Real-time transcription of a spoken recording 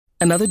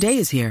Another day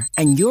is here,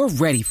 and you're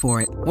ready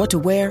for it. What to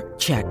wear?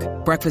 Check.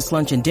 Breakfast,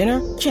 lunch, and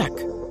dinner? Check.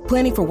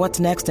 Planning for what's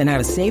next and how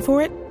to save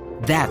for it?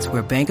 That's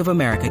where Bank of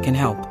America can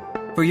help.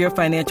 For your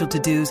financial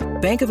to-dos,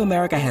 Bank of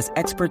America has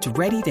experts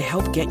ready to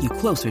help get you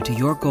closer to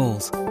your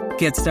goals.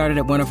 Get started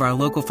at one of our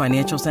local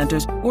financial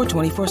centers or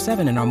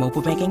 24/7 in our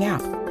mobile banking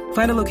app.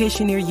 Find a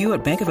location near you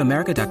at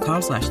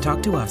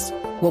bankofamerica.com/talktous.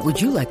 What would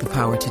you like the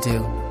power to do?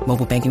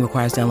 Mobile banking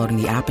requires downloading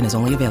the app and is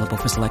only available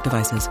for select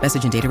devices.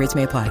 Message and data rates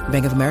may apply.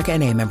 Bank of America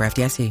N.A., member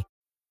FDIC.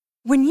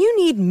 When you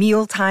need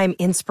mealtime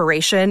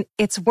inspiration,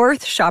 it's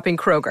worth shopping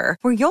Kroger,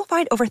 where you'll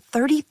find over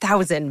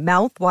 30,000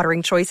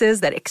 mouth-watering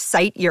choices that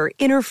excite your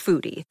inner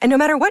foodie. And no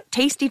matter what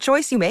tasty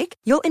choice you make,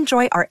 you'll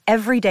enjoy our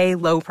everyday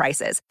low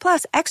prices,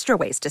 plus extra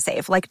ways to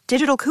save, like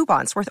digital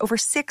coupons worth over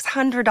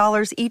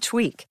 $600 each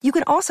week. You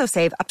can also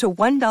save up to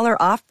 $1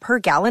 off per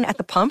gallon at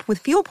the pump with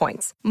fuel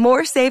points.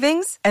 More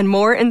savings and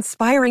more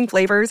inspiring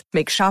flavors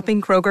make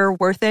shopping Kroger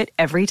worth it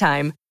every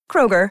time.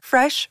 Kroger,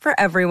 fresh for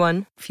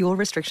everyone. Fuel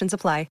restrictions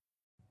apply.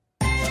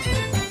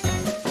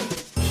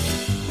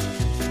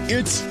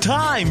 It's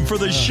time for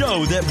the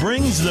show that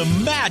brings the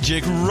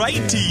magic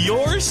right to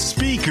your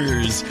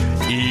speakers.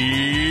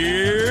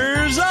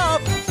 Ears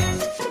up!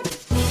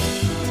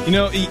 You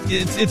know,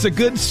 it's a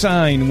good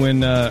sign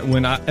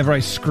whenever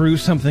I screw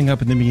something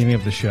up in the beginning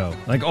of the show.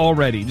 Like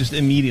already, just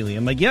immediately.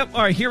 I'm like, yep,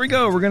 all right, here we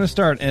go. We're going to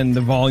start. And the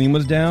volume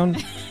was down.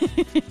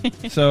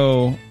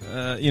 So,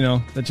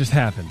 that just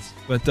happens.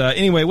 But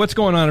anyway, what's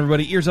going on,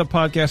 everybody? Ears Up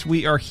Podcast.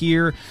 We are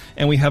here,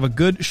 and we have a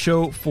good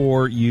show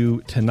for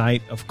you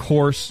tonight, of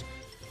course.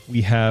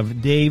 We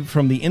have Dave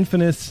from the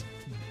infamous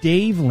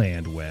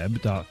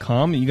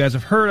DaveLandWeb.com. You guys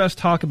have heard us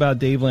talk about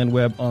Dave Land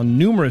Web on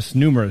numerous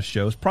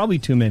shows, probably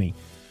too many.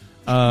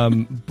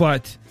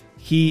 But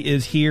he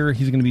is here.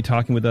 He's going to be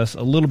talking with us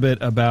a little bit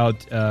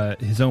about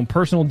his own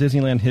personal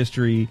Disneyland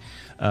history.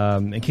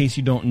 In case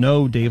you don't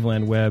know Dave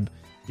Land Web,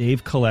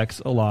 Dave collects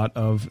a lot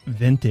of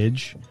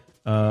vintage,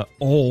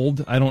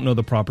 old, I don't know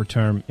the proper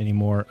term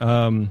anymore,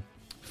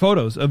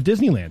 photos of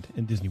Disneyland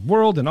and Disney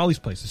World and all these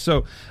places.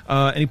 So,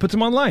 and he puts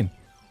them online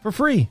for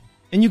free,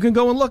 and you can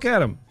go and look at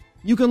them.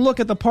 You can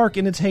look at the park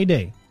in its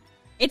heyday.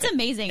 It's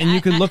amazing. And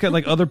you can look at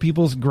like other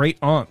people's great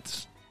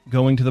aunts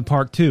going to the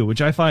park too,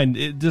 which I find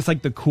just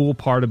like the cool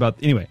part about.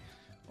 Anyway,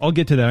 I'll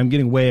get to that. I'm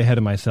getting way ahead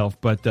of myself,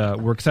 but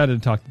we're excited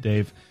to talk to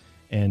Dave,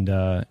 and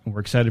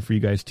we're excited for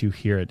you guys to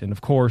hear it. And of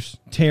course,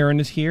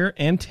 Taryn is here,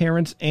 and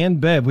Terrence and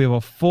Bev. We have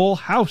a full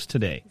house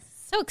today.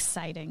 So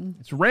exciting.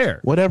 It's rare.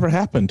 Whatever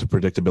happened to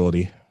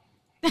predictability?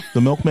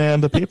 The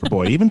milkman, the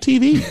paperboy, even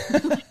TV.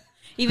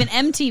 Even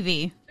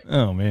MTV.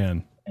 Oh,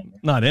 man.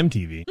 Not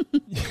MTV.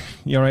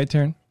 You all right,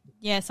 Taryn?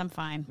 Yes, I'm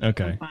fine.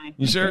 Okay. I'm fine.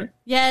 You sure?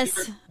 Yes.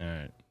 All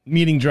right.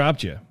 Meeting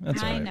dropped you.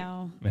 That's all right. I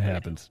know. It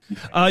happens.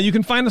 You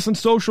can find us on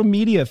social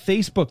media,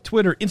 Facebook,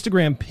 Twitter,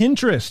 Instagram,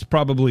 Pinterest,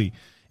 probably.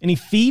 Any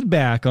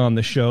feedback on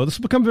the show? This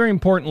will become very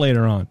important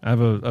later on. I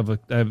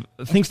have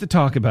things to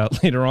talk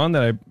about later on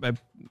that I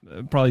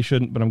probably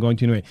shouldn't, but I'm going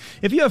to anyway.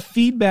 If you have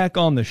feedback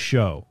on the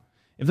show,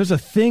 if there's a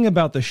thing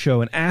about the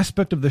show, an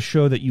aspect of the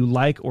show that you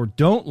like or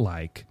don't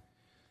like,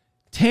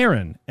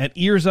 Taryn at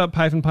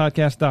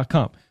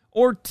earsup-podcast.com,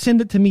 or send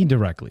it to me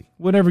directly,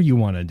 whatever you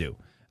want to do.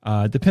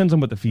 Depends on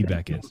what the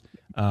feedback is.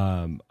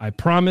 I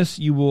promise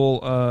you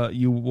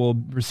will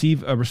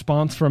receive a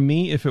response from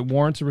me if it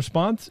warrants a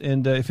response,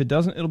 and if it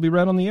doesn't, it'll be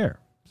read on the air.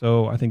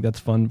 So I think that's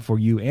fun for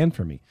you and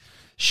for me.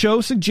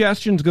 Show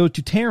suggestions go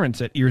to Terrence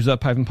at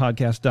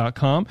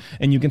earsup-podcast.com,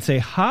 and you can say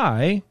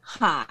hi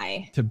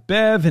to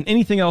Bev, and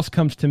anything else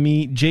comes to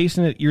me,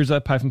 Jason at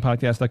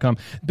earsup-podcast.com.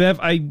 Bev,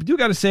 I do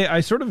got to say, I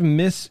sort of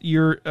miss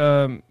your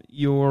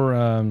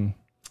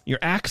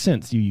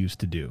accents you used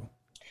to do.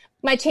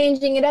 My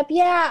changing it up?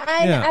 Yeah,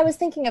 I was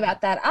thinking about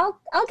that. I'll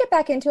get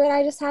back into it.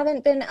 I just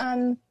haven't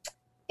been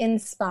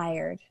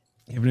inspired.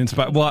 You haven't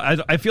inspired?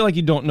 Well, I feel like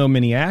you don't know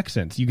many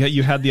accents.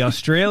 You had the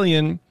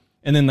Australian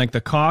and then like the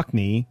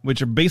Cockney,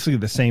 which are basically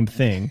the same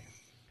thing.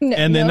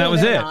 And then that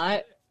was it.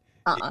 Not.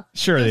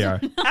 Sure they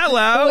are.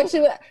 Hello.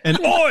 And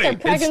oi. They're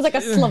practicing like a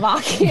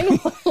Slovakian.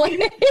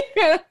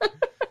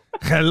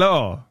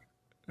 Hello.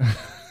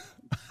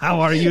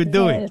 How are you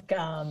doing?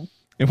 Welcome.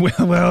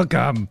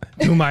 Welcome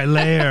to my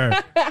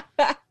lair.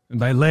 And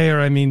by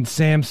lair, I mean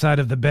Sam's side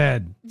of the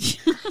bed.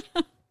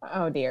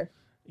 Oh, dear.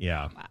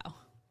 Yeah. Wow.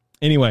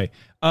 Anyway,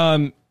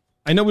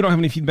 I know we don't have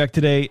any feedback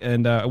today,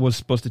 and I was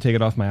supposed to take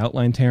it off my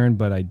outline, Taryn,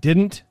 but I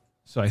didn't.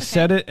 So I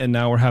said it, and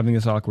now we're having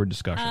this awkward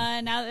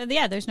discussion.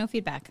 There's no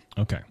feedback.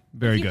 Okay,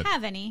 very good. If you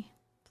have any,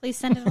 please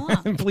send it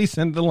along. Please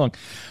send it along.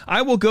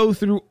 I will go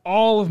through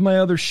all of my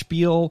other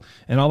spiel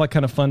and all that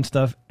kind of fun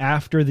stuff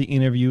after the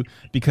interview,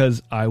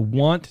 because I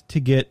want to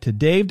get to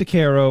Dave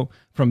DeCaro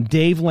from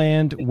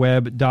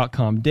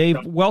DaveLandWeb.com. Dave,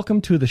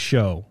 welcome to the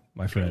show,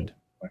 my friend.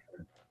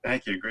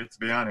 Thank you. Great to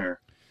be on here.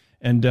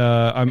 And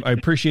I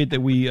appreciate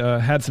that we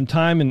had some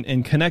time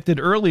and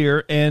connected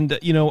earlier. And,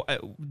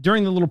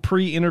 during the little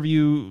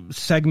pre-interview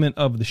segment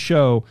of the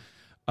show,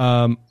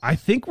 I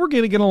think we're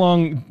going to get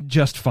along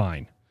just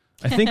fine.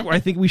 I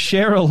think we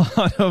share a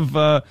lot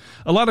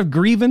of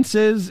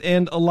grievances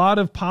and a lot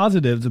of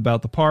positives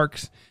about the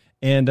parks,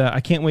 and I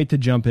can't wait to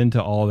jump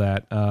into all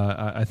that.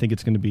 I think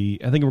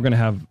we're going to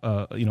have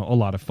a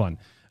lot of fun.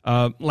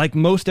 Like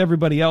most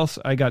everybody else,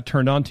 I got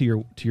turned on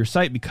to your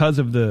site because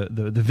of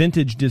the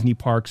vintage Disney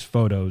parks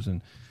photos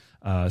and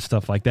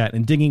stuff like that.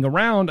 And digging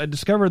around, I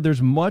discovered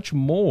there's much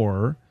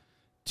more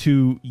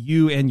to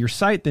you and your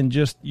site than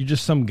you're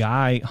just some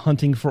guy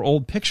hunting for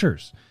old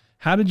pictures.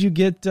 How did you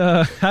get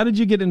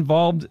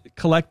involved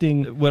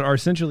collecting what are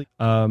essentially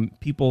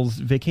people's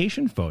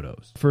vacation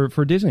photos for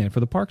Disneyland, for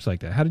the parks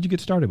like that? How did you get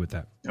started with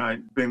that?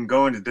 I've been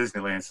going to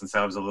Disneyland since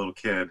I was a little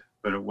kid,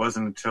 but it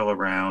wasn't until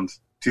around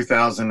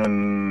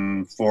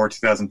 2004,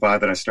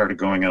 2005 that I started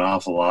going an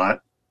awful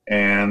lot.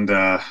 And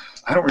I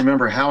don't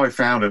remember how I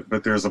found it,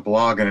 but there's a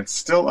blog, and it's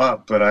still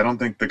up, but I don't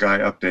think the guy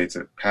updates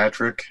it.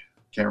 Patrick,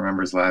 can't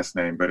remember his last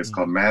name, but it's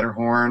called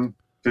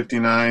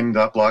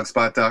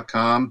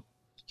Matterhorn59.blogspot.com.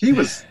 He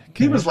was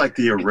like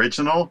the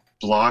original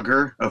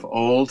blogger of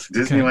old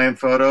Disneyland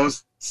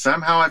photos.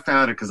 Somehow I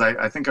found it because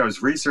I think I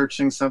was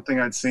researching something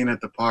I'd seen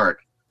at the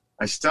park.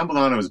 I stumbled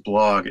onto his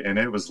blog, and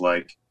it was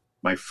like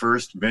my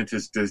first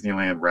vintage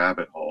Disneyland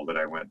rabbit hole that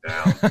I went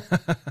down.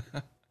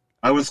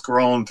 I was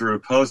scrolling through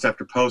post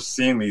after post,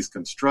 seeing these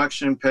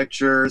construction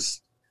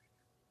pictures,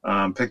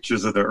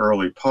 pictures of the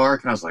early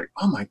park, and I was like,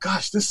 oh my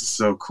gosh, this is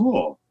so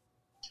cool.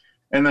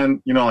 And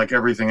then, like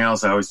everything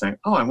else, I always think,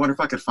 oh, I wonder if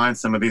I could find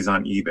some of these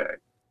on eBay.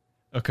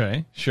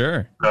 Okay,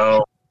 sure.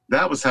 So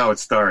that was how it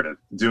started.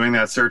 Doing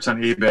that search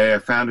on eBay, I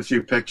found a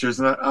few pictures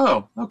and thought,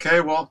 oh,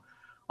 okay, well,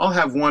 I'll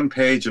have one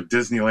page of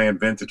Disneyland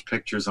vintage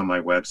pictures on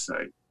my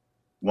website.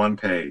 One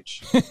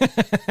page.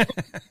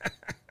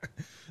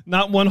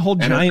 Not one whole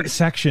giant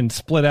section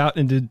split out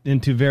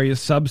into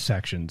various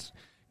subsections,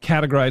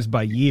 categorized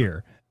by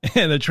year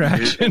and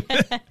attraction.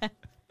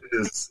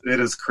 It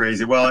is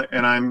crazy. Well,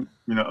 and I'm,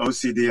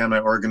 OCD on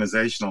my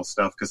organizational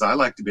stuff because I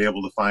like to be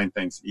able to find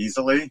things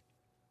easily.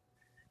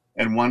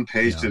 And one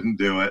page didn't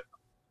do it.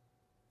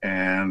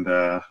 And,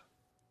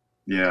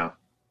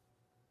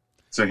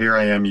 so here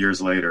I am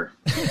years later.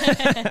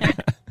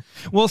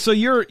 Well, so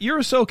you're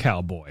a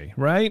SoCal boy,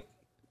 right?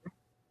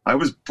 I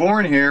was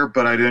born here,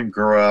 but I didn't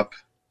grow up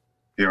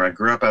here. I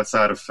grew up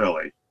outside of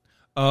Philly.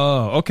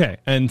 Oh, okay.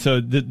 And so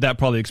that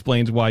probably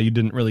explains why you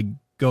didn't really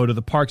go to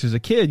the parks as a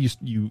kid.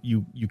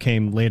 You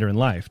came later in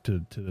life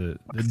to the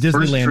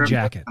Disneyland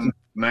jacket.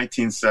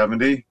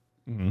 1970.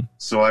 Mm-hmm.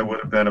 So I would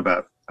have been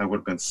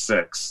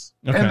 6.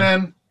 Okay. And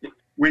then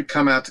we'd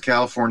come out to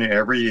California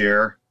every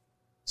year.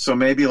 So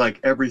maybe like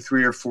every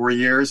 3 or 4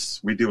 years,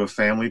 we do a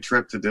family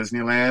trip to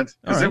Disneyland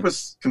because it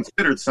was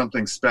considered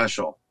something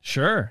special.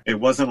 Sure. It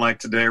wasn't like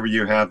today where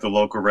you have the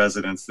local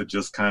residents that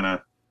just kind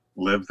of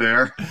live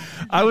there.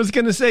 I was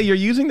going to say, you're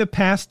using the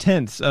past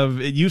tense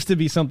of it used to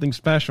be something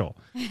special.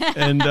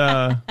 And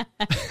I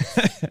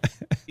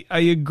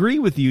agree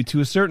with you to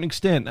a certain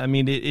extent. I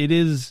mean, it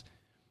is...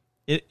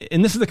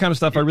 and this is the kind of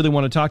stuff I really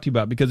want to talk to you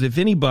about, because if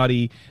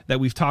anybody that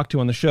we've talked to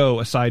on the show,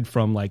 aside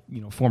from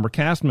former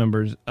cast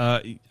members,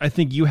 I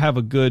think you have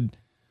a good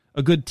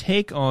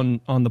take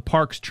on the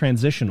park's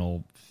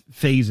transitional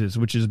phases,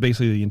 which is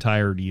basically the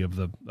entirety of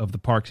the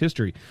park's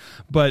history.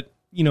 But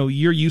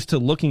you're used to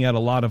looking at a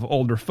lot of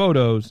older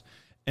photos,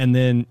 and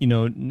then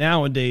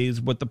nowadays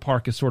what the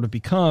park has sort of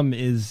become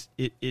is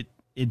it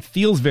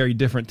feels very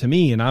different to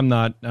me, and I'm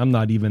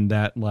not even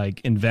that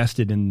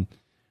invested in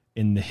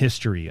the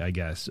history, I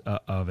guess,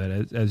 of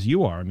it as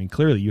you are. I mean,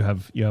 clearly you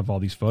have all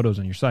these photos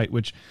on your site,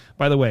 which,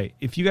 by the way,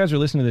 if you guys are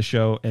listening to this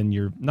show and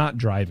you're not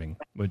driving,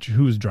 which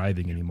who's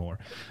driving anymore,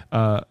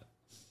 I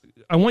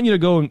want you to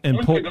go and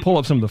pull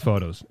up some of the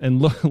photos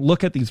and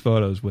look at these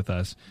photos with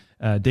us,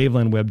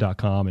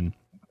 DaveLandWeb.com, and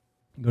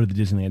go to the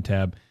Disneyland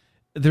tab.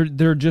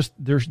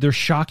 They're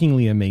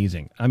shockingly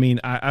amazing. I mean,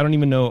 I don't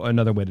even know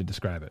another way to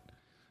describe it.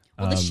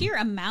 Well, the sheer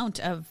amount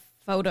of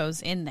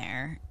photos in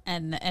there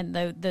and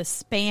the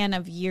span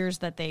of years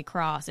that they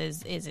cross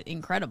is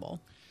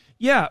incredible.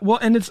 Yeah, well,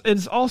 and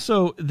it's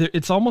also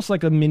it's almost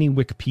like a mini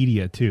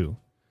Wikipedia too,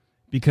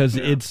 because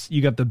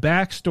you got the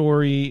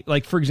backstory.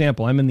 Like, for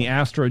example, I'm in the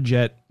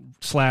Astrojet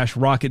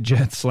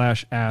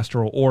 /RocketJet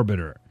 /Astro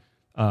Orbiter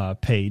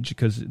page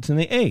because it's in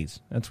the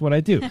A's. That's what I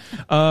do. You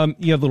have a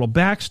little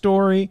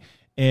backstory,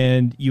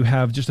 and you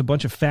have just a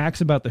bunch of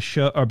facts about the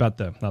show, or about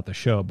not the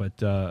show, but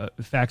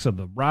facts of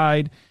the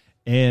ride.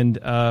 And,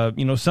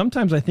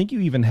 sometimes I think you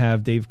even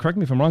have, Dave, correct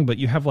me if I'm wrong, but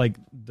you have like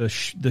the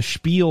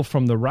spiel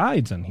from the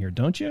rides on here,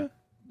 don't you?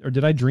 Or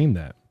did I dream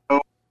that?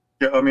 Oh,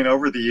 yeah. I mean,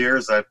 over the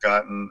years, I've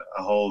gotten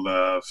a hold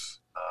of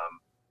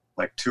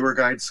tour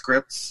guide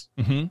scripts.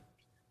 Mm-hmm.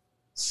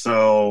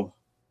 So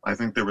I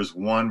think there was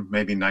one,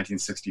 maybe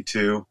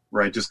 1962,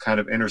 where I just kind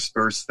of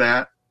interspersed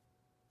that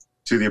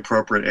to the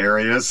appropriate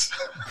areas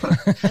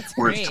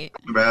where it's talking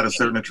about a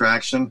certain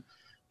attraction.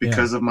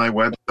 Because of my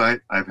website,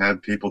 I've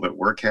had people that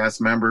were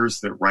cast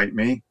members that write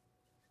me,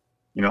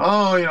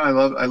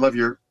 I love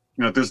your,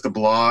 there's the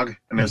blog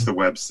and there's the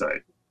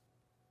website.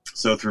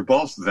 So through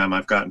both of them,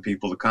 I've gotten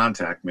people to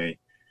contact me,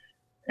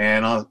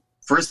 and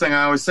first thing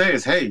I always say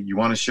is, hey, you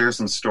want to share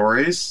some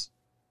stories?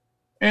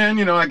 And,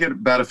 I get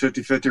about a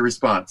 50-50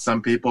 response.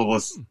 Some people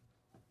will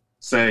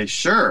say,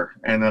 sure.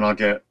 And then I'll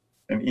get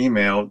an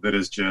email that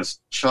is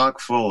just chock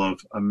full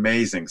of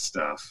amazing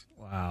stuff.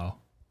 Wow.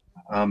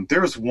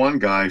 There was one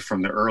guy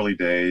from the early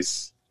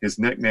days. His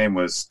nickname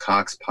was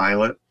Cox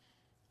Pilot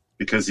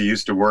because he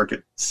used to work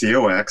at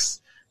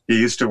COX. He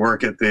used to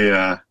work at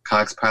the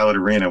Cox Pilot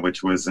Arena,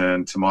 which was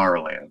in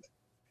Tomorrowland.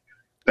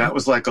 That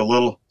was like a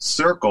little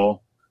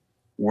circle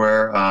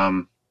where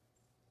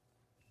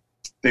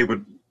they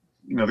would,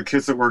 the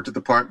kids that worked at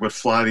the park would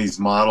fly these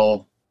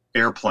model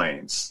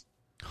airplanes.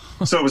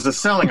 So it was a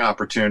selling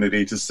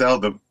opportunity to sell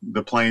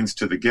the planes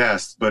to the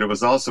guests, but it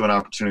was also an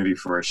opportunity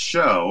for a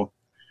show.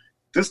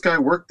 This guy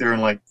worked there in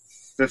like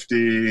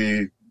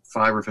 55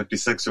 or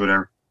 56 or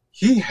whatever.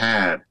 He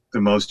had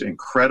the most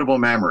incredible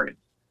memory.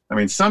 I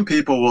mean, some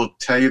people will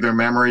tell you their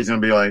memories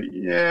and be like,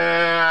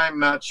 yeah, I'm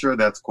not sure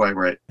that's quite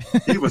right.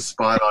 He was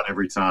spot on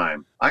every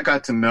time. I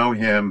got to know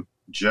him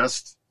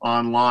just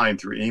online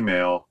through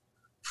email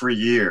for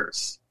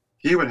years.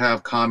 He would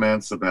have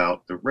comments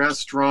about the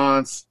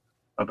restaurants,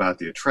 about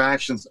the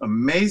attractions,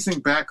 amazing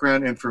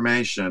background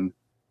information.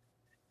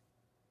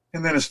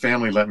 And then his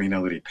family let me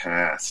know that he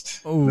passed.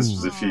 Ooh. This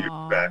was a few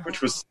years back,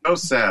 which was so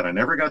sad. I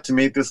never got to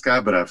meet this guy,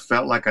 but I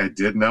felt like I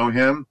did know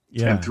him.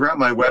 Yeah. And throughout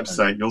my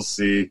website, you'll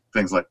see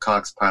things like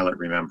Cox Pilot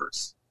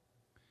Remembers.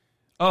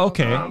 Oh,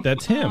 okay.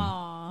 That's him.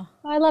 Aww.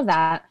 I love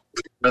that.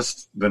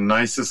 Just the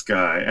nicest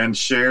guy, and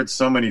shared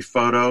so many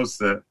photos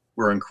that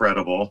were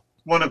incredible.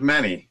 One of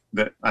many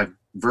that I've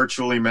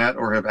virtually met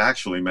or have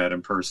actually met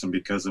in person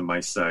because of my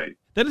site.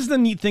 That is the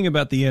neat thing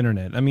about the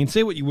internet. I mean,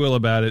 say what you will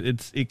about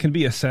it. It can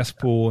be a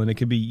cesspool and it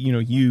can be,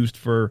 used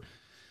for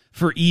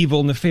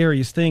evil,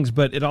 nefarious things,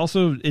 but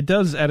it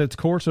does at its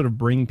core sort of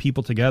bring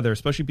people together,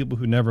 especially people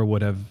who never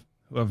would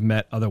have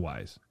met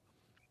otherwise.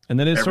 And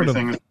that is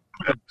Everything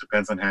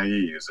depends on how you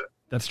use it.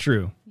 That's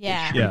true.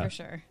 Yeah, for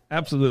sure.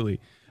 Absolutely.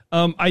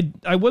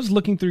 I was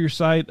looking through your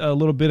site a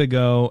little bit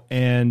ago,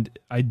 and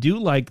I do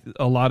like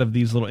a lot of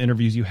these little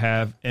interviews you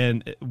have.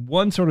 And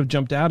one sort of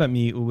jumped out at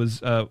me. It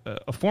was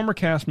a former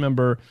cast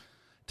member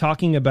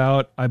talking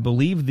about, I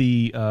believe,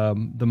 the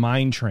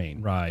mine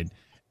train ride,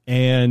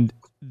 and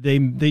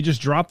they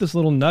just dropped this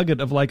little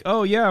nugget of like,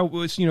 oh yeah, it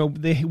was,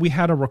 we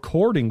had a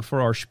recording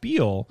for our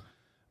spiel,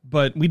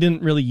 but we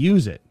didn't really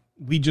use it.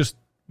 We just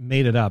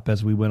made it up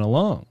as we went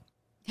along.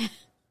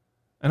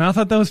 And I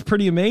thought that was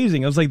pretty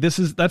amazing. I was like,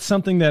 that's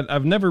something that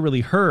I've never really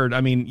heard.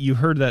 I mean, you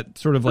heard that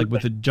sort of like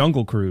with the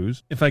Jungle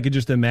Cruise. If I could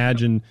just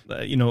imagine,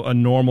 a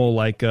normal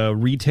like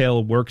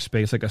retail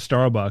workspace, like a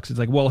Starbucks, it's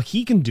like, well,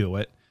 he can do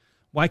it.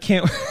 Why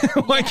can't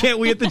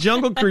we at the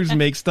Jungle Cruise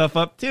make stuff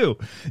up too?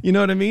 You know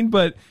what I mean?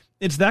 But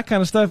it's that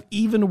kind of stuff.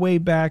 Even way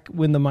back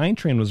when the mine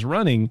train was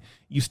running,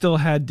 you still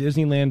had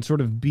Disneyland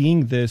sort of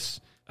being this,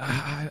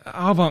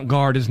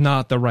 avant-garde is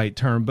not the right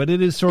term, but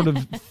it is sort of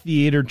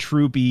theater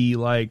troupey,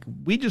 like,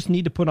 we just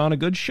need to put on a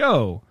good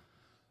show.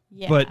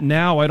 Yeah. But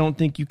now I don't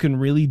think you can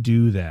really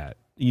do that.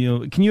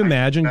 Can you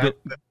imagine?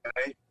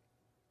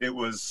 It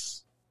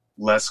was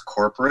less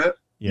corporate.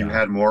 Yeah. You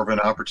had more of an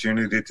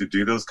opportunity to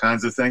do those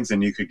kinds of things,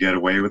 and you could get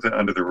away with it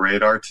under the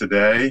radar.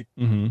 Today,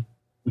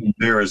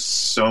 there is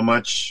so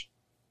much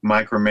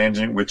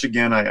micromanaging, which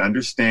again, I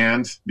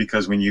understand,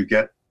 because when you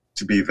get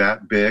to be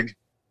that big,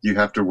 you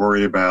have to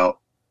worry about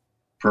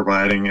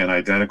providing an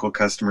identical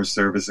customer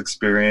service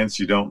experience.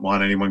 You don't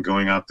want anyone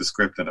going off the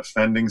script and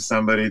offending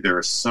somebody. There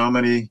are so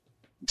many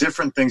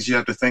different things you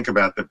have to think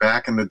about that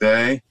back in the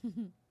day. I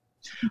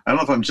don't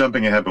know if I'm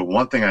jumping ahead, but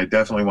one thing I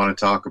definitely want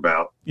to talk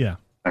about. Yeah.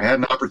 I had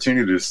an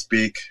opportunity to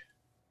speak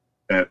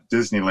at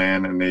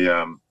Disneyland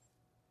and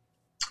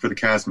for the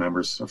cast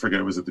members. I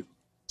forget, it was at the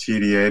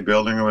TDA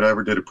building or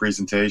whatever, did a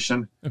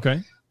presentation.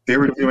 Okay. They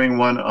were doing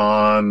one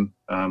on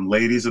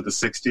ladies of the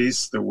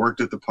 60s that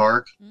worked at the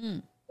park.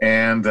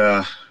 And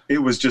it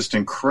was just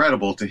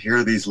incredible to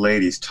hear these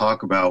ladies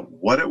talk about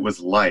what it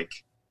was like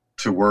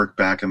to work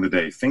back in the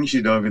day, things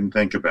you don't even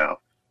think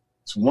about.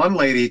 So one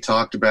lady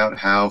talked about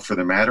how for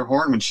the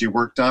Matterhorn, when she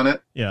worked on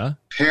it,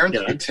 parents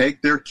would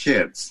take their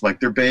kids,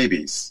 like their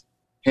babies,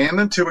 hand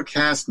them to a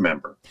cast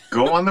member,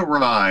 go on the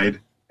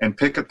ride, and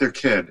pick up their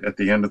kid at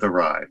the end of the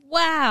ride.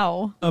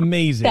 Wow.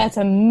 Amazing. That's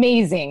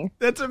amazing.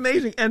 That's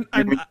amazing. And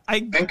I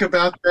think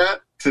about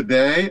that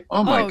today.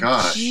 Oh my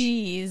gosh.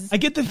 Jeez. I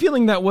get the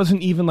feeling that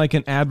wasn't even like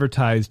an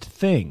advertised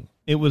thing.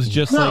 It was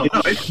just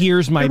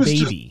here's my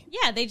baby.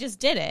 Yeah, they just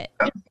did it.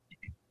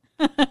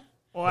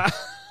 Wow.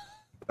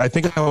 I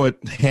think I would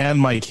hand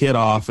my kid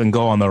off and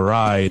go on the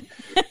ride,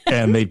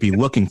 and they'd be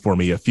looking for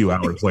me a few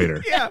hours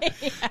later. Yeah.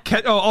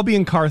 I'll be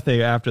in Carthay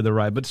after the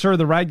ride. But, sir,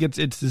 the ride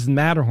it's this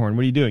Matterhorn.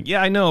 What are you doing?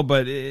 Yeah, I know,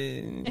 but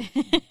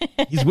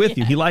he's with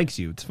you. He likes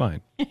you. It's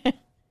fine.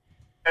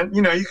 And,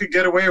 you could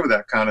get away with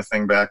that kind of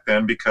thing back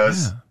then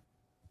because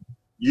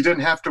you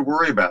didn't have to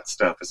worry about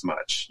stuff as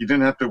much. You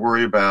didn't have to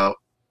worry about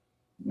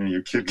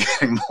your kid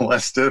getting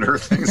molested or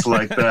things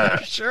like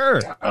that.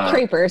 Sure.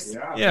 Creepers.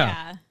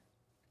 Yeah.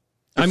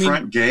 The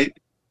front gate,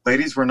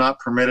 ladies were not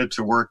permitted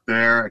to work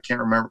there. I can't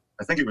remember.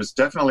 I think it was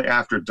definitely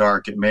after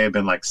dark. It may have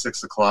been like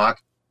 6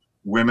 o'clock.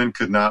 Women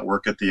could not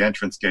work at the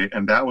entrance gate,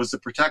 and that was a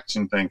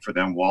protection thing for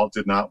them. Walt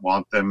did not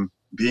want them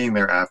being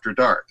there after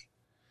dark.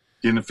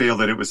 He didn't feel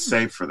that it was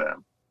safe for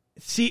them.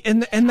 See,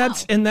 and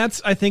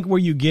that's I think where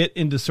you get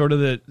into sort of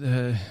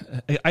the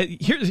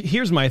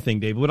here's my thing,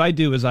 Dave. What I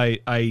do is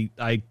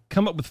I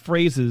come up with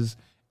phrases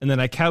and then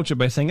I couch it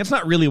by saying it's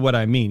not really what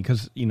I mean,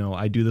 because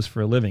I do this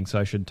for a living, so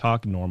I should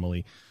talk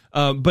normally.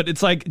 But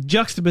it's like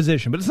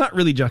juxtaposition, but it's not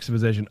really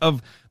juxtaposition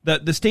of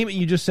the statement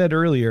you just said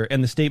earlier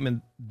and the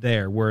statement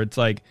there, where it's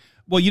like,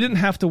 well, you didn't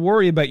have to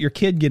worry about your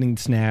kid getting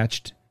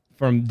snatched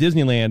from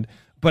Disneyland,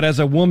 but as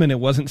a woman, it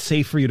wasn't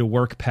safe for you to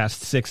work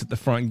past 6 at the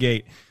front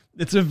gate.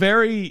 It's a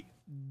very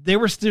they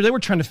were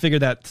trying to figure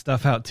that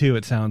stuff out too.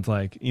 It sounds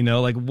like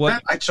like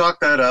what I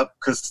chalked that up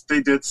because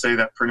they did say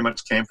that pretty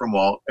much came from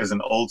Walt as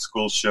an old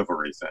school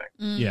chivalry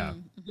thing. Yeah.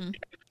 Mm-hmm.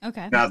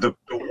 Okay. Now the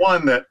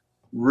one that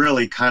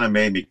really kind of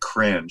made me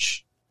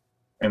cringe,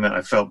 and that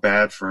I felt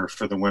bad for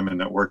the women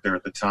that worked there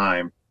at the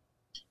time.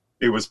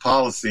 It was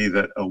policy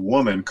that a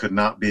woman could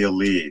not be a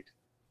lead.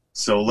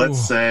 So let's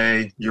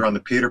say you're on the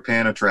Peter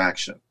Pan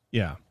attraction.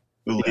 Yeah.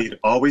 The lead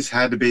always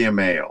had to be a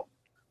male.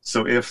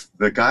 So if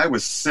the guy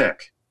was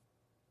sick,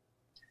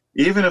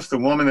 even if the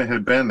woman that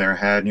had been there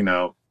had,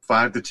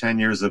 5 to 10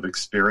 years of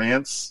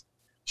experience,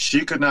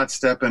 she could not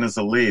step in as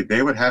a lead.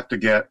 They would have to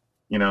get,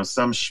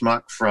 some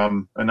schmuck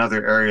from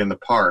another area in the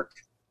park,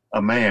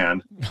 a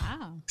man,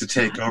 to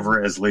take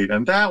over as lead.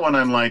 And that one,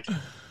 I'm like,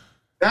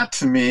 that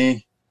to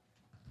me,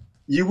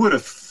 you would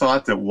have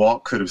thought that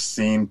Walt could have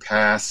seen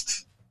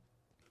past,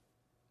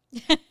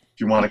 if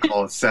you want to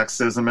call it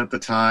sexism at the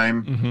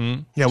time.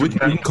 Mm-hmm. Yeah, we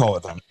can call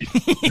it that.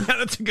 Yeah,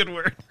 that's a good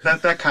word.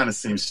 That kind of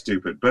seems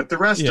stupid. But the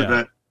rest of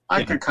it,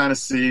 I could kind of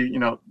see,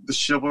 the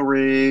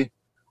chivalry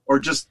or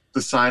just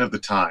the sign of the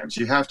times.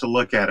 You have to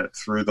look at it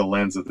through the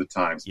lens of the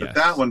times. But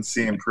that one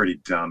seemed pretty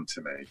dumb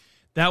to me.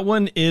 That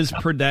one is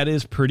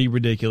pretty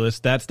ridiculous.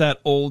 That's that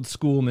old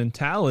school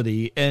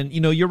mentality. And,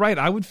 you're right.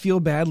 I would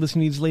feel bad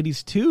listening to these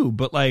ladies too.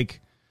 But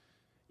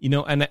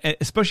and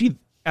especially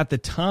at the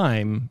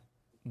time,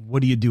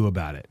 what do you do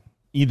about it?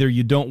 Either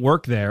you don't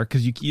work there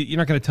because you're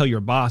not going to tell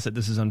your boss that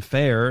this is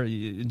unfair.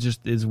 It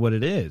just is what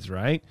it is,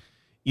 right?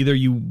 Either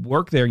you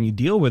work there and you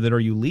deal with it or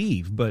you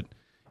leave. But,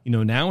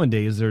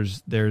 nowadays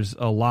there's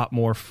a lot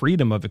more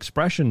freedom of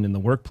expression in the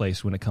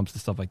workplace when it comes to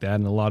stuff like that,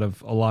 and a lot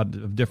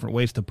of different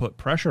ways to put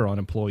pressure on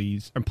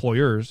employers,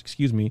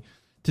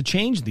 to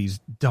change these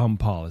dumb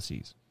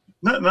policies.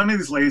 None of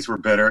these ladies were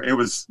bitter. It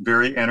was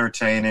very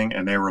entertaining,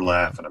 and they were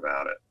laughing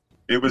about it.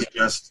 It was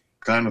just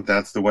kind of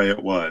that's the way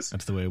it was.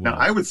 That's the way it was. Now,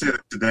 I would say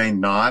that today,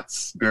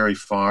 Knott's Berry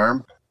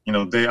Farm,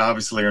 they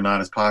obviously are not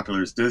as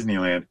popular as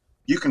Disneyland.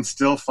 You can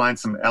still find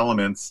some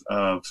elements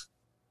of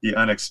the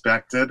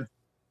unexpected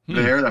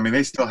there. I mean,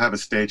 they still have a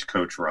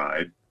stagecoach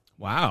ride.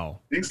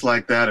 Wow. Things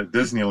like that at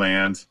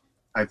Disneyland.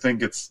 I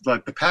think it's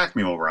like the Pack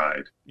Mule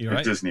ride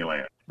at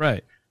Disneyland.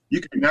 Right.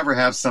 You could never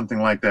have something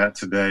like that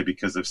today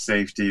because of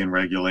safety and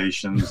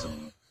regulations.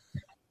 And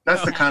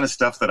that's the kind of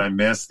stuff that I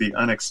miss, the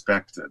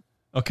unexpected.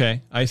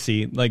 Okay, I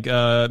see. Like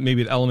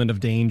maybe an element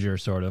of danger,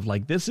 sort of.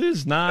 Like, this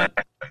is not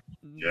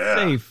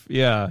safe.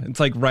 Yeah, it's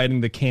like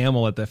riding the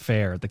camel at the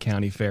fair, at the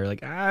county fair.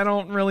 Like, I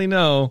don't really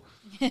know.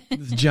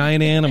 This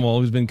giant animal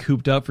who's been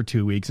cooped up for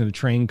 2 weeks in a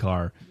train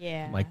car.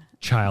 Yeah. My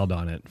child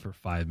on it for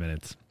 5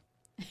 minutes.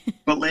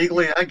 But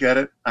legally, I get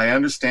it. I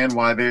understand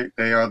why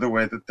they are the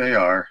way that they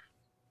are.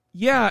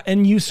 Yeah,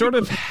 and you sort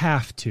of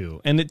have to.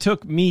 And it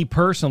took me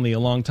personally a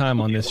long time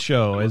on this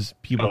show, as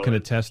people can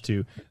attest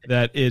to,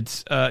 that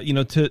it's,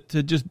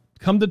 to just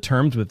come to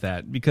terms with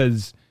that,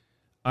 because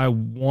I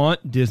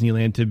want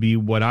Disneyland to be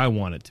what I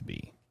want it to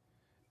be.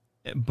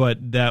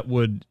 But that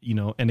would,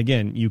 and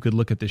again, you could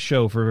look at the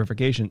show for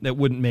verification, that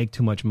wouldn't make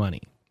too much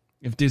money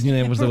if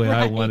Disneyland was the way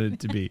I wanted it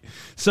to be.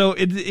 So,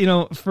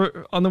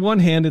 for on the one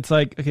hand, it's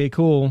like, okay,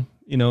 cool.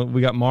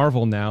 We got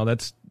Marvel now.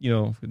 That's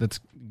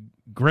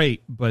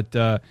great.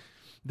 But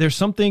there's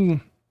something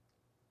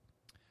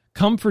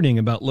comforting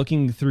about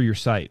looking through your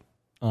site,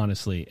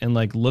 honestly, and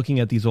like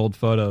looking at these old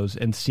photos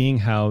and seeing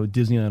how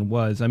Disneyland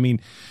was. I mean,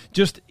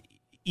 not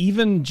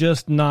even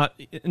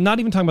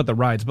talking about the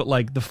rides, but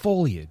like the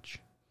foliage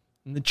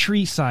and the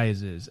tree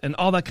sizes and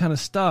all that kind of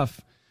stuff.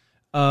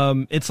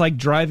 It's like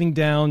driving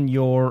down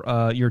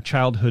your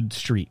childhood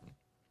street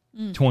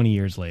 20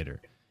 years later.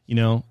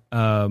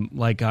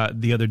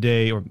 The other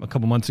day or a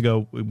couple months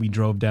ago, we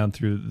drove down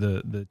through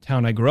the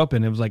town I grew up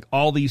in. It was like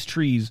all these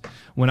trees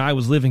when I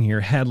was living here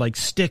had like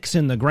sticks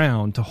in the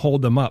ground to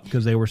hold them up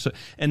because they were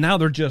and now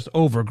they're just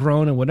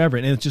overgrown and whatever.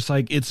 And it's just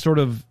like, it's sort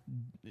of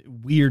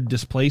weird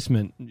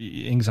displacement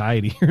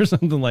anxiety or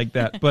something like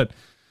that. But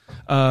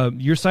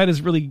your site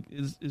is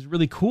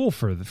really cool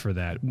for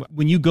that.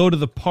 When you go to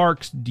the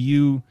parks, do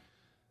you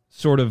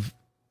sort of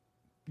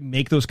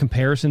make those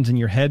comparisons in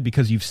your head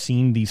because you've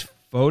seen these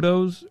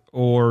photos,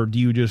 or do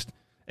you just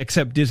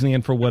accept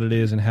Disneyland for what it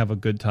is and have a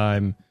good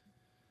time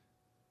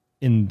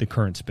in the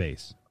current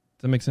space?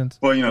 Does that make sense?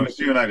 Well, as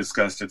you and I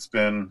discussed, it's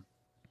been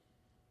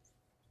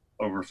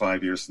over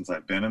 5 years since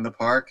I've been in the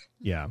park.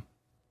 Yeah.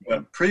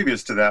 But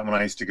previous to that, when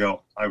I used to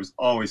go, I was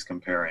always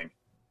comparing.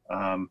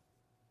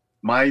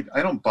 I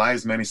don't buy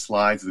as many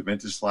slides, the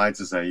vintage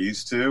slides, as I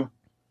used to.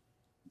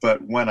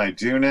 But when I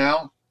do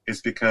now,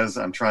 it's because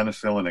I'm trying to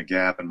fill in a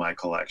gap in my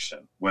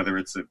collection, whether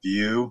it's a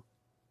view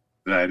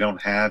that I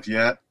don't have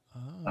yet.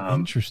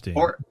 Interesting.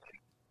 Or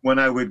when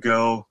I would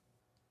go,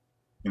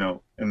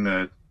 in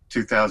the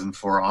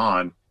 2004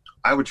 on,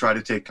 I would try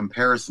to take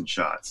comparison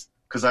shots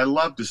because I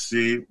love to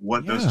see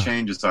what those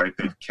changes are. If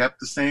they've kept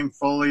the same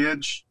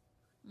foliage,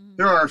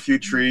 there are a few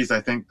trees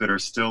I think that are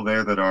still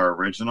there that are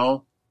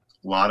original.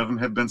 A lot of them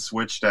have been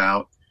switched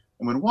out.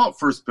 And when Walt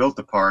first built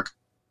the park,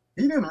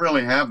 he didn't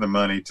really have the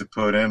money to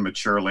put in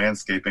mature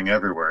landscaping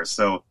everywhere.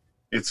 So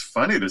it's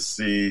funny to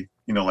see,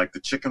 like the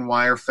chicken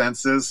wire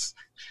fences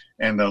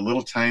and the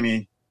little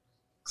tiny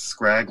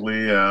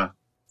scraggly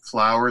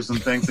flowers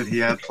and things that he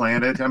had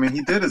planted. I mean,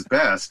 he did his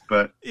best,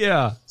 but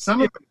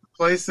some of the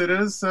place it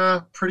is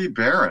pretty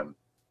barren.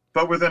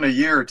 But within a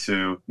year or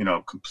two,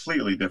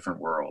 completely different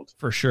world.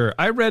 For sure.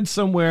 I read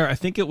somewhere, I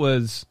think it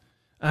was,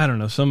 I don't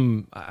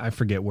know, I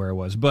forget where it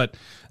was, but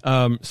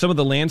some of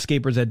the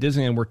landscapers at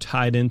Disneyland were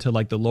tied into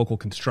like the local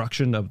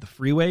construction of the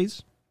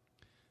freeways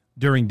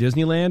during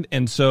Disneyland.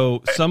 And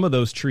so some of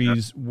those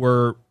trees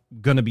were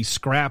going to be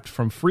scrapped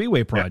from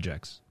freeway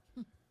projects,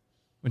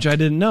 which I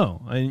didn't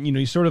know. And,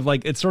 you sort of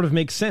like, it sort of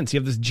makes sense. You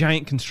have this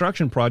giant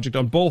construction project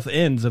on both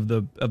ends of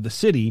the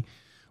city.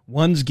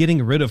 One's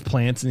getting rid of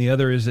plants and the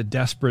other is a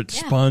desperate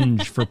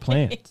sponge for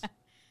plants.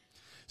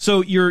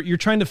 So you're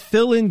trying to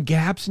fill in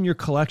gaps in your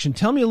collection.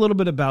 Tell me a little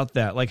bit about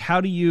that. Like,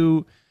 how do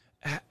you,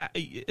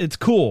 it's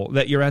cool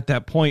that you're at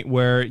that point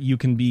where you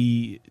can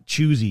be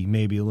choosy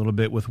maybe a little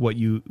bit with what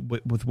you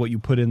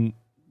put in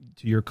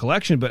to your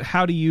collection, but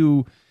how do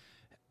you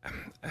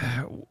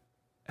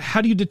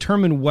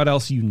determine what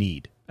else you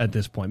need at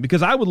this point?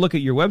 Because I would look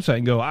at your website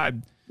and go, I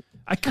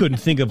couldn't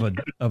think of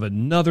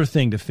another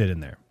thing to fit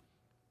in there.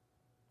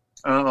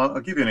 I'll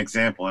give you an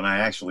example, and I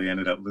actually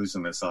ended up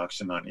losing this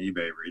auction on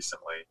eBay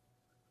recently.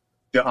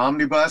 The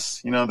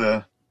omnibus,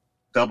 the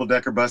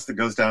double-decker bus that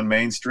goes down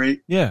Main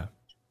Street. Yeah.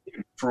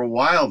 For a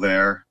while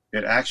there,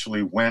 it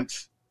actually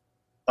went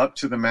up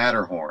to the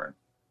Matterhorn.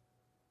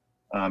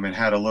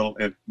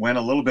 It went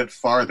a little bit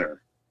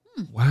farther.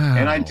 Wow.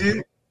 And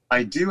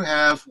I do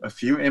have a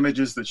few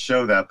images that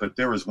show that, but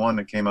there was one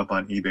that came up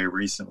on eBay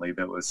recently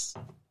that was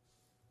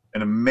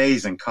an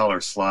amazing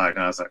color slide, and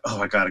I was like,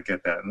 "Oh, I got to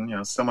get that!"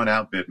 And someone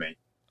outbid me.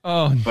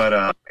 Oh,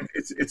 but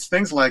it's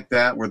things like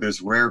that where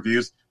there's rare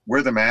views.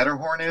 Where the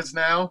Matterhorn is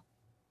now,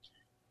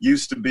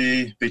 used to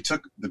be they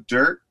took the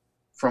dirt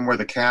from where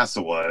the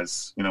castle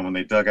was. When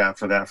they dug out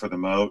for the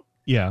moat.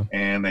 Yeah,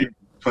 and they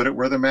put it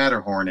where the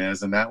Matterhorn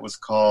is, and that was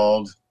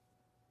called.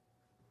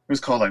 It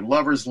was called like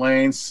Lover's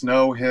Lane,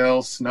 Snow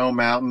Hill, Snow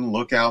Mountain,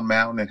 Lookout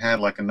Mountain. It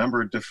had like a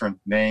number of different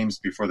names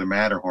before the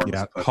Matterhorn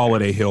was put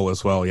Holiday there. Hill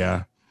as well,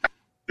 yeah.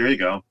 There you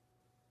go.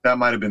 That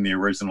might have been the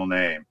original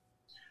name.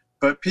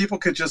 But people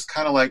could just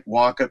kind of like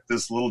walk up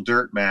this little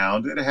dirt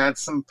mound. It had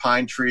some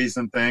pine trees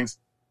and things.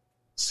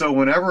 So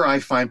whenever I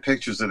find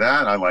pictures of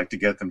that, I like to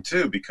get them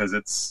too, because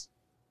it's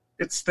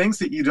things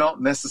that you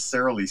don't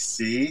necessarily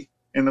see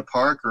in the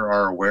park or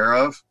are aware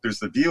of. There's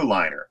the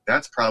Viewliner.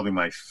 That's probably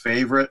my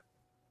favorite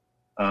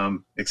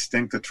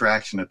extinct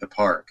attraction at the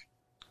park.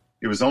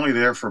 It was only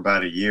there for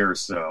about a year or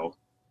so,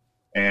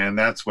 and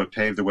that's what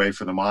paved the way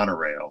for the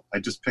monorail. I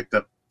just picked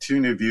up 2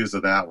 new views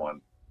of that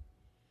one.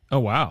 Oh,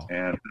 wow.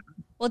 And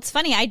well, it's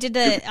funny.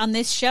 On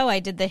this show, I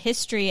did the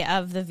history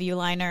of the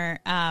Viewliner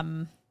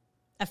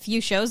a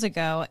few shows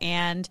ago,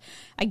 and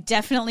I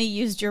definitely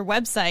used your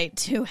website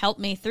to help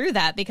me through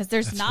that because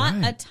there's not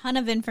a ton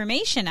of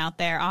information out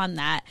there on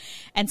that.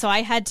 And so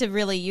I had to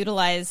really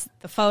utilize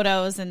the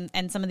photos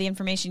and some of the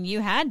information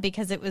you had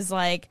because it was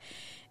like,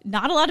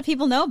 not a lot of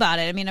people know about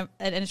it. I mean,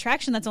 an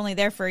attraction that's only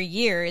there for a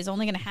year is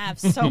only going to have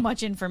so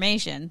much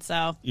information.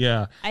 So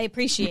yeah, I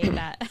appreciate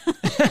that.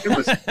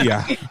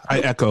 I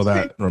echo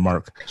that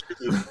remark.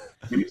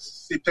 When you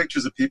see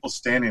pictures of people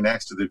standing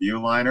next to the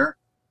Viewliner,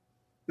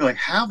 you're like,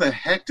 how the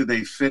heck do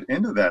they fit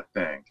into that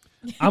thing?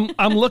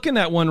 I'm looking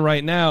at one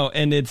right now,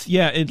 and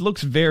it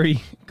looks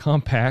very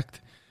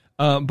compact.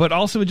 But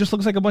also it just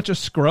looks like a bunch of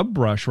scrub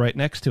brush right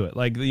next to it.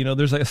 Like,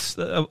 there's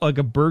like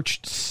a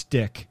birch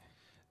stick.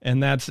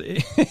 And that's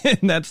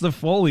the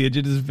foliage.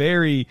 It is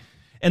very,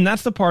 and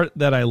that's the part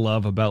that I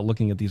love about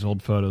looking at these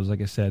old photos.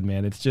 Like I said,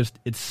 man,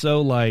 it's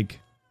so like,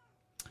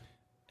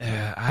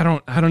 I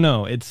don't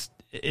know.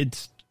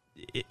 It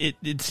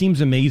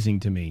seems amazing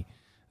to me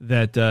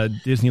that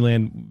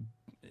Disneyland,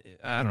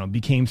 I don't know,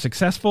 became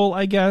successful,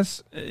 I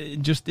guess,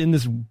 just in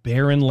this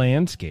barren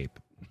landscape.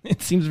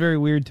 It seems very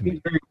weird to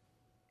me.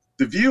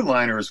 The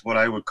Viewliner is what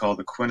I would call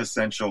the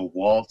quintessential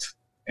Walt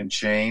and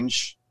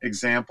change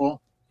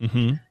example.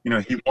 Mm-hmm.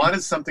 He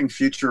wanted something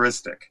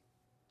futuristic.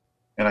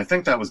 And I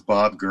think that was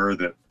Bob Gurr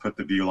that put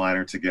the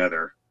Viewliner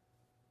together,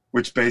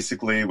 which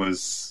basically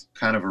was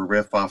kind of a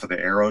riff off of the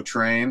Aero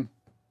Train.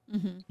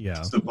 Mm-hmm.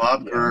 Yeah. So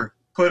Bob Gurr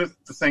put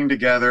the thing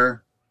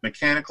together.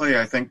 Mechanically,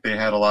 I think they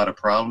had a lot of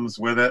problems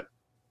with it.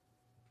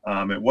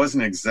 It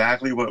wasn't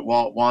exactly what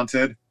Walt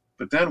wanted,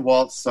 But then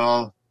Walt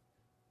saw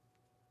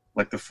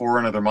like the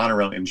forerunner of the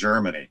monorail in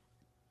Germany.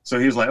 So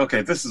he was like,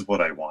 okay, this is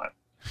what I want.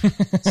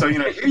 So,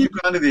 here you've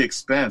gone to the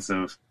expense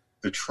of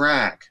the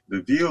track, the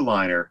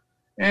Viewliner,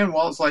 and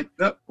Walt's like,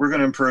 nope, we're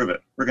going to improve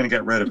it. We're going to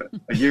get rid of it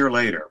a year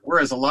later.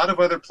 Whereas a lot of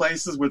other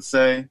places would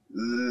say,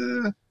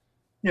 do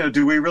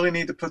we really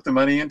need to put the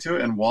money into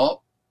it? And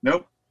Walt,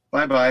 nope,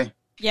 bye-bye.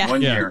 Yeah.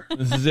 1 year.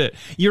 This is it.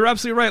 You're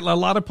absolutely right. A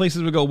lot of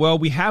places would go, well,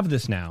 we have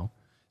this now,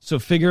 so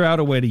figure out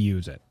a way to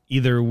use it.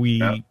 Either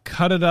we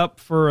cut it up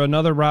for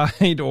another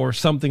ride or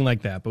something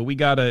like that, but we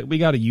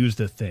gotta use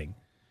the thing.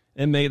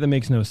 And that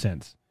makes no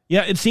sense.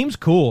 Yeah, it seems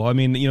cool. I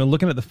mean,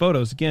 looking at the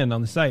photos again on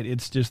the site,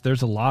 it's just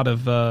there's a lot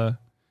of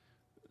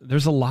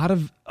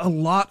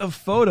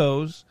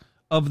photos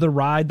of the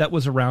ride that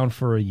was around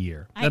for a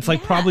year. That's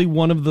probably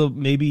one of the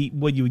maybe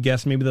what you would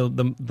guess maybe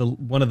the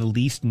one of the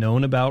least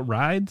known about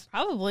rides.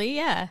 Probably,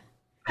 yeah.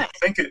 I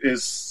think it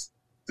is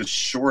the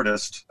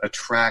shortest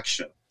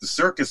attraction. The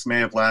circus may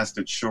have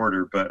lasted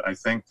shorter, but I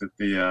think that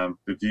the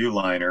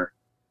Viewliner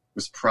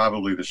was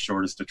probably the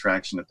shortest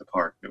attraction at the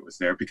park that was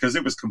there because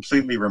it was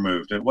completely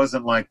removed. It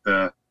wasn't like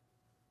the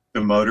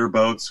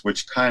motorboats,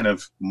 which kind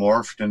of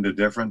morphed into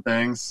different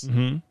things.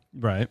 Mm-hmm.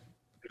 Right.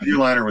 The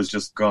Viewliner was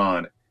just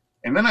gone.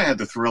 And then I had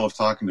the thrill of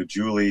talking to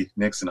Julie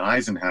Nixon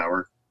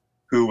Eisenhower,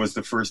 who was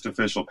the first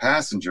official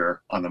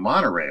passenger on the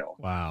monorail.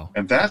 Wow.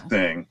 And that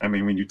thing, I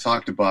mean, when you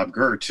talk to Bob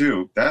Gurr,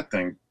 too, that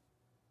thing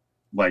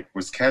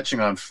was catching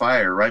on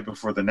fire right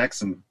before the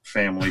Nixon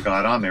family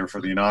got on there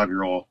for the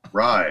inaugural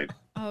ride.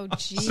 Oh,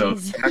 geez. So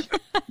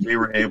they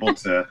were able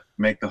to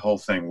make the whole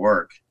thing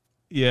work.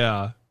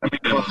 Yeah. I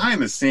mean,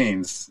 behind the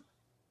scenes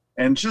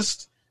and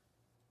just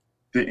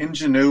the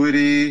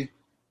ingenuity,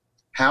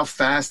 how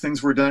fast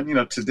things were done.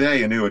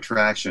 Today a new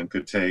attraction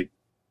could take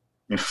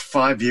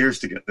 5 years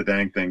to get the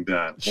dang thing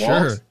done.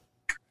 Sure.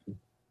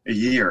 A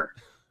year.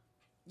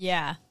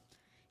 Yeah.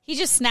 He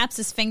just snaps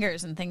his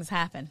fingers and things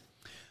happen.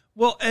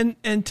 Well,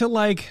 and to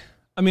I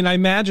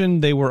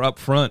imagine they were up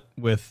front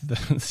with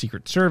the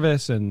Secret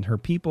Service and her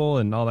people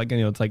and all that.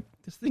 It's like,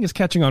 this thing is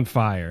catching on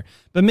fire.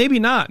 But maybe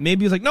not.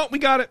 Maybe he's like, no, we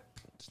got it.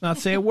 Let's not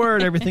say a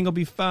word. Everything will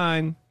be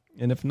fine.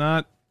 And if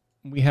not,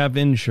 we have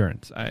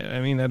insurance. I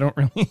don't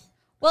really...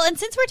 Well, and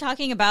since we're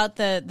talking about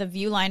the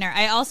Viewliner,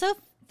 I also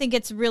think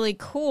it's really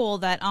cool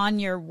that on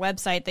your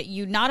website that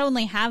you not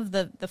only have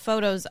the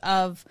photos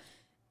of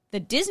the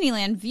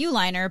Disneyland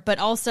Viewliner, but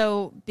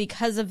also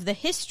because of the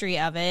history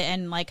of it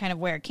and kind of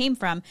where it came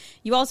from,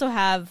 you also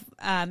have,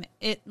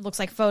 it looks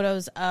like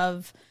photos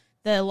of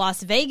the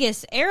Las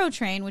Vegas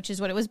Aerotrain, which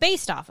is what it was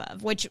based off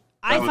of, which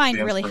I find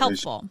really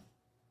helpful.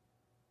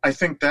 I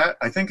think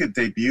it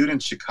debuted in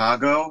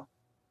Chicago.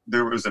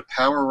 There was a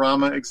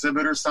Powerama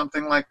exhibit or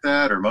something like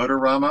that, or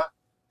Motorama.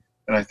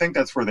 And I think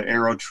that's where the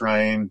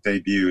Aerotrain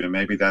debuted, and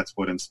maybe that's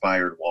what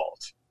inspired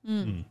Walt.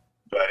 Mm.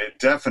 But it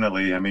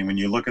definitely, when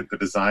you look at the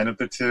design of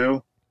the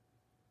two,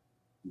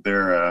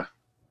 they're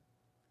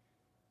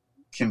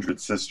kindred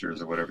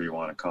sisters or whatever you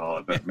want to call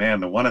it. But man,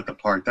 the one at the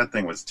park, that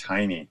thing was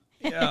tiny.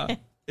 Yeah.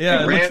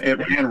 Yeah. It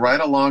ran right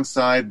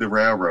alongside the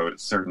railroad at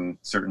certain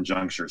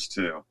junctures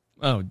too.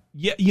 Oh,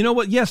 yeah. You know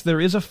what? Yes,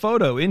 there is a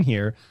photo in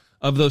here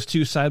of those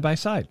two side by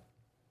side.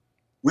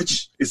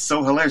 Which is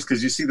so hilarious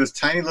because you see this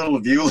tiny little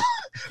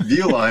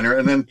Viewliner,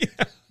 and then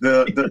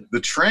the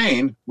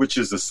train, which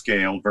is a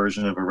scaled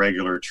version of a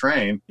regular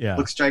train,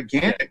 looks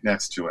gigantic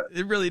next to it.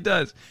 It really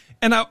does.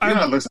 And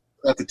it looks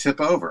like to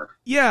tip over.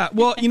 Yeah,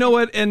 well, you know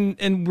what?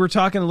 And we're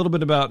talking a little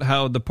bit about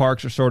how the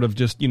parks are sort of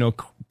just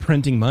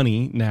printing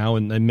money now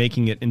and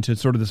making it into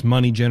sort of this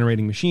money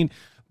generating machine.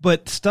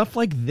 But stuff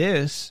like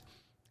this.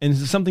 And this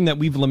is something that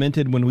we've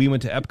lamented when we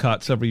went to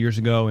Epcot several years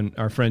ago, and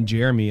our friend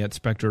Jeremy at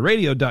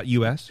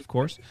SpectraRadio.us, of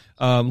course,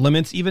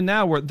 laments even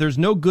now where there's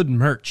no good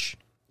merch,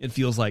 it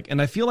feels like.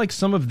 And I feel like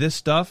some of this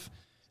stuff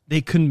they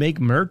could make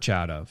merch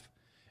out of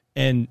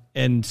and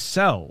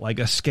sell, like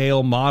a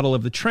scale model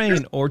of the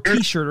train or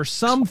T-shirt or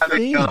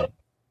something.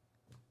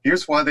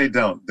 Here's why they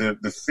don't.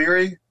 The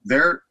theory,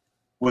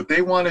 what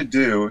they want to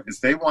do is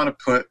they want to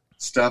put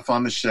stuff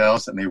on the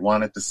shelves and they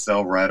want it to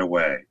sell right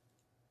away.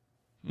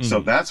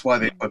 So that's why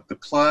they put the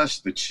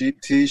plush, the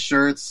cheap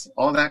T-shirts,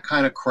 all that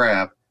kind of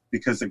crap,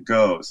 because it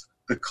goes.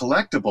 The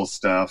collectible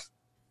stuff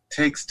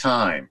takes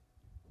time.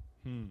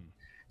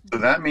 So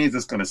that means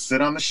it's going to sit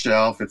on the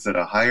shelf. It's at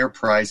a higher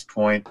price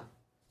point.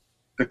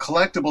 The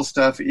collectible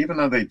stuff, even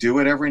though they do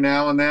it every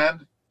now and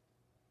then,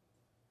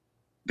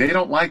 they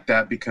don't like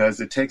that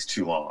because it takes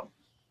too long.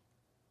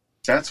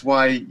 That's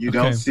why you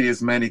don't see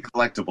as many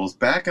collectibles.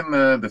 Back in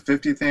the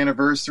 50th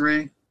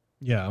anniversary,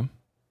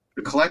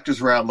 the collectors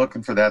were out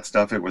looking for that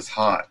stuff. It was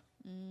hot.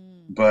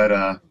 But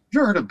have you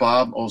ever heard of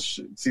Bob?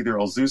 It's either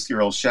Olszewski or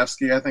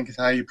Olszewski, I think is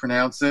how you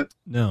pronounce it.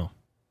 No.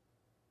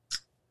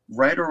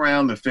 Right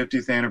around the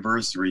 50th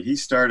anniversary, he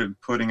started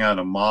putting out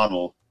a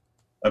model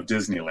of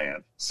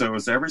Disneyland. So it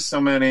was every so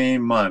many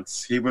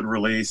months, he would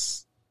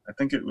release, I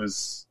think it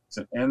was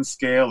an N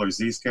scale or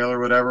Z scale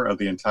or whatever, of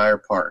the entire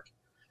park.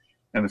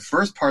 And the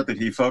first part that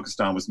he focused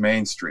on was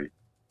Main Street.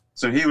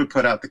 So he would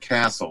put out the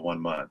castle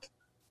one month.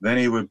 Then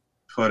he would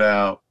put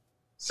out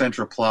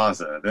Central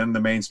Plaza, then the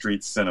Main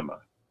Street Cinema.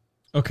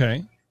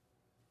 Okay.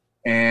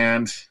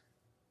 And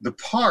the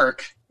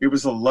park, it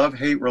was a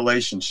love-hate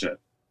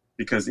relationship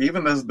because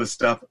even though the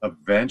stuff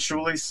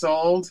eventually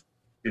sold,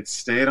 it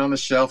stayed on the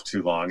shelf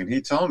too long. And he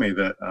told me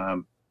that,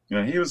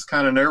 he was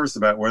kind of nervous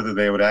about whether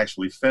they would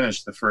actually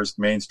finish the first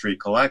Main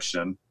Street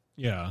collection.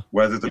 Yeah.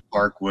 Whether the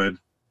park would.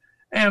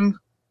 And,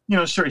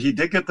 sure, he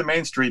did get the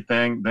Main Street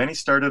thing. Then he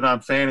started on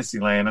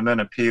Fantasyland, and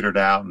then it petered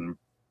out, and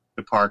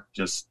the park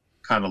just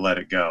kind of let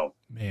it go.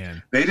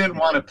 Man. They didn't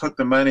want to put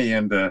the money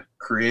into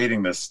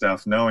creating this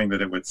stuff, knowing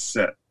that it would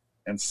sit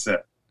and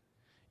sit.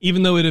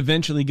 Even though it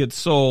eventually gets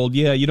sold,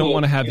 you don't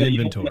want to have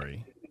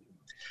inventory.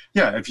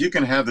 Yeah, if you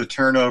can have the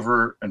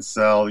turnover and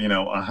sell,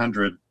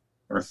 100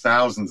 or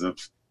thousands of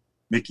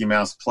Mickey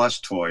Mouse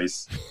plush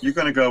toys, you're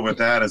going to go with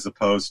that as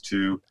opposed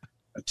to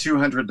a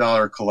 $200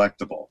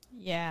 collectible.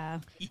 Yeah.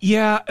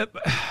 Yeah.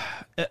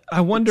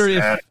 I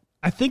wonder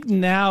I think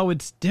now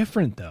it's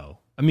different, though.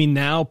 I mean,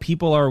 now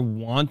people are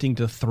wanting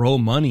to throw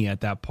money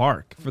at that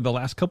park for the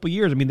last couple of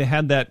years. I mean, they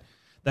had that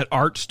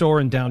art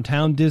store in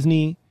downtown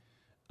Disney,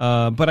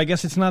 but I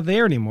guess it's not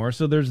there anymore.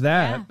 So there's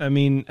that. Yeah. I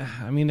mean,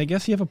 I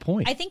guess you have a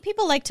point. I think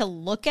people like to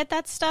look at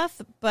that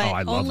stuff,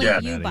 but only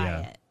you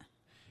buy it.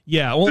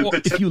 Yeah, well,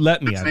 if you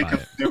let me, I buy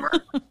consumer,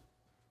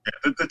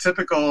 it. The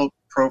typical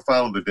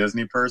profile of the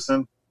Disney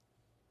person,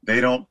 they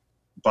don't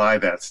buy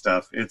that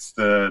stuff. It's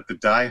the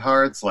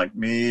diehards like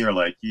me or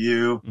like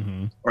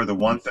you, or the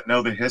ones that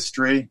know the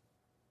history.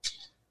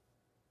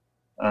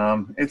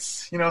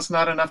 It's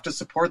not enough to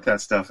support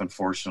that stuff,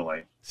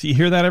 unfortunately. So you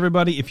hear that,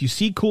 everybody? If you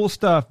see cool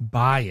stuff,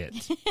 buy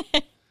it.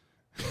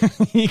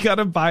 You got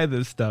to buy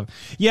this stuff.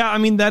 Yeah, I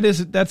mean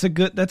that's a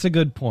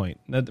good point.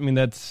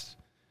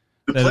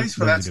 The place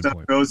for that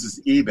stuff goes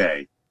is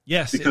eBay.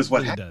 Yes, because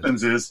what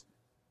happens is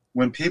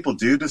when people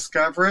do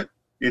discover it,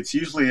 it's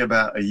usually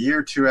about a year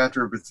or two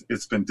after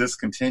it's been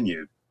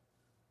discontinued.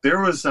 There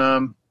was,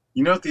 at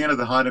the end of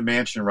the Haunted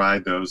Mansion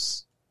ride,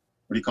 those,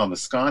 what do you call them, the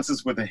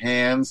sconces with the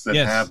hands that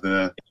have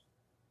the,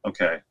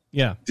 okay.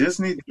 Yeah.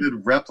 Disney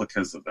did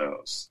replicas of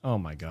those. Oh,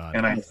 my God.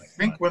 And I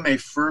think when they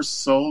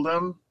first sold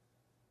them,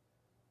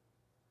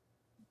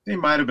 they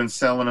might have been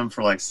selling them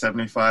for like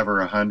 $75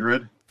 or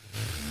 $100.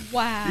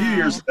 Wow. A few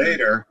years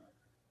later,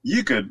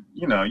 you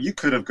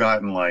could have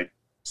gotten like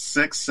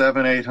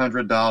 $600, $700,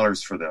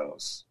 $800 for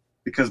those.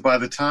 Because by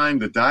the time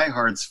the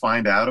diehards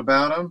find out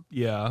about them,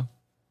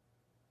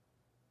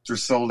 they're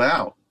sold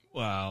out.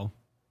 Wow!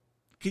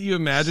 Can you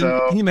imagine?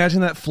 Can you imagine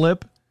that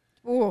flip?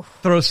 Oof.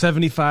 Throw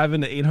 75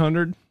 into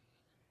 800.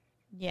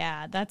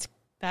 Yeah, that's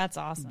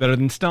awesome. Better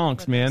than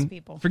stonks, man.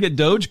 Forget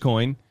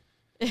Dogecoin,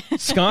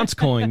 sconce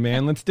coin,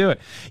 man. Let's do it.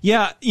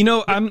 Yeah,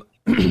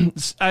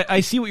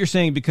 I see what you're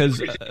saying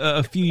because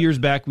a few years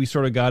back we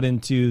sort of got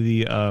into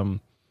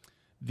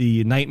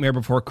the Nightmare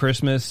Before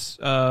Christmas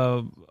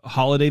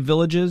holiday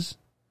villages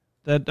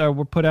that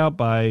were put out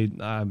by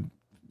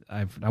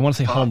I want to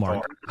say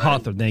Hallmark.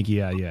 Hawthorne, thank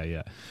you.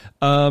 Yeah.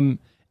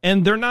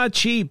 And they're not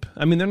cheap.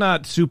 I mean, they're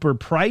not super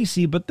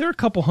pricey, but they're a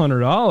couple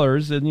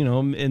 $100s,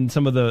 and and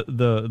some of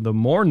the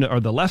more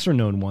or the lesser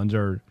known ones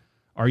are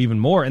even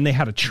more. And they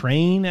had a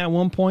train at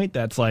one point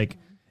that's like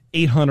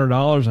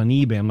 $800 on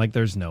eBay. I'm like,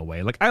 there's no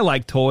way. Like, I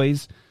like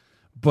toys,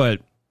 but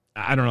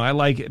I don't know. I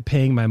like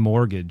paying my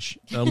mortgage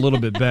a little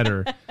bit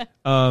better.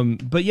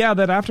 But yeah,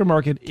 that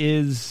aftermarket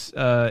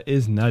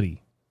is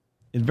nutty.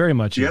 It very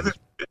much is. The other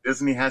thing that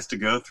Disney has to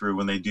go through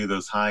when they do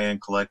those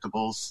high-end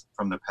collectibles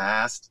from the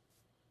past,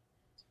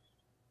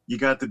 you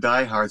got the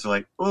diehards are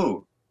like,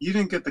 oh, you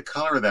didn't get the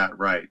color of that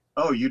right.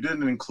 Oh, you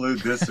didn't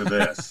include this or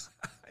this.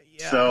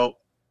 So,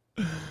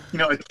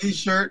 a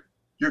T-shirt,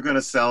 you're going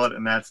to sell it,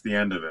 and that's the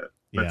end of it.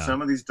 But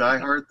some of these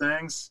diehard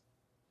things,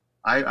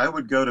 I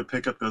would go to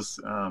pick up those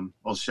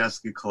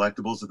Olszewski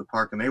collectibles at the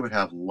park, and they would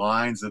have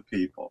lines of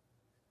people.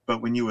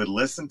 But when you would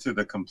listen to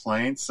the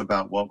complaints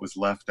about what was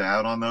left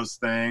out on those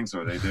things,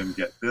 or they didn't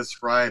get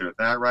this right or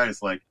that right,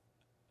 it's like,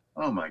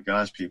 oh my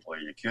gosh, people, are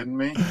you kidding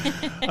me?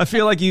 I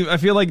feel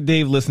like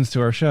Dave listens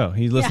to our show.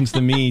 He listens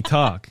to me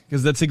talk,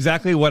 because that's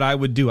exactly what I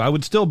would do. I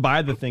would still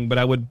buy the thing, but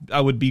I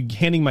would be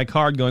handing my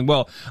card going,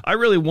 well, I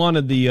really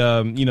wanted the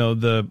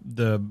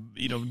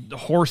the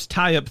horse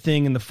tie-up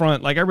thing in the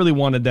front. Like, I really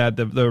wanted that,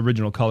 the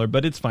original color,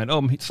 but it's fine.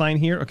 Oh, sign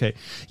here? Okay.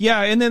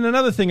 Yeah, and then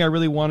another thing I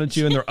really wanted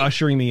to, and they're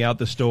ushering me out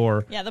the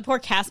store. Yeah, the poor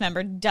cast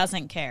member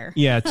doesn't care.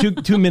 Yeah,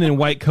 two men in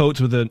white coats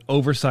with an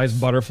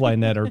oversized butterfly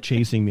net are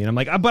chasing me. And I'm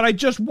like, but I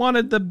just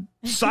wanted the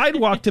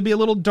sidewalk to be a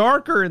little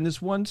darker in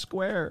this one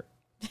square.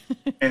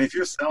 And if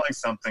you're selling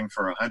something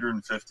for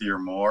 $150 or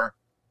more,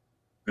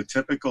 the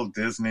typical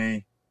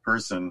Disney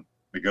person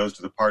that goes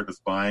to the park that's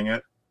buying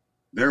it,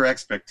 their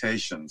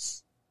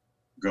expectations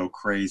go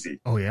crazy.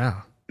 Oh,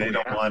 yeah. They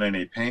don't want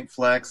any paint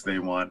flecks. They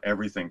want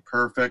everything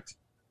perfect.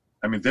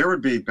 I mean, there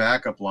would be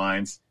backup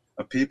lines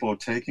of people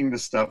taking the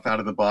stuff out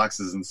of the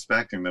boxes,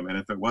 inspecting them. And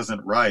if it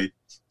wasn't right,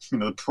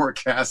 the poor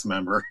cast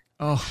member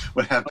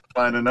would have to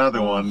find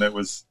another one that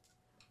was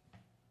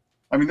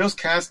I mean, those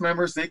cast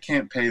members, they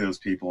can't pay those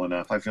people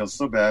enough. I feel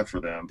so bad for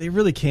them. They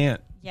really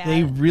can't. Yeah.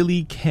 They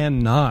really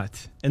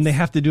cannot. And they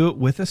have to do it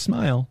with a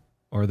smile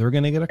or they're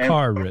going to get a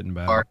card written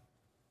back.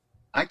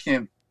 I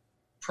can't,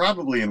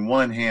 probably in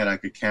one hand, I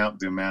could count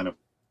the amount of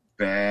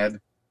bad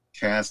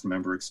cast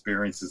member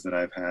experiences that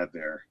I've had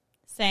there.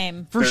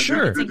 Same. For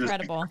sure. It's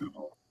incredible.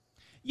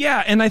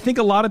 Yeah, and I think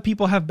a lot of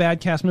people have bad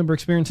cast member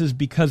experiences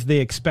because they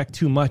expect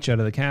too much out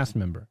of the cast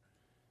member.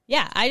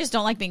 Yeah, I just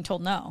don't like being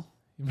told no.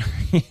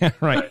 Yeah,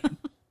 right.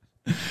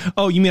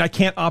 Oh, you mean I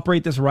can't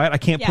operate this right? I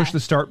can't push the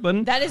start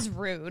button? That is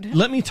rude.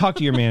 Let me talk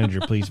to your manager,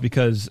 please,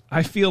 because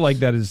I feel like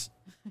that is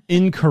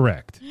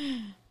incorrect.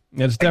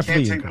 That's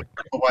definitely I can't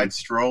take a wide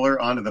stroller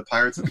onto the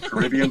Pirates of the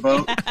Caribbean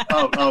boat.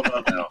 Oh,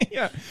 no.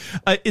 Yeah,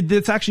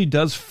 this actually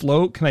does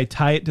float. Can I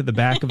tie it to the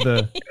back of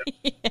the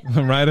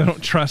right? I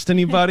don't trust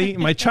anybody.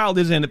 My child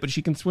is in it, but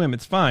she can swim.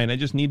 It's fine. I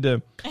just need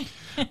to.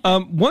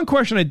 One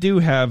question I do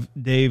have,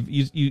 Dave.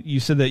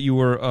 You said that you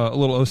were a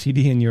little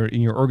OCD in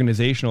your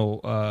organizational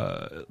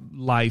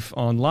life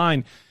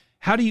online.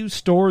 How do you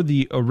store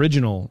the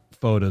original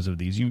photos of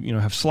these? You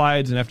have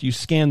slides, and after you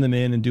scan them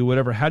in and do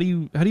whatever, how do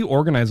you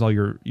organize all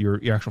your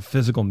actual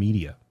physical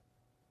media?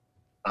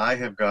 I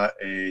have got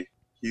a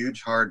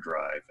huge hard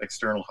drive,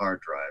 external hard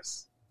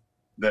drives,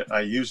 that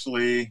I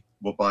usually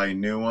will buy a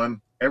new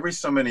one. Every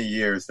so many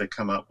years, they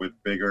come up with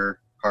bigger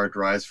hard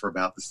drives for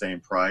about the same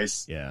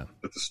price. Yeah.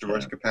 With the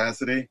storage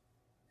capacity. I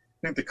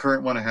think the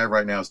current one I have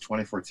right now is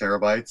 24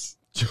 terabytes.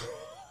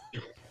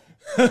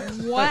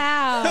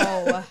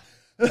 Wow.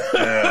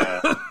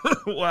 Yeah.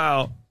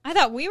 Wow. I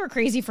thought we were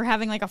crazy for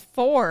having like a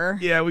 4.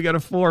 Yeah, we got a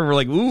 4. We're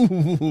like,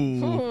 ooh.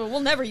 We'll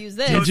never use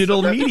this.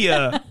 Digital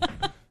media.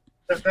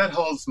 That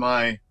holds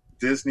my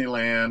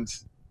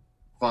Disneyland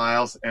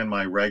files and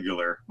my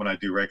when I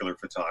do regular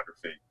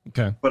photography.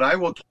 Okay. But I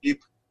will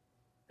keep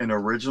an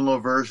original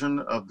version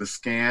of the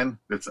scan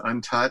that's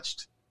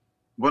untouched.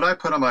 What I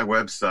put on my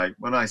website,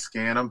 when I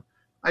scan them,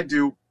 I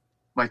do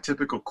my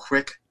typical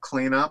quick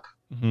cleanup.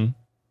 Mm-hmm.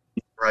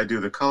 Where I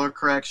do the color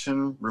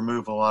correction,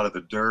 remove a lot of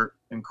the dirt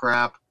and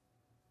crap.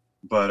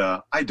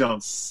 But I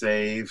don't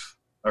save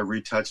a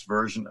retouched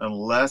version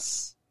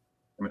unless,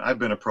 I've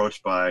been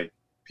approached by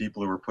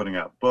people who are putting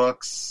out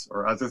books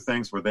or other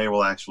things where they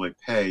will actually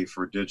pay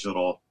for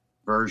digital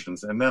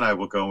versions. And then I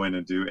will go in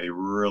and do a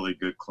really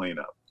good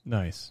cleanup.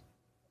 Nice.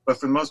 But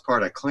for the most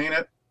part, I clean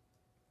it,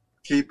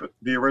 keep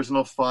the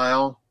original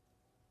file,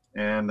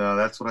 and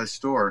that's what I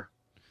store.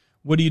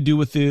 What do you do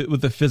with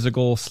the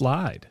physical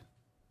slide?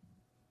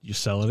 You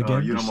sell it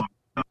again? You don't want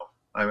to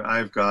know.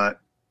 I've got,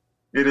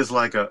 it is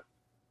like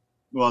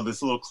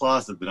this little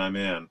closet that I'm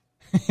in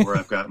where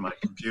I've got my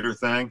computer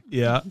thing.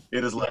 Yeah.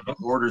 It is like a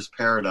hoarder's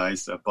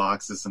paradise of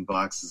boxes and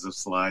boxes of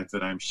slides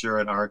that I'm sure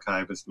an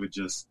archivist would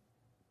just,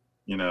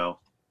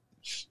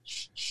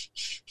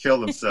 kill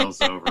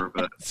themselves over.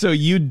 But so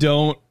you're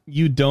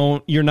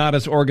not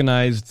as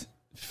organized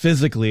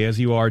physically as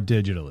you are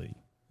digitally,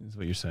 is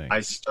what you're saying. I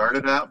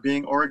started out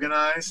being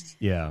organized.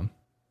 Yeah.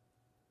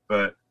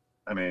 But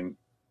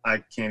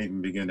I can't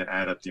even begin to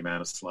add up the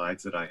amount of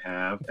slides that I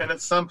have. And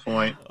at some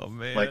point,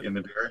 like in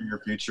the very near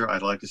future,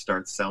 I'd like to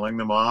start selling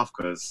them off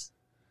because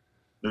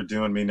they're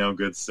doing me no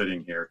good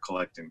sitting here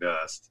collecting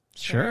dust.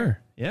 Sure.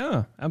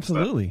 Yeah,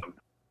 absolutely.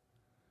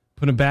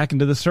 Put them back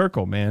into the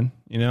circle, man.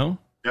 Yep.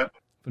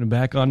 Put them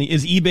back on.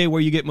 Is eBay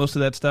where you get most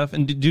of that stuff?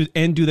 And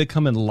do they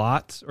come in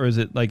lots or is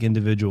it like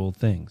individual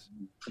things?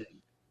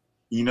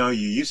 You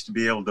used to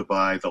be able to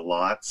buy the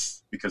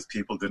lots because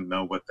people didn't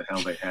know what the hell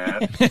they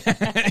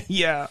had.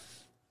 Yeah.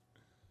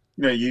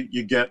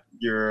 You get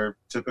your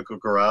typical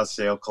garage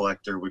sale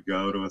collector would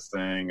go to a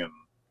thing and,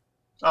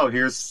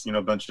 here's,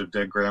 a bunch of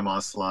dead grandma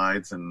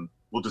slides and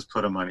we'll just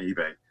put them on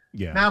eBay.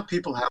 Yeah. Now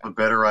people have a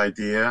better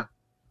idea.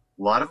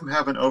 A lot of them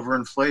have an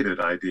overinflated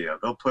idea.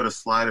 They'll put a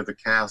slide of the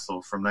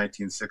castle from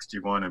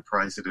 1961 and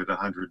price it at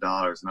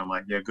 $100. And I'm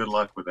like, yeah, good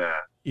luck with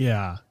that.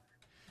 Yeah.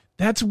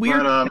 That's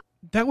weird. But,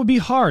 that would be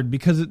hard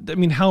because,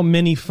 how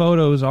many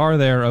photos are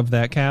there of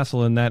that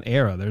castle in that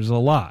era? There's a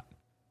lot.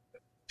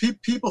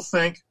 People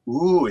think,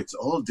 ooh, it's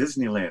old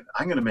Disneyland.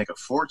 I'm going to make a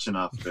fortune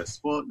off of this.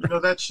 Well,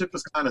 that ship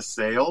has kind of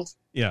sailed.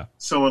 Yeah.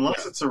 So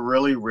unless it's a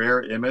really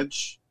rare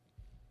image,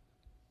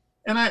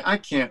 and I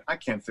can't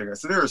figure it.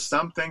 So there are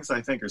some things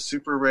I think are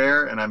super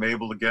rare, and I'm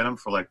able to get them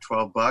for like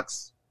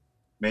 $12.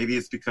 Maybe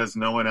it's because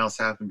no one else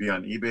happened to be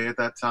on eBay at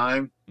that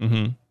time.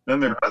 Mm-hmm. Then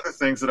there are other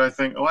things that I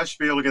think, I should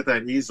be able to get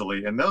that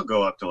easily, and they'll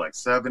go up to like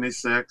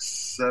 76,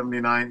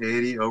 79,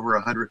 80, over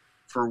 100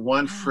 for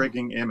one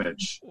frigging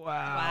image.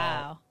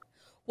 Wow.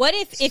 What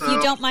if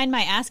you don't mind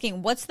my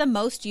asking, what's the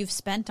most you've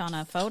spent on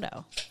a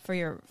photo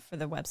for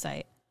the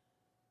website?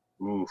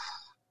 Oof.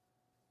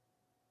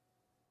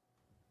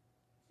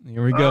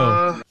 Here we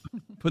go.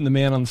 Putting the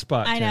man on the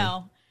spot. I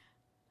know.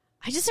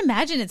 I just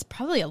imagine it's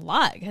probably a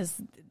lot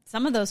because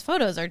some of those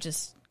photos are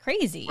just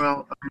crazy.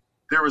 Well,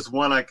 there was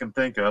one I can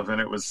think of, and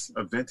it was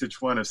a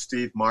vintage one of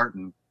Steve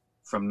Martin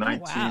from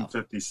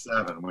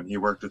 1957 when he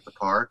worked at the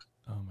park.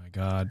 Oh, my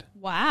God.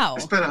 Wow. I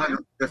spent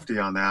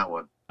 $150 on that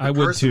one. I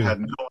would too.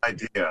 Had no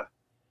idea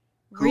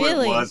who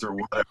it was or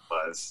what it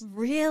was.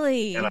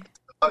 Really? And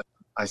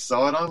I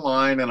saw it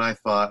online, and I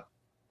thought,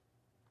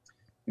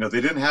 they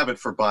didn't have it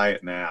for buy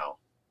it now.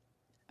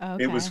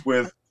 Okay. It was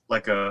with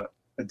like a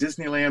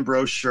Disneyland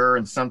brochure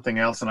and something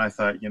else, and I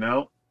thought,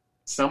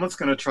 someone's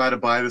going to try to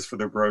buy this for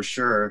their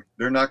brochure.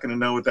 They're not going to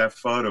know what that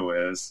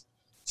photo is.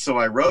 So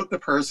I wrote the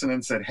person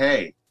and said,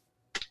 hey,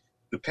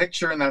 the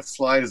picture in that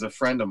slide is a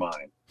friend of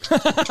mine.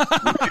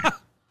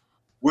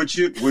 Would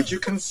you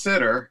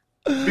consider,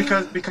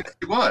 because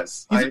he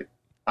was.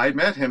 I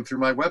met him through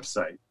my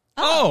website.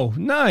 Oh,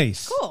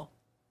 nice. Cool.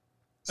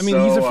 I mean,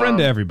 he's a friend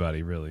to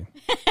everybody, really.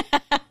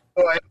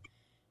 So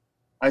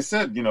I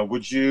said,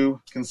 would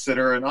you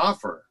consider an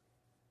offer?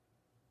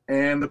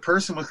 And the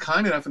person was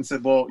kind enough and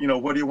said, well,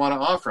 what do you want to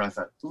offer? I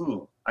thought,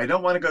 I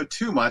don't want to go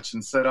too much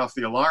and set off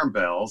the alarm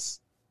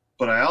bells,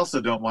 but I also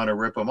don't want to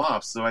rip them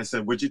off. So I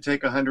said, would you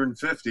take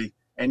 $150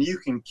 and you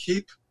can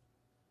keep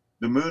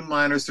the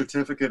Moonliner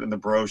certificate and the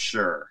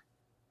brochure?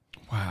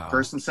 Wow.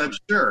 Person said,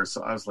 sure.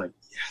 So I was like,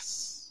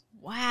 yes.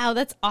 Wow,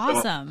 that's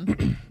awesome. So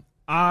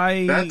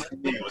that to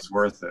me was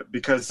worth it,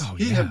 because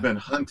he had been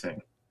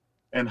hunting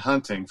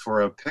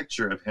for a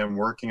picture of him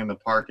working in the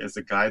park as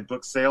a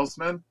guidebook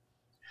salesman.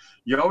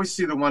 You always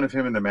see the one of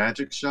him in the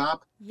magic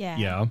shop. Yeah.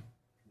 Yeah.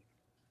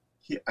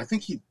 I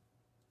think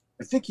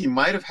he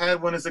might have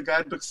had one as a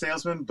guidebook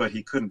salesman, but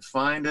he couldn't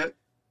find it.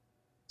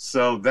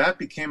 So that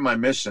became my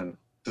mission,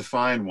 to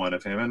find one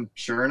of him. And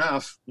sure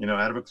enough,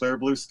 out of a clear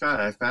blue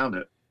sky, I found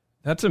it.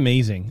 That's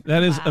amazing.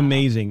 That is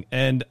amazing.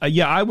 And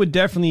I would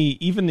definitely,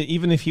 even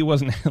if he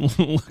wasn't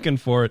looking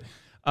for it,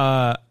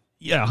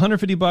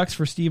 $150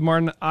 for Steve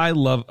Martin. I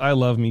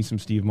love me some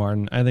Steve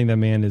Martin. I think that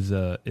man is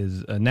a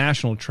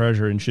national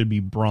treasure and should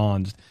be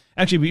bronzed.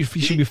 Actually, he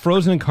should be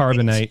frozen in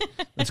carbonite.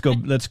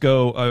 Let's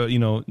go.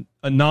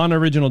 A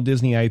non-original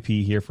Disney IP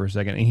here for a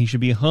second, and he should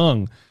be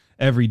hung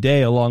every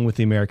day along with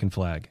the American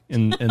flag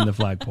in the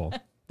flagpole.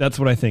 That's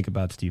what I think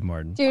about Steve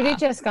Martin. Dude, it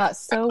just got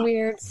so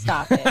weird.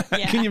 Stop it.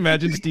 Yeah. Can you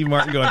imagine Steve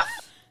Martin going,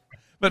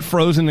 but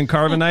frozen in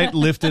carbonite,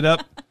 lifted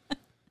up,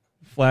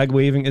 flag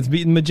waving? It's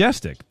being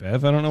majestic,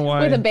 Bev. I don't know why.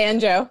 With a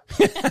banjo.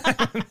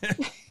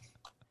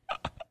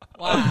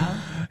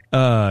 Wow.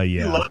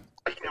 He loved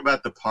talking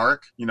about the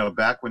park,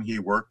 back when he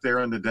worked there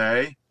in the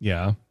day.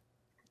 Yeah.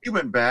 He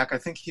went back. I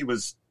think he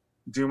was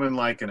doing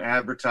like an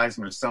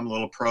advertisement or some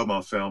little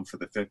promo film for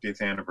the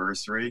 50th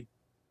anniversary.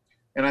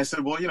 And I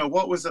said, well,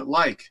 what was it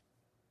like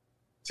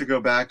to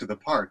go back to the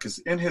park? Because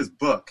in his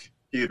book,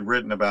 he had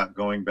written about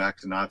going back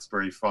to Knott's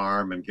Berry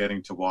Farm and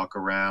getting to walk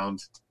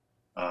around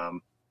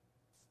on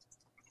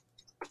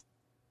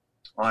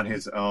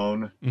his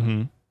own. Mm-hmm.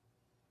 And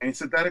he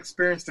said that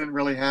experience didn't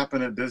really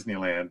happen at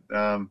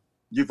Disneyland.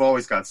 You've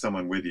always got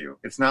someone with you.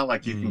 It's not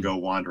like you can go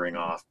wandering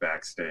off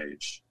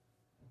backstage.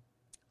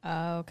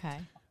 Okay.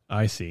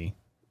 I see.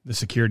 The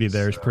security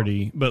there is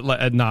pretty, but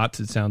at Knott's,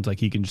 it sounds like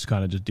he can just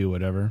kind of just do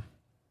whatever.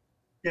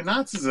 Yeah,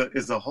 Knott's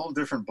is a whole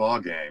different ball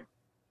game.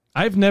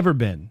 I've never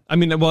been. I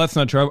mean, well, that's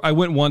not true. I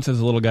went once as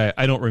a little guy.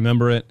 I don't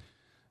remember it.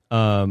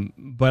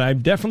 But I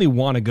definitely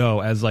want to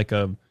go as like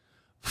a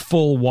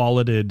full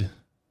walleted,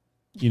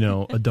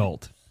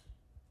 adult.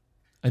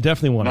 I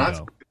definitely want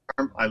to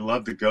go. I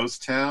love the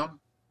ghost town,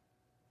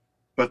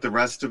 but the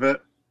rest of it,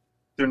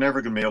 they're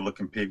never going to be able to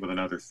compete with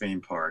another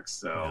theme park.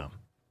 So no.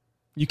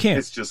 You can't.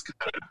 It's just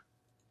kind of.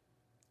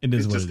 It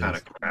is it's what just it kind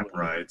is. of crap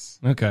rides.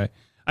 Okay.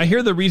 I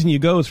hear the reason you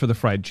go is for the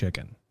fried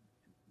chicken.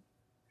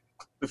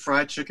 The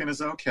fried chicken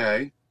is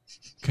okay.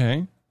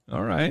 Okay.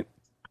 All right.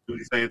 I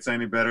wouldn't say it's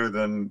any better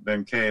than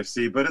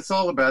KFC, but it's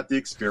all about the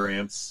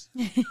experience.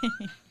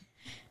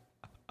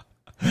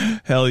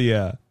 Hell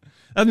yeah.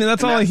 I mean,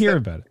 that's all I hear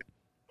about it.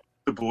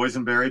 The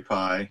boysenberry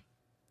pie.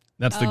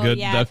 That's the good.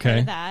 Yeah, okay. I've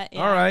heard that,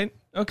 yeah. All right.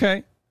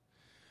 Okay.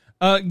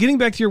 Getting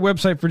back to your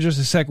website for just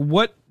a sec,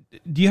 what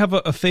do you have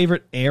a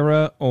favorite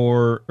era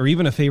or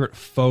even a favorite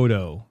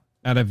photo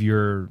out of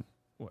your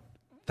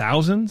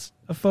thousands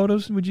of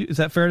photos? Is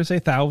that fair to say?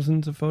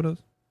 Thousands of photos?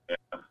 Yeah,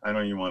 I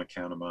don't even want to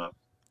count them up.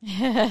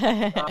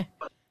 I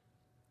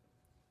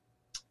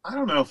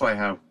don't know if I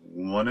have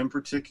one in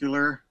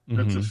particular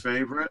that's a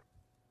favorite.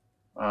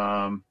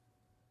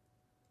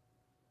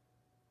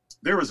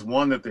 There was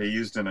one that they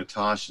used in a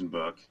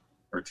Taschenbuch,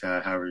 or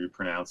however you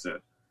pronounce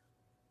it.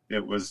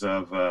 It was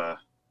of a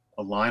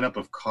lineup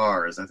of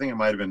cars. I think it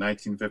might have been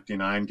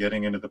 1959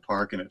 getting into the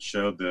park, and it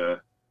showed the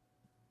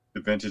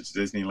vintage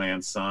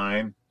Disneyland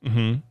sign.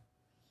 Mm-hmm.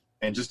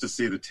 And just to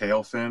see the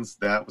tail fins,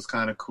 that was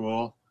kind of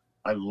cool.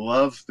 I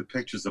love the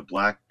pictures of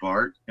Black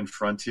Bart in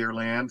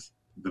Frontierland,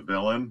 the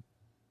villain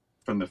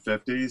from the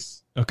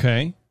 50s.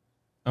 Okay.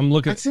 I'm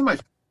looking. I'd say my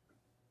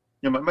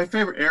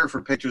favorite era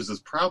for pictures is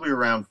probably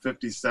around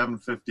 57,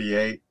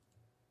 58.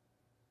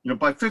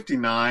 By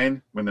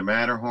 59, when the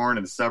Matterhorn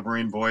and the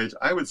submarine voyage,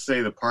 I would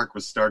say the park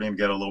was starting to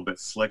get a little bit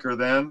slicker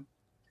then.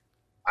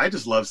 I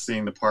just love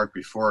seeing the park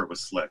before it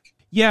was slick.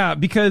 Yeah,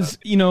 because,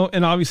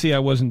 and obviously I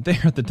wasn't there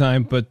at the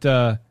time, but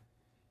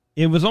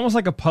it was almost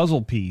like a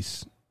puzzle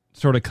piece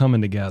sort of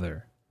coming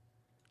together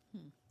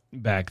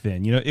back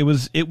then. It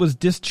was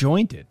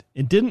disjointed.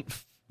 It didn't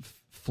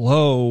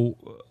flow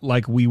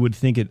like we would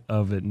think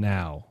of it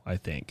now, I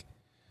think.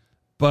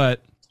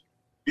 But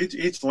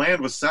each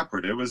land was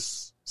separate. It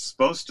was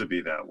supposed to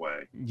be that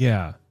way.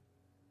 Yeah.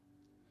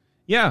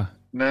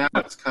 Now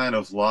it's kind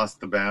of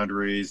lost the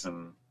boundaries,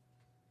 and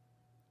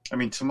I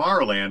mean,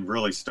 Tomorrowland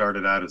really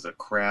started out as a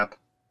crap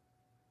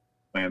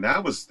land.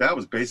 That was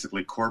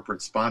basically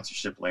corporate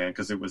sponsorship land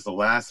because it was the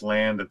last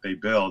land that they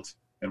built,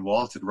 and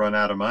Walt had run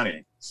out of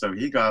money. So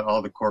he got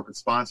all the corporate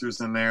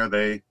sponsors in there.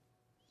 They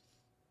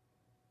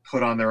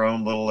put on their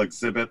own little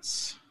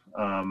exhibits.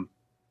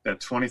 That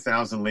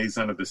 20,000 Leagues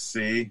Under the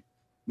Sea,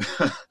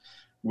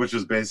 which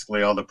was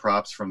basically all the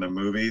props from the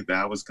movie,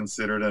 that was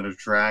considered an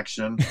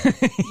attraction.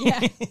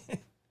 Yeah.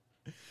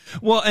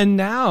 Well, and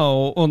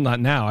now, well, not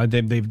now.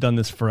 They've done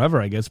this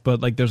forever, I guess.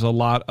 But like, there's a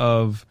lot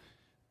of,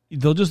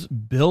 they'll just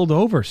build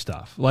over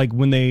stuff. Like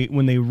when they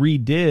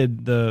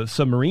redid the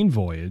submarine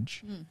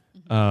voyage,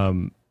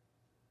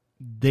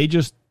 they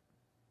just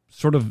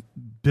sort of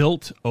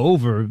built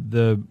over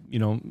the,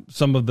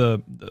 some of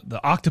the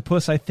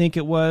octopus, I think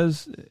it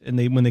was, and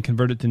when they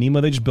converted to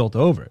Nemo, they just built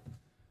over it.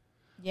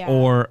 Yeah.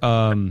 Or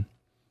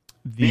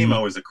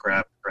Nemo is a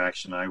crap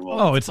attraction.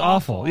 It's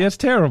awful. Yeah, it's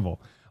terrible.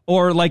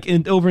 Or like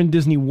over in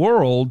Disney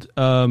World,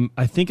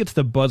 I think it's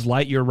the Buzz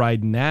Lightyear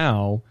ride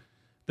now.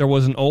 There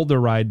was an older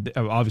ride.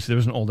 Obviously, there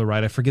was an older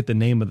ride. I forget the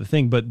name of the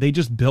thing, but they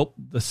just built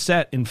the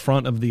set in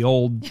front of the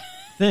old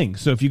thing.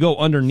 So if you go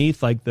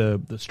underneath like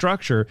the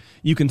structure,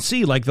 you can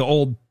see like the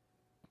old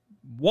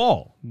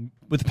wall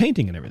with the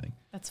painting and everything.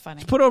 That's funny.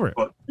 Just put over it.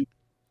 Well,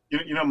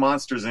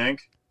 Monsters, Inc.?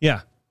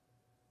 Yeah.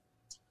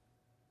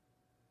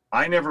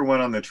 I never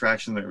went on the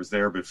attraction that was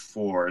there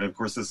before. And of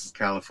course, this is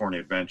California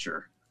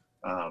Adventure.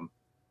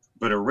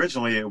 But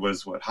originally it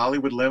was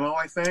Hollywood Limo,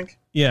 I think?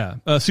 Yeah.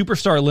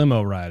 Superstar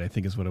Limo ride, I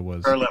think is what it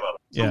was. Superstar Limo.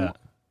 So yeah.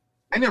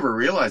 I never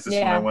realized this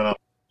when I went on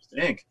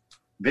Inc.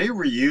 They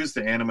reused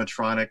the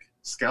animatronic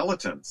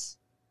skeletons.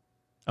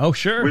 Oh,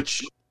 sure.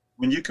 Which,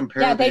 when you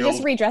compare Yeah, they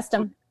just redressed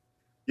them.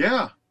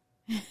 Yeah.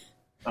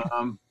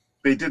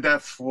 They did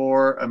that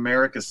for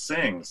America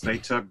Sings. They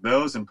took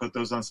those and put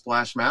those on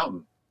Splash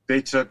Mountain.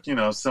 They took,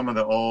 some of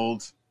the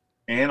old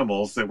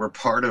animals that were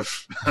part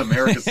of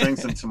America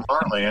Sings and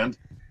Tomorrowland,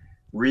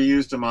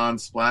 reused them on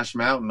Splash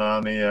Mountain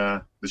on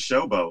the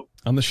showboat.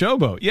 On the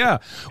showboat, yeah.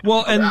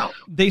 Well, and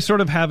they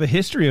sort of have a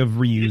history of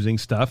reusing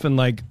stuff, and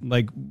with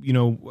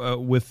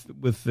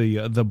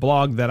the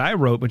blog that I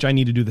wrote, which I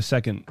need to do the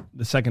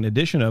second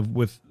edition of,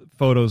 with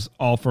photos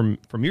all from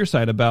your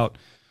site about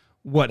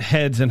what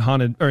heads in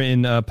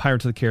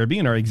Pirates of the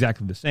Caribbean are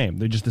exactly the same.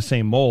 They're just the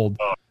same mold,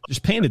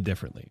 just painted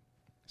differently.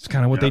 It's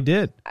kind of what they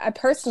did. I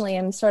personally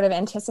am sort of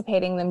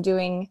anticipating them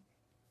doing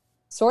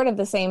sort of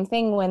the same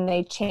thing when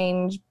they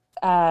change.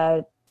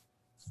 What's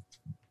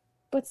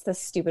the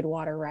stupid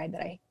water ride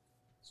that I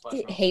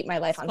hate my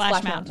life on?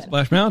 Splash Mountain.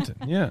 Splash Mountain,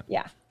 yeah.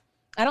 Yeah.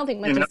 I don't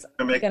think much is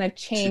going to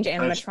change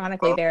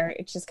animatronically there.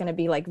 It's just going to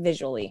be like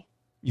visually.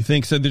 You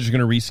think so? They're just going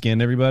to reskin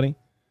everybody?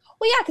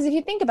 Well, yeah, because if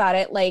you think about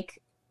it,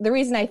 like the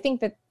reason I think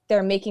that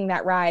they're making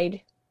that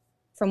ride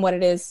from what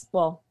it is,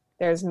 well,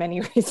 there's many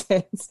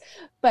reasons,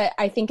 but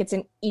I think it's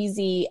an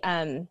easy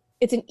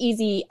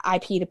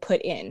IP to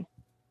put in.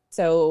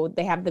 So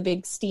they have the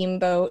big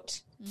steamboat,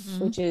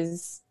 which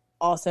is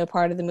also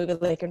part of the movie.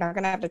 Like, you're not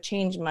going to have to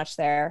change much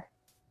there.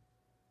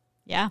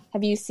 Yeah.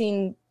 Have you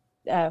seen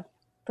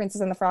Princess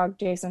and the Frog,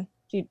 Jason?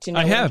 Do you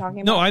know what I'm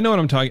talking about? No, I know what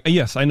I'm talking.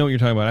 Yes, I know what you're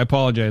talking about. I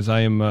apologize.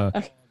 I am.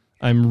 Okay.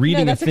 I'm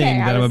reading a thing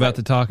that I'm about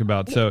to talk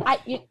about. So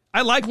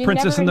I like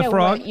Princess and the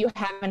Frog. What you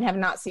have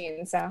not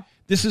seen. So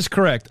this is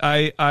correct.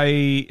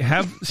 I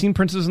have seen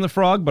Princess and the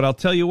Frog, but I'll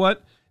tell you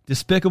what,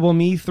 Despicable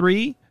Me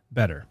 3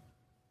 better.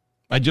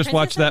 I just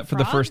watched that for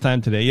the first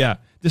time today. Yeah.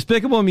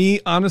 Despicable Me,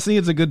 honestly,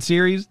 it's a good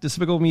series.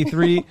 Despicable Me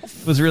 3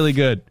 was really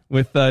good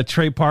with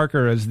Trey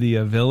Parker as the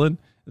villain.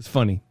 It's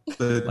funny.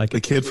 The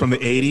kid from the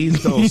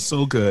 80s. That was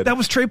so good. That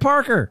was Trey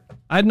Parker.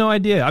 I had no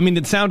idea. I mean,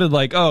 it sounded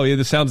like, oh, yeah,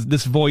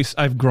 this voice,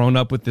 I've grown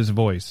up with this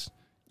voice.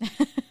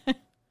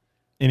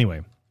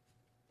 Anyway.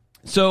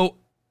 So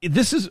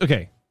this is,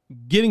 okay,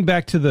 getting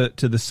back to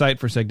the site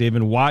for a sec, Dave,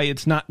 and why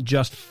it's not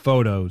just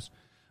photos,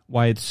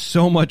 why it's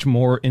so much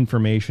more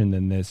information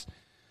than this.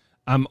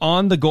 I'm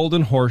on the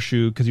Golden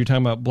Horseshoe because you're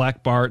talking about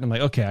Black Bart, and I'm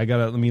like, okay,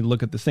 let me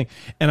look at this thing.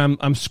 And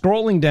I'm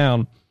scrolling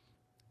down,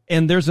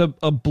 and there's a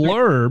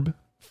blurb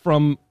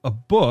from a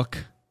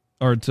book,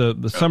 or it's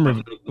the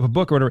summary of a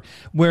book or whatever,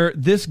 where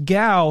this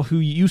gal who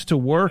used to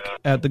work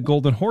at the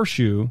Golden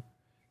Horseshoe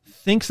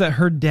thinks that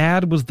her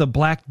dad was the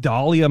Black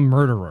Dahlia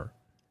murderer.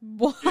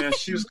 What? Yeah,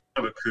 she was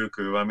kind of a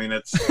cuckoo. I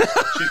mean,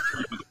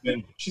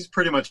 she's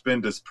pretty much been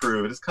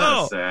disproved. It's kind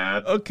of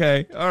sad.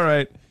 Okay, all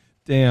right.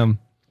 Damn.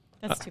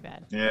 That's too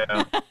bad.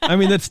 Yeah. I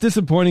mean, that's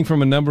disappointing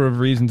from a number of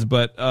reasons,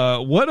 but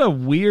what a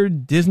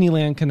weird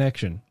Disneyland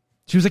connection.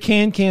 She was a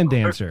can-can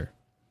dancer.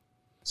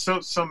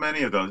 So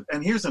many of those.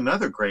 And here's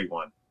another great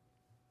one.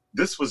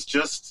 This was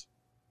just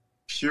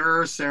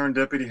pure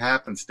serendipity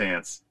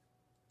happenstance.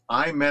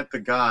 I met the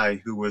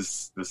guy who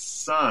was the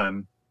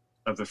son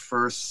of the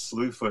first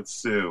Slewfoot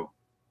Sue.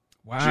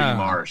 Wow. Judy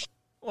Marsh.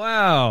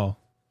 Wow.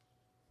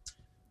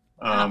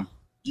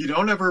 You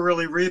don't ever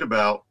really read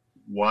about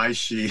why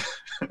she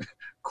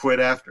quit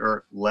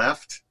or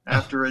left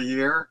after a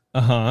year.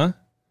 Uh-huh.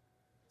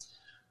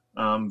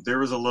 There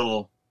was a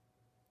little...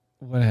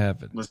 What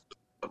happened?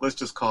 Let's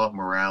just call it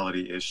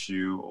morality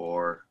issue,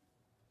 or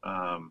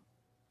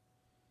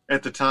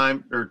at the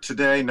time, or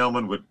today, no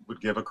one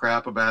would give a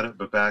crap about it,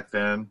 but back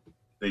then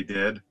they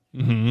did.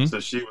 Mm-hmm. So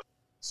she was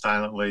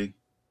silently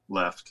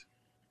left.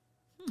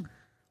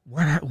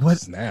 What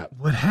snap?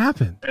 What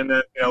happened? And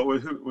then, who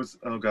was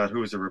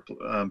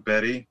it?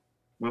 Betty?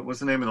 What was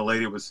the name of the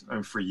lady? It was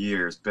for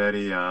years.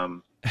 Betty.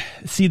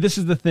 See, this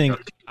is the thing.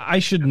 I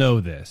should know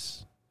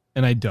this,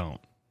 and I don't.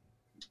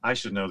 I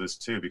should know this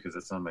too because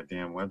it's on my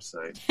damn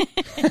website.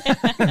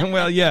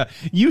 Well, yeah,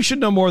 you should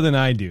know more than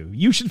I do.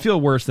 You should feel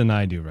worse than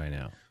I do right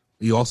now.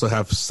 You also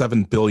have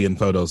 7 billion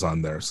photos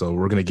on there, so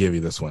we're going to give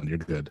you this one. You're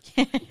good.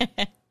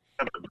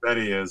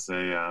 Betty is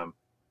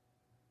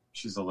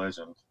she's a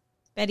legend.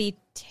 Betty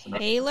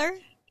Taylor?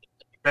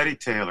 Betty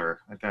Taylor.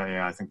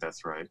 I think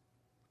that's right.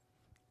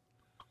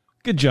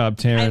 Good job,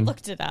 Taryn. I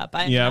looked it up.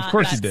 I'm of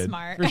course you did.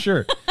 Smart. For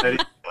sure.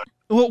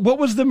 Well, what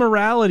was the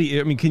morality?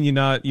 I mean, you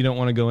don't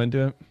want to go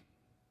into it?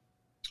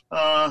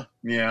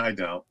 Yeah, I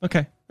don't.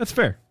 Okay, that's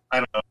fair.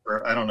 I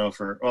don't know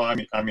for. Well, I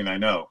mean, I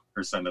know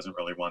her son doesn't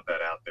really want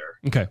that out there.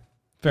 Okay,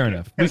 fair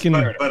enough.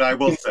 But I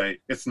will say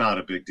it's not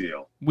a big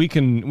deal. We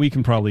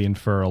can probably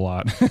infer a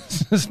lot,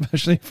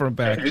 especially from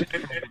back then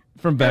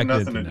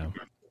to now.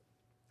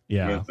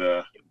 Yeah,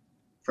 with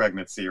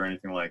pregnancy or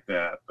anything like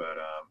that, but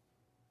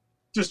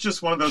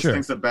just one of those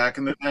things that back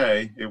in the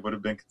day it would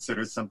have been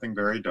considered something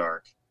very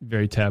dark,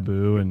 very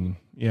taboo, and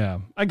yeah,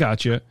 I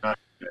got you.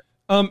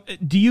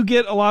 Do you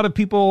get a lot of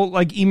people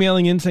like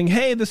emailing in saying,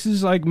 "Hey, this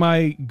is like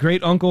my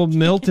great uncle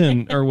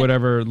Milton or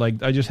whatever"?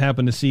 Like I just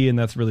happened to see, and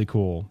that's really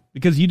cool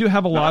because you do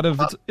have a lot of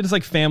it's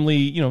like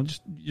family,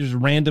 just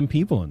random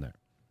people in there.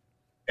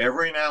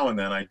 Every now and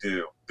then I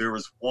do. There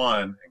was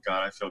one, and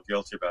God, I feel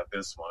guilty about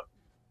this one.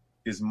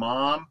 His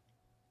mom,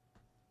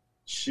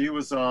 she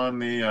was on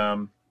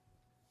the,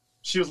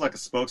 she was like a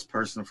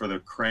spokesperson for the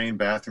Crane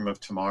Bathroom of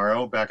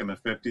Tomorrow back in the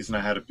 50s, and I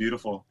had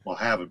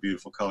have a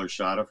beautiful color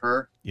shot of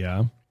her.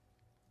 Yeah.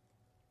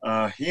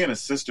 He and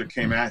his sister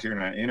came out here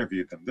and I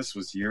interviewed them. This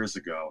was years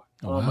ago.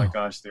 Oh, wow. My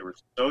gosh, they were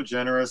so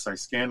generous. I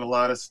scanned a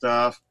lot of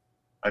stuff.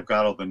 I've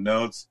got all the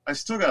notes. I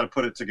still got to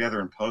put it together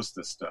and post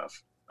this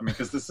stuff. I mean,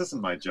 because this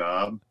isn't my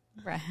job.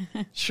 Right.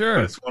 Sure.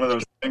 But it's one of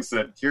those things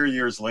that here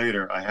years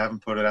later, I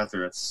haven't put it out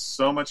there. It's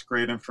so much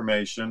great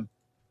information.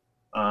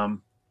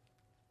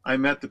 I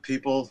met the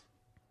people.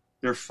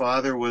 Their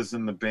father was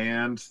in the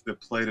band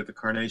that played at the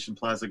Carnation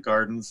Plaza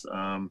Gardens.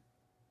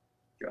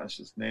 Gosh,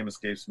 his name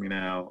escapes me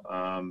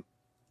now.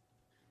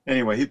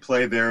 Anyway, he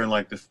played there in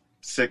like the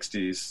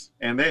 60s,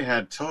 and they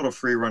had total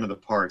free run of the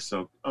park.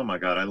 So, oh my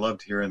God, I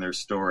loved hearing their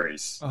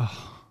stories.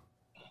 Oh.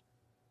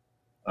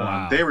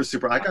 Wow. They were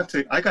super. I got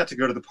to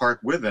go to the park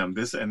with them.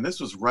 This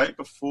was right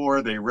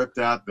before they ripped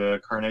out the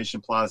Carnation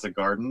Plaza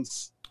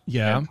Gardens.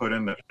 Yeah. And put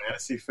in the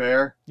Fantasy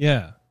Fair.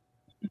 Yeah.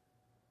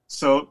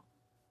 So,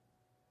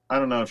 I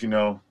don't know if you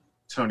know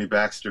Tony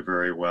Baxter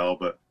very well,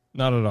 but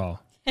not at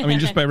all. I mean,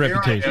 just by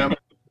reputation.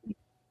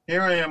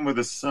 Here I am with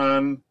the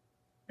son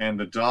and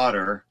the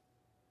daughter.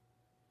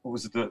 What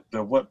was it?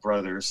 The what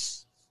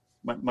brothers?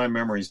 My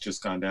memory's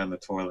just gone down the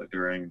toilet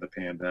during the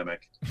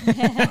pandemic.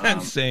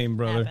 Same,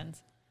 brother.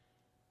 Happens.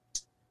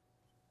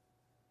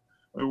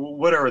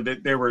 Whatever.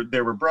 They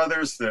were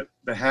brothers that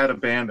had a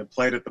band that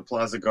played at the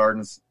Plaza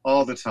Gardens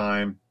all the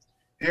time.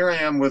 Here I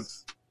am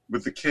with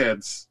the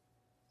kids.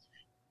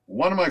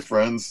 One of my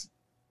friends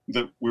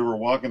that we were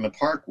walking the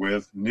park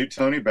with knew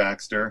Tony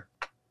Baxter.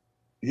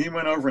 He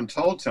went over and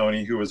told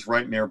Tony, who was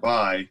right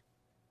nearby,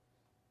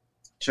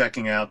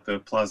 checking out the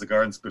Plaza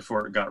Gardens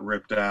before it got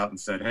ripped out, and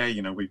said, "Hey,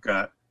 we've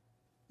got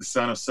the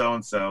son of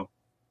so-and-so."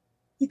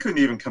 He couldn't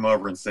even come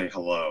over and say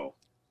hello.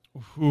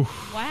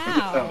 Oof.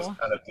 Wow. That was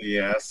kind of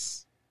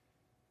BS.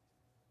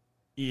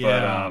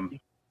 Yeah. But,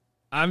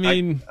 I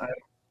mean,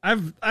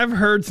 I've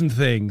heard some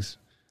things,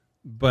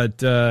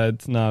 but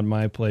it's not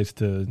my place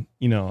to,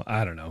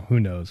 I don't know. Who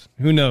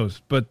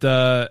knows? But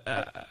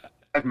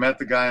I've met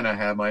the guy and I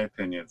have my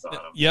opinions on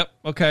him. Yep.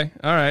 Okay.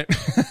 All right.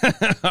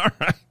 All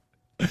right.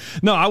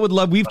 No, I would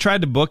love. We've tried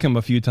to book him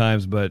a few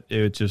times, but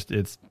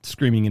it's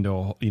screaming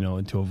into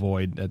a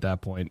void at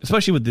that point.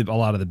 Especially with a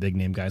lot of the big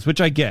name guys, which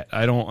I get.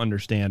 I don't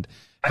understand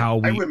how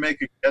I would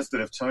make a guess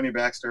that if Tony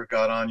Baxter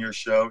got on your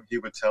show, he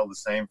would tell the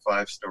same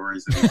 5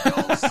 stories that he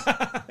tells.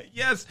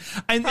 Yes,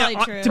 and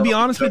true. To be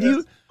honest with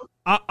you,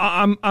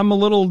 I'm a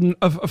little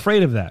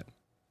afraid of that.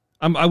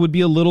 I would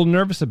be a little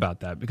nervous about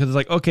that because it's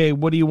like, okay,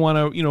 what do you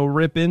want to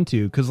rip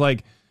into? Because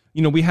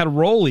we had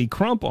Rolly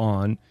Crump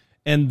on.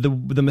 And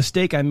the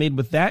mistake I made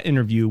with that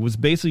interview was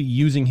basically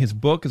using his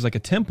book as like a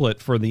template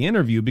for the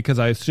interview because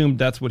I assumed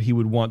that's what he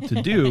would want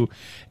to do.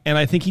 And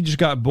I think he just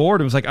got bored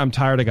and was like, "I'm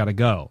tired. I got to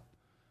go."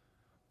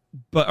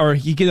 Or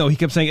he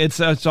kept saying,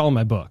 it's all in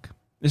my book.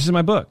 This is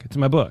my book. It's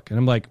in my book. And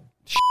I'm like,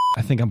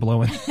 I think I'm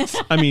blowing this.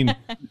 I mean,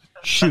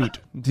 shoot.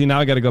 See,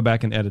 now I got to go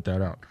back and edit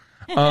that out.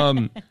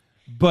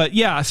 But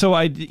yeah, so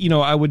I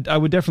would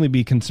definitely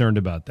be concerned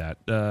about that.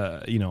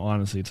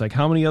 Honestly, it's like,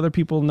 how many other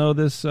people know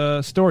this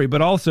story?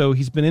 But also,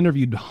 he's been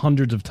interviewed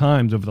hundreds of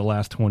times over the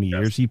last 20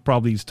 years. He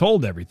probably's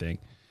told everything.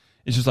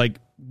 It's just like,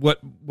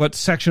 what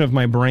section of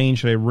my brain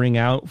should I wring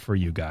out for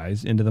you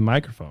guys into the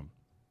microphone?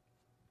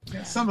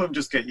 Yeah, some of them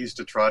just get used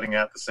to trotting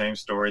out the same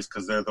stories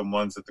because they're the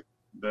ones that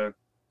the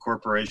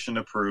corporation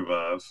approve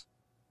of.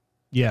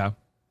 Yeah.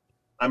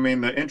 I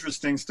mean, the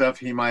interesting stuff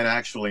he might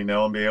actually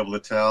know and be able to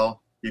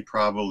tell, he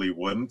probably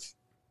wouldn't.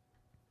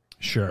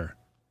 Sure.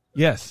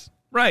 Yes.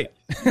 Right.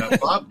 Now,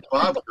 Bob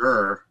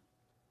Gurr,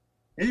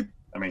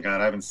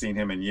 God, I haven't seen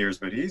him in years,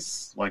 but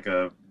he's like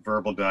a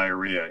verbal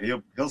diarrhea.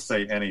 He'll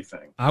say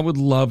anything. I would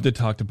love to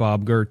talk to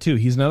Bob Gurr too.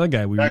 He's another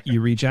guy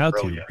you reach out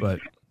to, but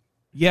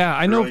yeah,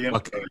 I know.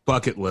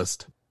 Bucket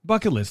list.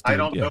 Bucket list. Dude, I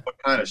don't know what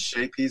kind of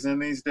shape he's in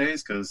these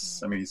days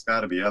because, he's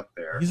got to be up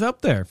there. He's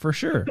up there for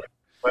sure.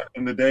 But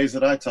in the days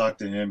that I talked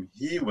to him,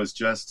 he was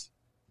just,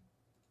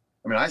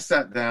 I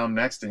sat down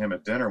next to him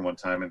at dinner one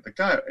time, and the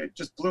guy, it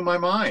just blew my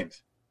mind.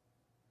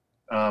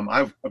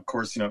 I, of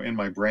course, in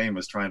my brain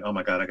was trying, oh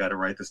my God, I got to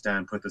write this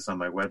down, put this on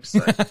my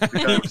website. The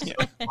guy was so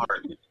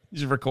smart. You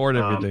just record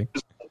everything.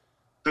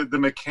 The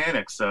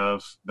mechanics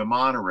of the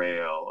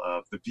monorail,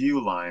 of the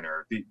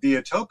Viewliner, the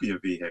Utopia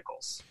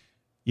vehicles.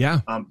 Yeah.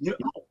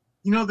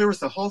 There was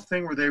the whole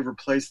thing where they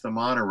replaced the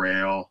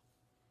monorail.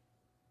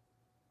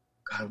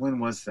 God, when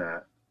was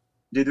that?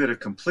 They did a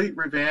complete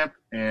revamp,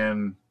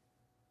 and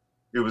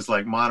it was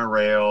like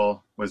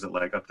monorail. Was it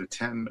like up to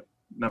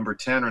number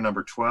 10 or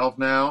number 12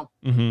 now?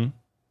 Mm-hmm.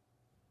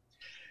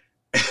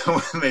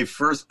 When they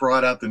first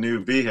brought out the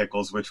new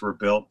vehicles, which were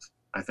built,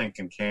 I think,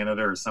 in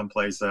Canada or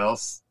someplace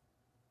else,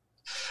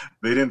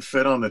 they didn't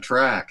fit on the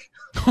track.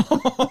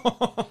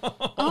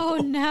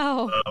 Oh,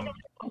 no.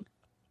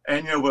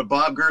 And what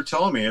Bob Gurr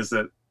told me is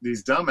that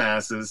these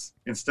dumbasses,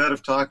 instead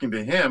of talking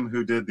to him,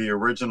 who did the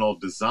original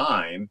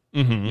design,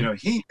 mm-hmm.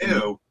 He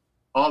knew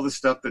all the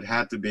stuff that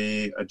had to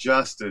be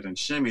adjusted and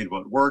shimmied,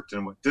 what worked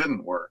and what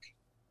didn't work.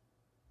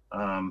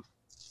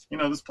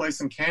 This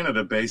place in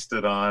Canada based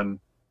it on,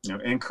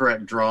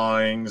 incorrect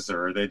drawings,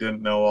 or they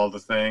didn't know all the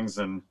things.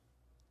 And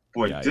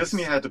boy, Yikes.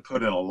 Disney had to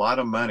put in a lot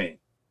of money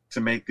to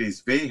make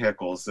these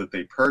vehicles that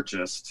they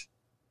purchased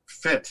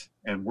fit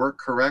and work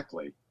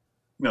correctly.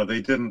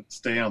 They didn't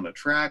stay on the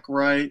track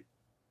right.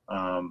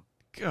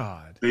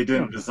 God. They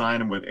didn't design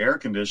them with air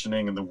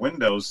conditioning, and the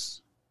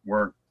windows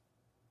weren't.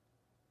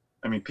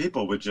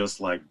 People would just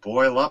like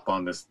boil up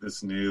on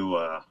this new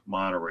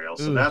monorail.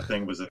 So that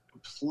thing was a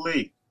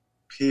complete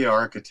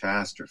PR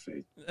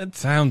catastrophe. It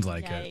sounds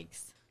like Yikes. it.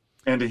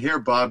 And to hear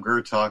Bob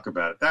Gurr talk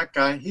about it, that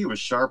guy, he was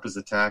sharp as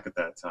a tack at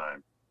that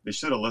time. They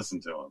should have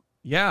listened to him.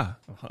 Yeah,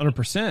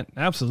 100%.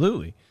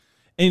 Absolutely.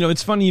 And,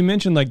 it's funny you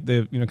mentioned like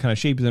the, kind of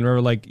shape of the river.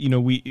 Like,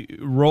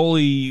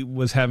 Rolly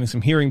was having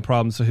some hearing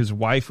problems, so his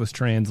wife was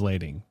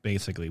translating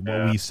basically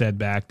what we said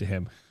back to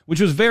him,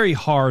 which was a very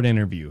hard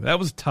interview. That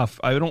was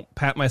tough. I don't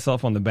pat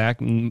myself on the back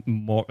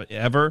more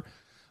ever,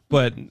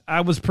 but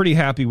I was pretty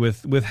happy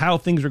with how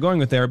things were going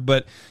with there.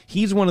 But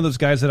he's one of those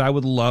guys that I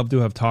would love to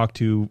have talked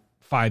to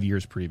 5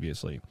 years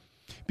previously,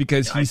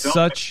 because he's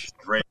such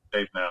great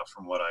shape now,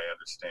 from what I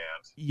understand.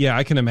 Yeah,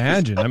 I can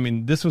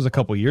imagine. This was a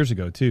couple years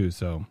ago too,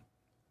 so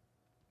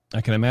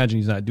I can imagine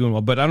he's not doing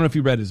well. But I don't know if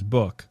you read his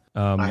book.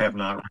 I have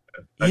not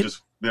read it.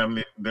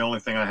 The only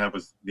thing I have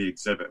was the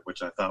exhibit,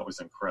 which I thought was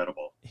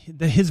incredible.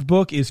 His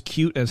book is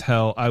cute as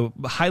hell. I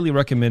highly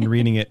recommend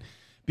reading it,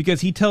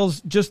 because he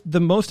tells just the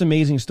most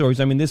amazing stories.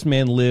 This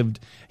man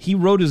he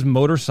rode his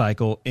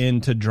motorcycle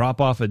in to drop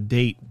off a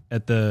date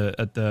at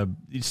the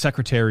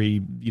secretary,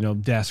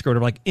 desk or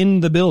whatever, like in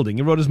the building.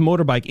 He rode his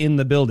motorbike in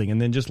the building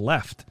and then just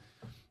left.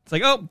 It's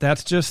like, oh,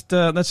 that's just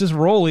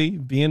Rolly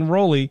being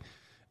Rolly.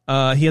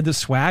 He had this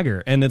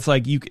swagger, and it's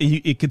like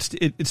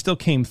it still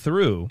came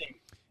through,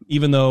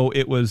 even though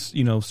it was,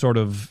 sort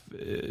of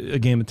a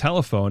game of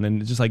telephone. And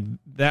it's just like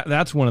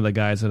that's one of the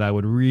guys that I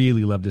would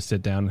really love to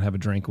sit down and have a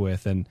drink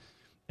with and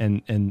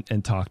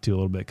talk to a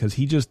little bit, because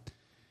he just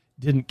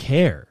didn't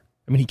care.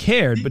 He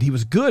cared, but he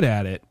was good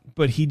at it.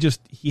 But he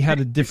had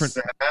a different.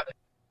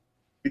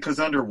 Because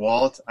under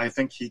Walt, I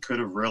think he could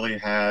have really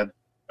had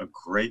a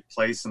great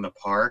place in the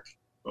park.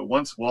 But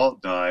once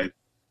Walt died,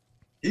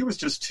 he was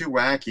just too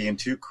wacky and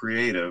too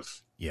creative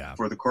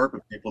for the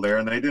corporate people there,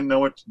 and they didn't know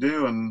what to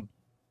do. And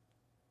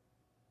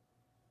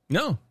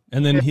no,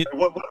 and then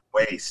what a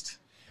waste.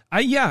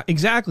 Yeah,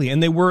 exactly.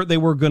 And they were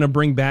going to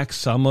bring back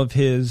some of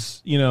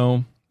his,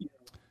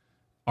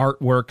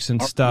 artworks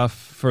and stuff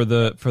for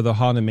the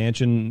Haunted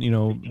Mansion,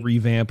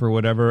 revamp or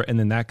whatever, and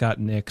then that got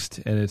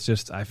nixed. And it's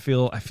just I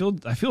feel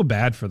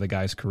bad for the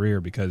guy's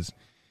career, because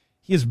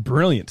he has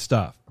brilliant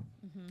stuff.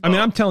 Mm-hmm.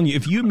 I'm telling you,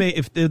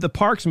 if the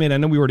parks made, I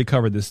know we already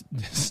covered this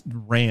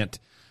rant,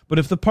 but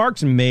if the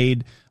parks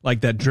made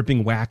like that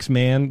dripping wax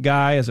man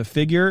guy as a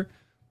figure,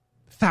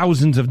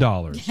 thousands of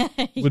dollars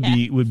would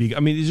be.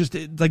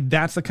 It's like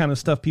that's the kind of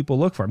stuff people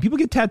look for. People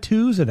get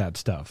tattoos of that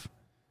stuff.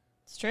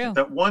 It's true.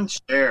 That one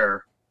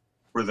chair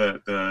where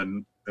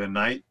the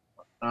night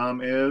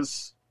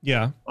is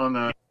on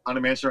the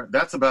Haunted Mansion,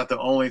 that's about the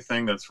only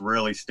thing that's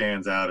really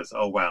stands out is,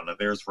 oh, wow, now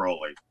there's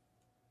Rolly.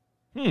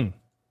 I'll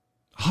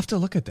have to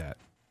look at that.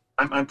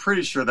 I'm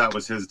pretty sure that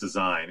was his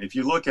design. If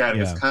you look at it,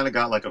 it's kind of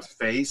got like a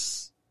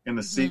face in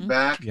the seat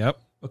back. Yep.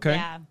 Okay.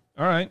 Yeah.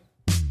 All right.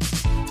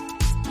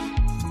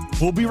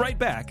 We'll be right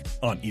back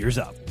on Ears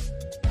Up.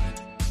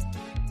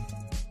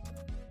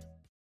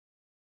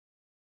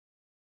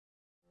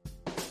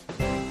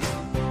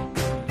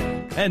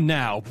 And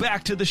now,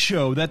 back to the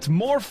show that's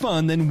more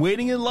fun than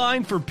waiting in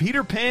line for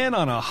Peter Pan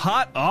on a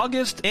hot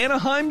August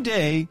Anaheim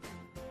day.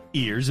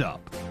 Ears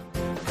Up.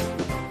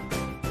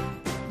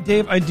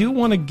 Dave, I do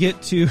want to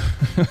get to,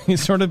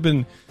 he's sort of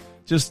been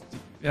just,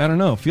 I don't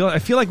know, I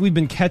feel like we've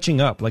been catching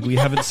up. Like we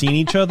haven't seen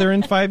each other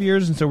in 5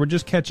 years, and so we're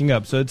just catching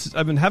up. So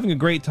I've been having a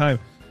great time.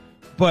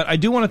 But I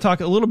do want to talk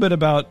a little bit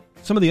about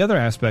some of the other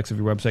aspects of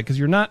your website, because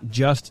you're not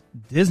just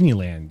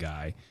Disneyland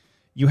guy.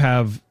 You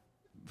have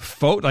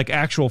like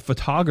actual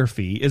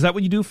photography. Is that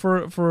what you do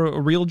for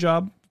a real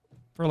job,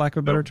 for lack of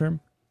a better term?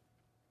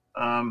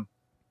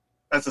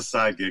 That's a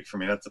side gig for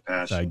me. That's a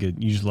passion. Side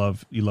gig. You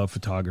love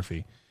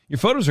photography. Your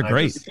photos are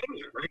great.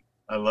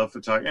 I love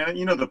photography. And,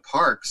 you know, the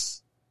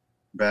parks,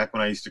 back when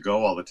I used to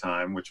go all the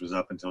time, which was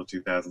up until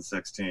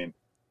 2016,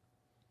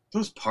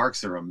 those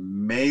parks are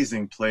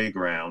amazing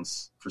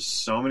playgrounds for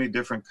so many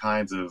different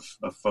kinds of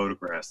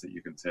photographs that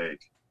you can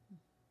take.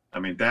 I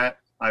mean, that,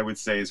 I would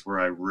say, is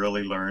where I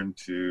really learned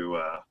to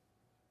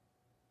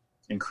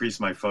increase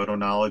my photo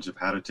knowledge of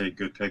how to take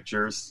good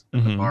pictures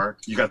in the park.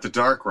 You got the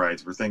dark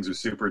rides where things are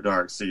super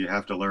dark, so you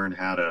have to learn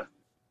how to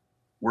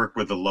work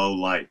with the low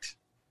light.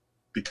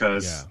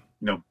 Because,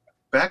 you know,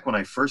 back when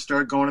I first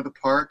started going to the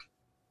park,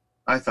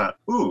 I thought,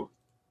 ooh,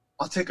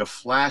 I'll take a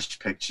flash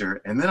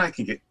picture and then I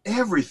can get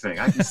everything.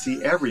 I can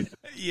see everything.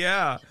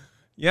 Yeah.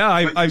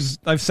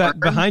 I've sat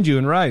behind you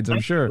in rides, I'm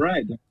sure.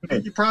 Right.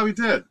 You probably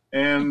did.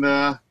 And,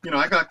 you know,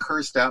 I got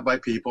cursed out by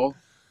people.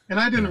 And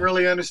I didn't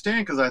really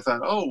understand because I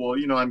thought, oh, well,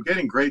 you know, I'm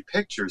getting great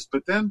pictures.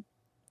 But then,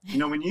 you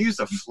know, when you use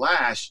a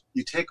flash,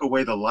 you take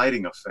away the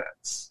lighting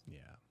effects. Yeah.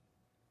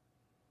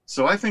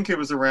 So I think it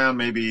was around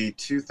maybe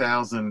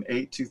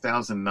 2008,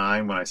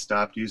 2009 when I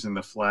stopped using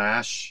the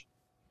flash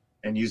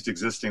and used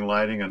existing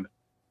lighting. And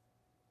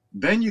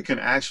then you can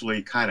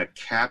actually kind of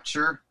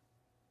capture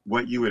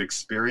what you would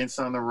experience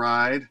on the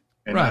ride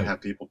and not have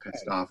people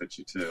pissed off at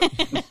you too.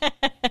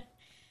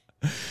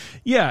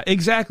 Yeah,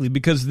 exactly.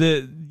 Because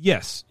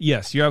yes, you're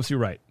absolutely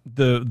right.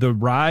 The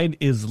ride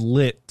is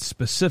lit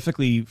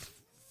specifically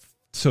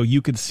so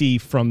you could see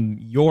from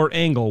your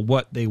angle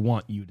what they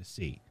want you to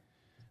see.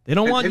 They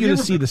don't want you to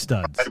see the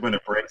studs. When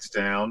it breaks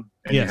down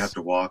and you have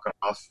to walk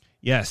off.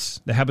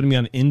 Yes, that happened to me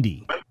on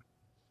Indy.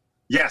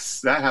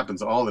 Yes, that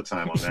happens all the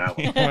time on that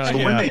one.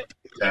 So when they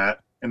do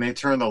that and they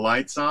turn the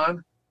lights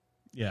on,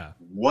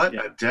 what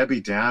a Debbie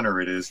Downer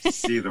it is to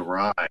see the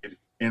ride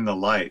in the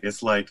light.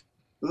 It's like,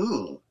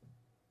 ooh.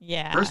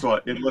 Yeah. First of all,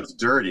 it looks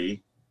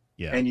dirty.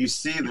 Yeah. And you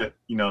see that,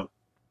 you know,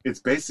 it's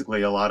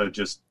basically a lot of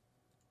just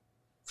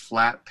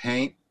flat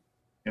paint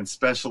and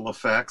special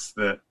effects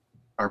that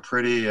are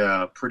pretty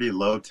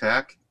low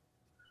tech.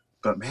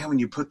 But man, when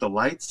you put the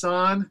lights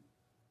on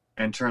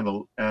and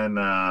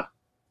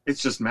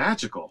it's just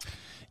magical.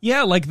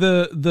 Yeah, like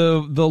the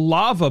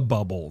lava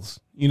bubbles,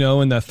 you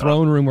know, in the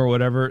throne room or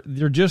whatever,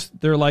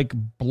 they're like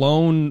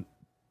blown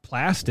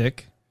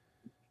plastic.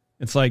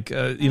 It's like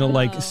you know,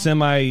 like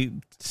semi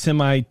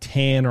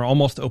tan or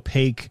almost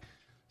opaque,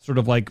 sort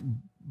of like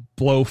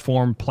blow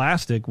form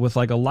plastic with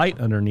like a light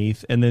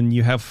underneath, and then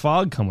you have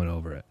fog coming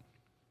over it.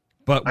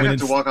 But I got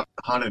to walk up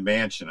the Haunted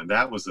Mansion, and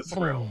that was a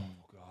thrill.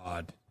 Oh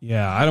God,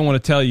 yeah. I don't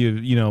want to tell you,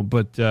 you know,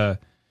 but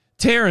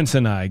Terrence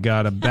and I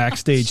got a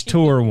backstage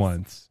tour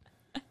once,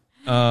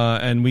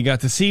 and we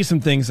got to see some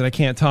things that I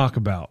can't talk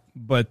about.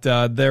 But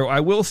I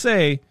will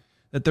say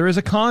that there is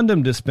a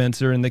condom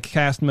dispenser in the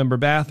cast member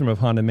bathroom of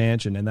Haunted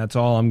Mansion, and that's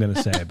all I'm going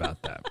to say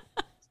about that.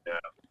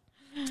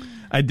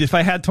 If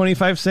I had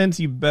 25 cents,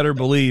 you better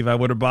believe I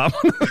would have bought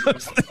one of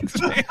those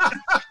things, man.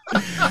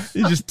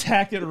 You just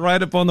tack it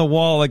right up on the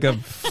wall like a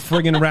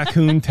friggin'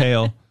 raccoon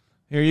tail.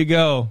 Here you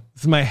go.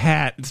 This is my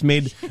hat. It's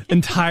made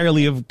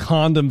entirely of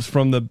condoms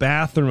from the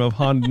bathroom of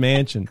Haunted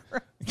Mansion.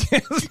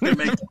 You can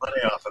make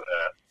money off of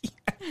that.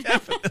 Yeah,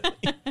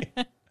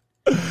 definitely.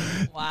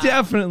 Wow.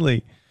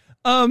 Definitely.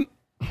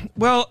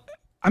 Well,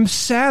 I'm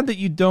sad that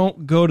you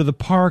don't go to the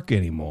park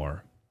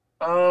anymore.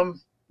 You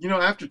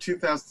know, after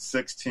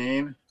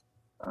 2016,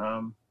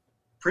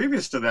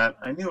 previous to that,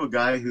 I knew a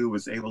guy who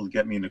was able to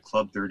get me into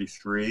Club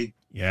 33.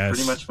 Yes.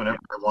 Pretty much whenever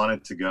I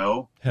wanted to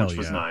go, which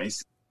was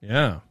nice.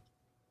 Yeah.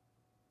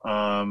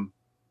 And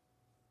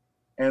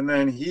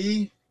then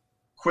he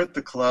quit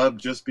the club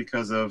just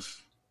because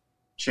of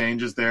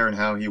changes there and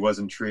how he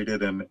wasn't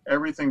treated, and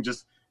everything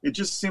it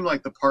just seemed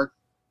like the park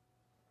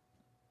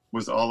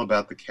was all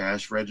about the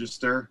cash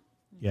register.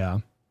 Yeah.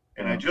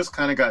 And I just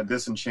kind of got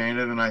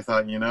disenchanted, and I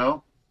thought, you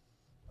know,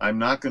 I'm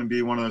not going to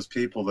be one of those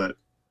people that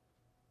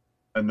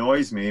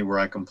annoys me where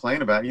I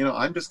complain about, you know,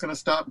 I'm just going to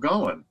stop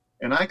going,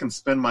 and I can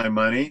spend my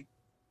money,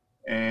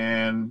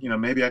 and, you know,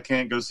 maybe I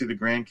can't go see the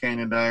Grand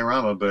Canyon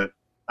diorama, but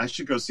I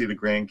should go see the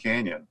Grand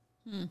Canyon.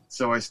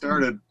 So I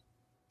started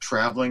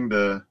traveling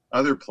to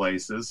other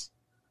places.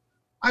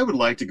 I would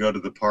like to go to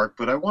the park,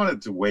 but I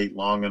wanted to wait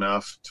long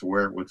enough to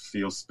where it would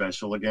feel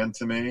special again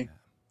to me.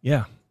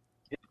 Yeah.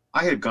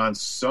 I had gone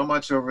so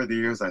much over the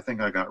years, I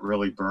think I got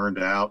really burned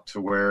out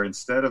to where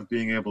instead of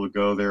being able to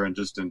go there and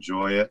just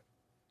enjoy it,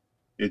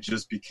 it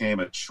just became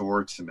a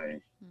chore to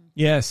me.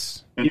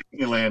 Yes. And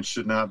Disneyland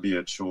should not be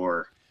a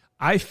chore.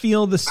 I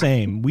feel the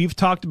same. We've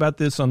talked about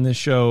this on this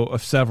show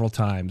several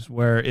times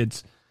where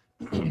it's,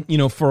 you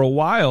know, for a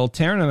while,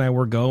 Taryn and I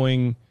were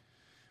going,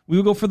 we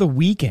would go for the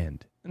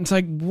weekend. And it's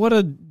like,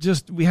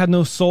 we had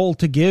no soul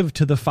to give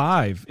to the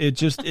 5.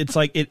 It's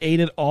like it ate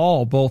it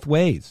all both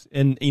ways.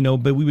 And, you know,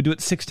 but we would do it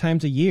 6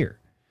 times a year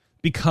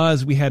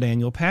because we had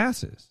annual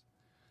passes.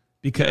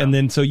 And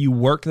then so you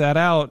work that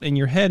out in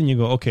your head and you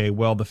go, okay,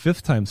 well, the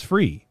 5th time's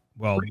free.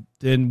 Well,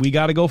 then we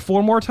got to go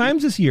 4 more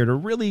times this year to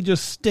really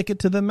just stick it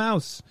to the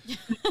mouse.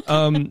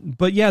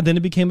 But yeah, then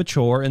it became a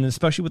chore. And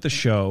especially with the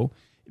show,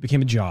 it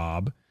became a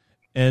job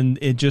and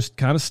it just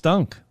kind of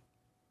stunk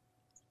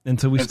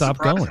until we stopped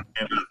going.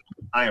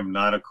 I am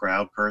not a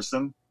crowd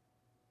person.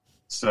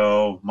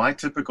 So my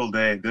typical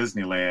day at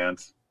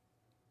Disneyland,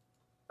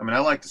 I mean, I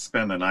like to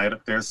spend the night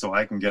up there so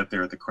I can get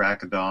there at the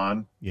crack of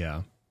dawn.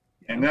 Yeah.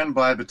 And then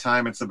by the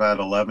time it's about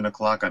 11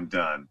 o'clock, I'm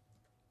done.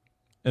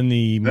 In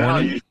the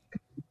morning?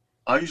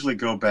 I'll usually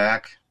go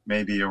back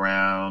maybe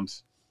around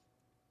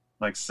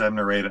like 7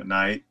 or 8 at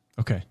night.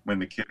 Okay. When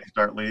the kids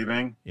start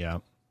leaving. Yeah.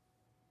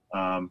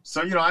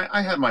 So, you know,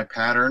 I had my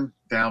pattern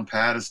down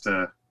pat as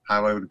to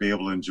how I would be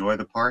able to enjoy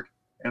the park.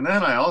 And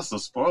then I also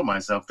spoiled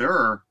myself. There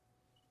are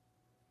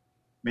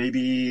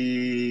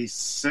maybe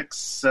 6,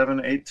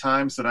 7, 8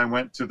 times that I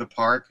went to the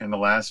park in the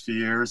last few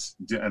years,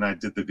 and I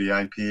did the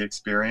VIP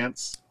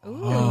experience.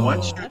 Ooh, and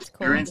once you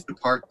experience the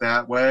park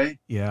that way,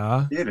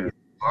 it is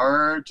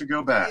hard to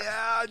go back.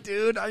 Yeah,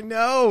 dude, I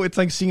know. It's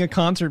like seeing a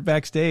concert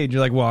backstage. You're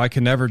like, well, I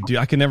can never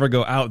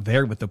go out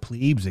there with the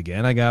plebes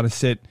again. I got to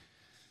sit.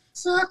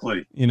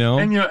 Exactly. You know?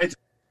 And, you know,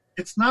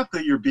 it's not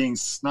that you're being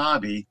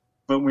snobby,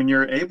 but when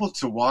you're able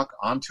to walk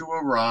onto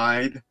a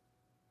ride,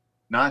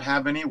 not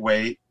have any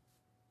wait,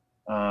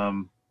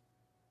 the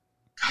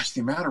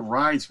amount of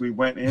rides we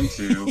went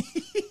into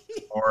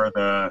for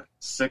the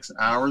 6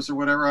 hours or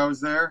whatever I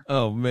was there.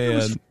 Oh, man. It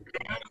was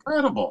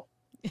incredible.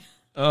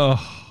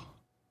 Oh.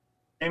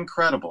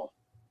 Incredible.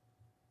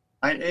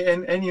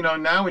 And you know,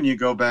 now when you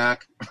go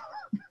back,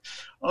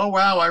 oh,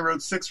 wow, I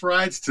rode 6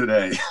 rides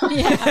today.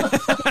 Yeah,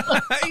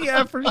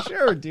 yeah, for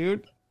sure,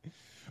 dude.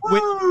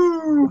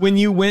 When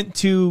you went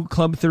to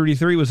Club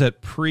 33, was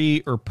that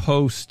pre or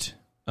post,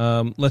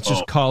 let's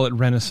just call it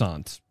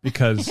Renaissance,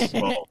 because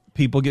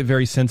people get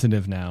very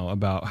sensitive now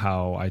about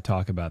how I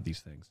talk about these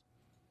things.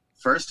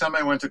 First time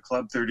I went to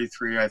Club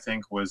 33, I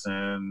think, was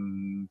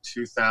in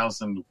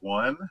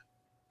 2001.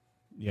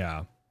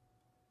 Yeah.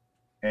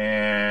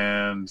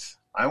 And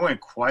I went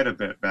quite a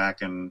bit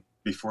back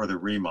before the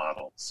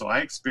remodel. So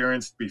I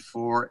experienced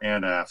before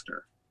and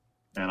after.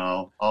 And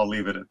I'll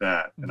leave it at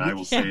that. And I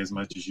will say as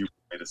much as you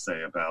want me to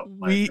say about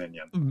my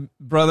opinion.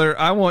 Brother,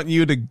 I want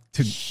you to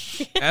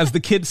as the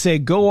kids say,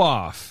 go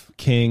off,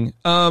 King.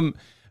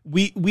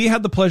 We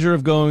had the pleasure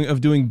of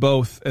doing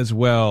both as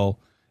well.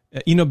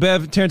 You know,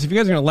 Bev, Terrence, if you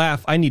guys are gonna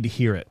laugh, I need to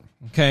hear it.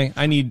 Okay?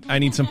 I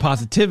need some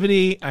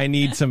positivity. I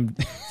need some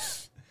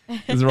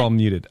these are all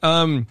muted.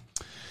 Yeah,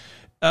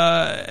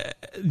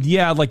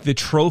 like the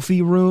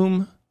trophy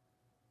room.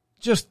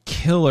 Just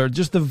killer.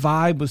 Just the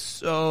vibe was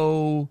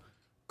so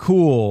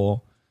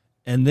cool.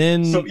 And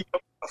then so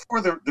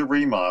before the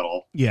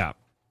remodel,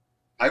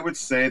 I would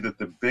say that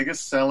the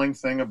biggest selling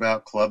thing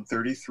about Club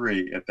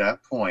 33 at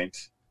that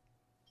point,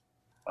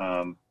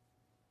 2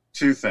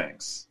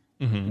 things.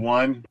 Mm-hmm.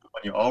 One,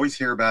 when you always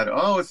hear about it,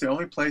 it's the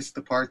only place at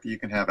the park that you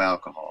can have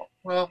alcohol.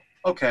 Well,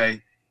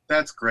 okay,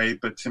 that's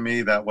great, but to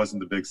me that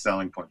wasn't the big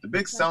selling point. The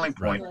big selling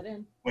point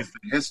was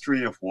the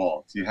history of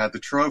Walt. You had the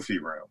trophy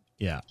room.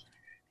 Yeah.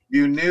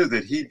 You knew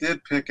that he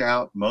did pick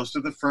out most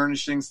of the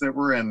furnishings that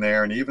were in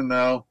there. And even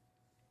though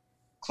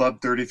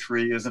Club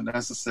 33 isn't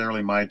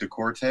necessarily my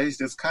decor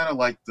taste, it's kind of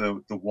like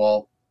the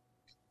Walt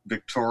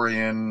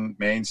Victorian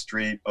Main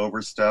Street,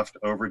 overstuffed,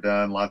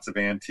 overdone, lots of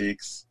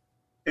antiques.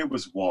 It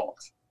was Walt.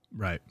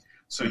 Right.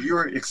 So you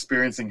were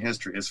experiencing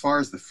history. As far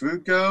as the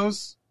food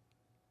goes,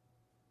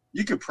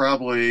 you could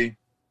probably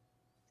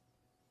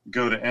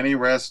go to any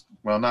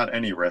not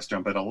any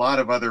restaurant, but a lot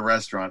of other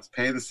restaurants,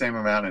 pay the same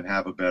amount and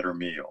have a better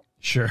meal.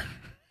 Sure.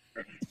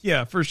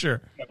 Yeah, for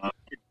sure.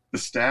 The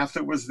staff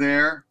that was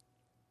there,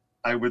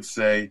 I would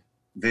say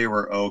they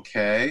were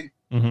okay,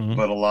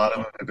 but a lot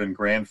of them have been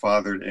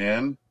grandfathered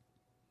in.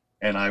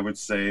 And I would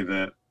say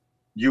that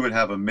you would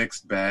have a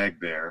mixed bag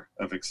there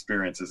of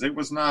experiences. It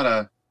was not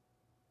a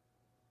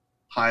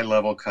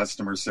high-level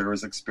customer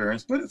service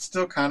experience, but it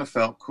still kind of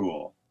felt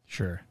cool.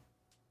 Sure.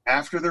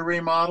 After the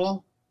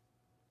remodel,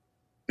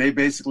 they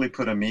basically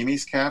put a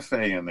Mimi's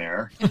Cafe in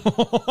there.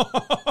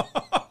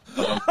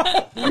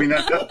 I mean,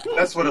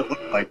 that's what it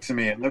looked like to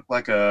me. It looked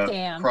like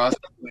a cross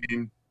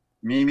between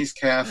Mimi's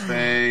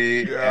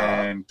Cafe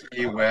and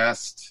Key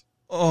West.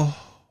 Oh.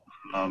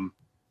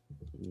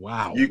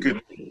 Wow. You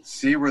could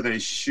see where they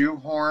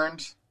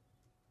shoehorned.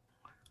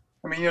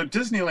 I mean,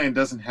 Disneyland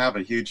doesn't have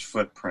a huge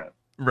footprint.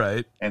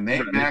 Right. And they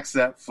maxed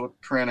that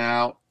footprint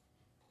out.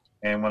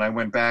 And when I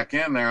went back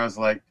in there, I was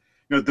like,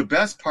 the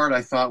best part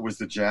I thought was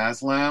the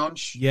Jazz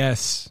Lounge.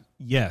 Yes.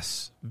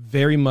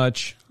 Very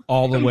much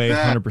all the way,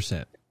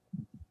 100%.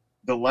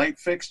 The light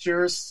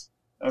fixtures.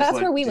 That's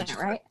where we went,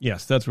 right?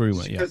 Yes, that's where we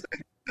went, yeah.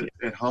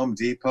 At Home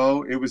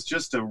Depot, it was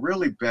just a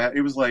really bad,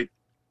 it was like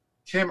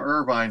Kim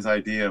Irvine's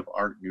idea of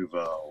Art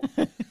Nouveau.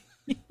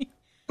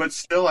 But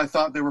still, I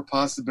thought there were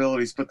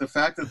possibilities. But the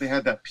fact that they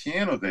had that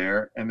piano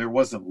there and there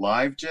wasn't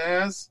live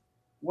jazz,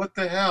 what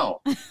the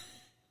hell?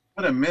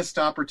 What a missed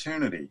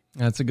opportunity.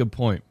 That's a good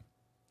point.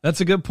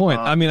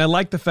 I mean, I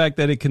like the fact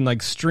that it can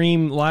like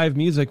stream live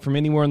music from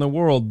anywhere in the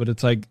world, but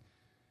it's like,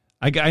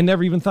 I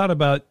never even thought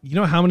about,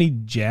 how many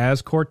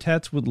jazz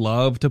quartets would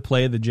love to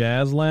play the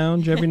Jazz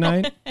Lounge every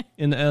night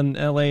in an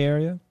LA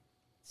area?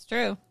 It's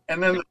true.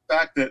 And then the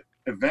fact that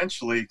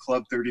eventually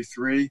Club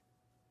 33,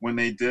 when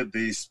they did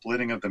the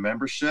splitting of the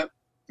membership,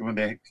 when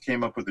they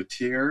came up with the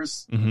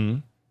tiers,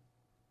 the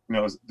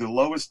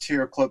lowest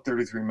tier Club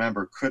 33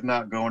 member could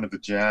not go into the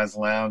Jazz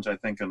Lounge, I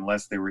think,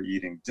 unless they were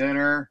eating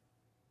dinner.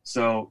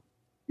 So,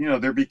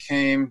 there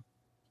became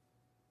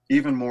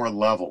even more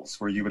levels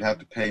where you would have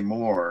to pay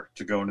more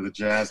to go into the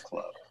jazz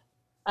club.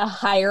 A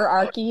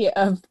hierarchy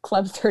of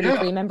Club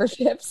 33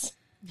 memberships.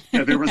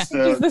 Yeah, there was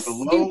the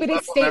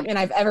stupidest statement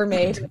I've ever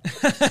made.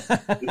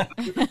 The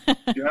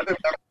other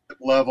membership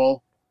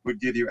level would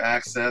give you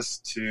access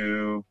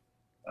to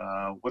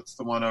what's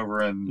the one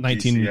over in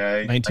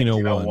DCA?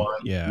 1901.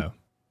 Yeah,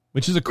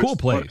 which is a cool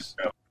place.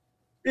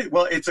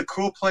 It's a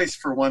cool place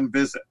for one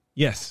visit.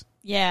 Yes.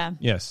 Yeah.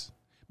 Yes.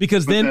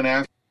 Because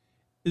then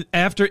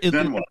after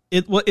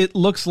it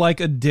looks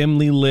like a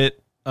dimly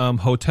lit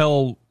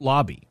hotel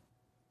lobby.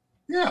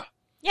 Yeah.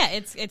 Yeah,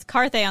 it's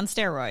Carthay on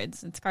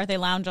steroids. It's Carthay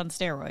Lounge on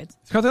steroids.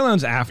 It's Carthay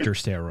Lounge after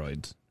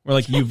steroids. Or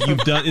like you've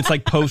done, it's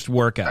like post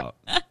workout.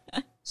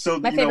 So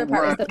my favorite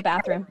part was the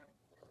bathroom.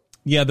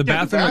 Yeah, the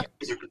bathroom.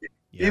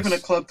 Even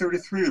at Club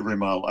 33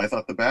 remodel, I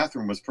thought the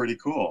bathroom was pretty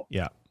cool.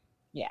 Yeah.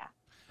 Yeah.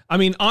 I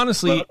mean,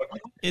 honestly,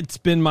 it's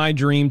been my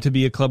dream to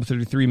be a Club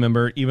 33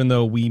 member, even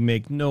though we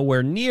make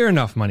nowhere near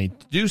enough money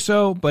to do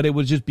so, but it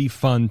would just be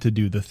fun to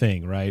do the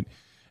thing, right?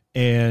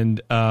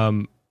 And,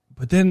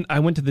 but then I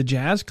went to the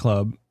jazz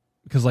club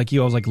because like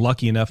you, I was like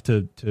lucky enough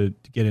to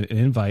get an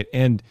invite.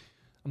 And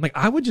I'm like,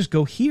 I would just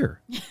go here.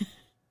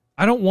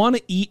 I don't want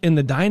to eat in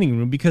the dining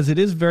room because it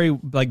is very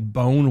like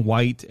bone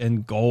white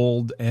and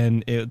gold.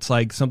 And it's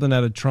like something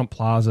out of Trump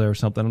Plaza or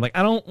something. I'm like,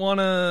 I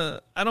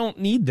don't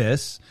need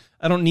this.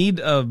 I don't need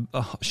a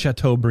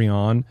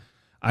Chateaubriand.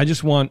 I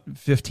just want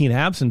 15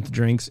 absinthe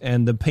drinks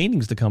and the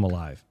paintings to come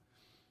alive.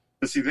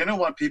 But see, they don't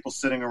want people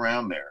sitting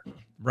around there.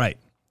 Right.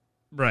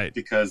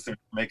 Because they're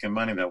making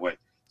money that way.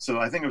 So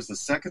I think it was the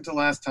second to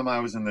last time I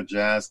was in the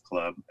jazz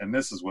club, and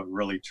this is what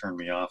really turned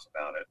me off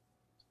about it.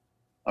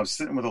 I was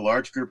sitting with a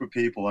large group of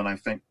people, and I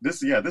think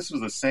this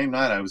was the same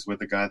night I was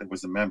with a guy that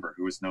was a member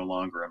who was no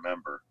longer a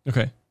member.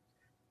 Okay.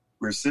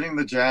 We were sitting in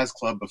the jazz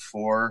club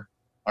before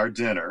our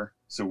dinner.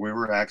 So we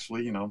were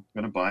actually, going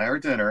to buy our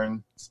dinner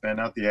and spend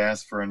out the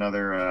ass for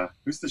another.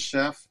 Who's the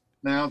chef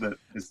now? That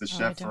is the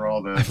chef for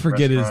all the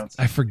restaurants?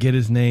 I forget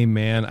his name,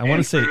 man. I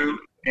want to say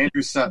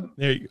Andrew Sutton.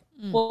 There you go.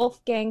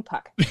 Wolfgang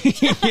Puck.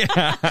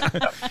 Yeah.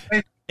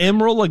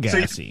 Emerald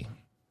Lagasse. So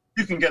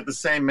you can get the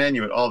same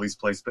menu at all these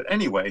places. But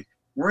anyway,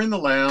 we're in the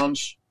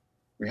lounge.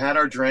 We had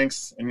our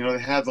drinks, and they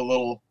had the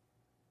little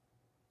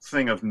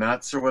thing of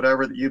nuts or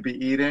whatever that you'd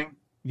be eating.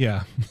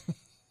 Yeah.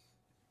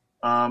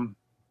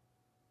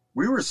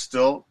 We were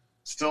still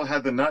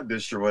had the nut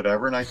dish or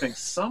whatever, and I think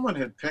someone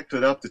had picked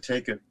it up to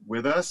take it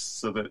with us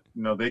so that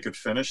they could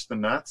finish the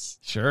nuts.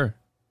 Sure.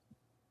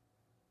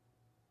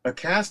 A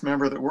cast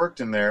member that worked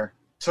in there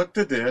took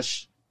the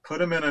dish, put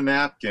them in a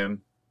napkin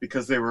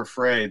because they were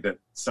afraid that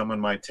someone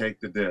might take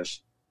the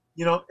dish.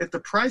 At the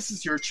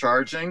prices you're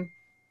charging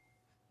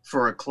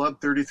for a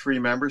Club 33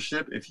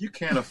 membership, if you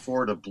can't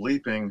afford a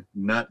bleeping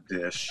nut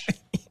dish,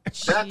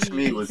 that to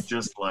me was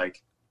just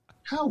like,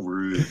 how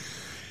rude.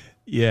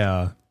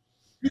 Yeah.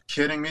 Are you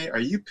kidding me? Are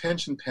you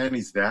pinching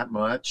pennies that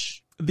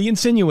much? The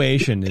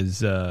insinuation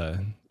is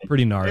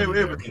pretty gnarly.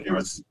 It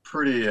was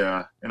pretty,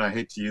 and I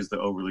hate to use the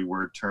overly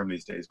word term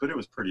these days, but it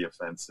was pretty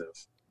offensive.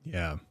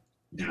 Yeah.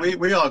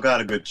 We all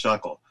got a good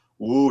chuckle.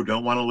 Ooh,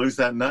 don't want to lose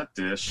that nut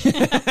dish. Wow.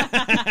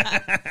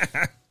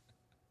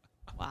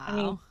 I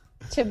mean,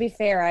 to be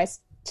fair, I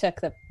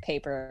took the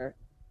paper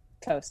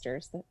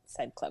coasters that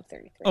said Club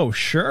 33. Oh,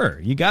 sure.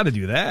 You got to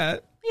do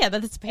that. Yeah,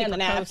 but it's a paper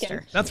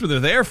coaster. That's what they're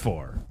there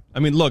for. I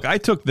mean, look, I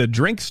took the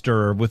drink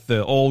stirrer with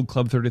the old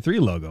Club 33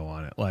 logo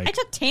on it. Like I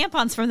took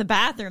tampons from the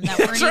bathroom that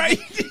weren't right.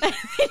 They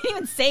didn't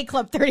even say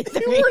Club 33.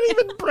 They weren't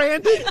even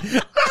branded.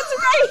 That's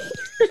right.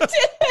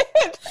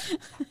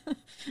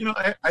 You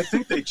did. I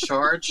think they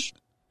charge,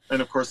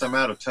 and of course I'm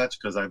out of touch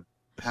because I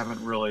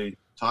haven't really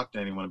talked to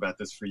anyone about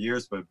this for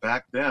years, but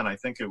back then I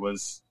think it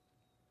was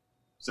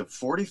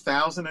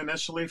 $40,000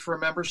 initially for a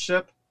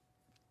membership?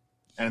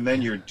 And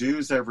then your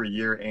dues every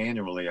year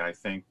annually, I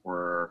think,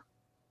 were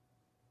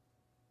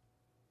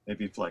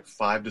maybe like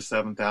 $5,000 to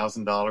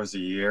 $7,000 a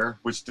year,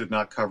 which did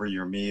not cover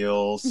your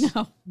meals.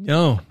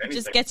 No, it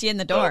just gets you in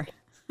the door.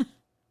 So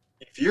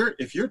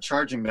if you're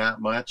charging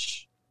that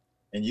much,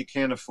 and you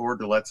can't afford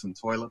to let some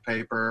toilet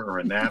paper or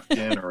a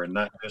napkin or a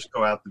nut dish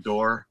go out the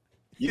door,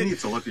 you need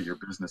to look at your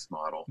business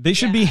model. They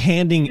should be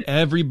handing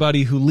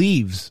everybody who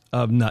leaves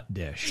a nut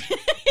dish.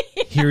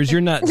 Here's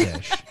your nut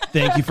dish.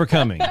 Thank you for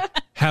coming.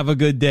 Have a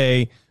good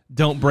day.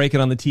 Don't break it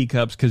on the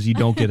teacups because you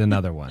don't get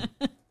another one.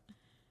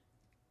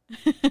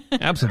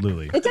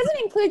 Absolutely. It doesn't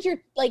include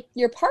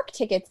your park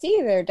tickets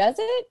either, does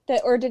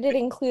it? Or did it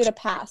include a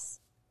pass?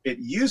 It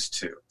used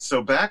to.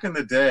 So back in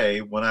the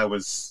day when I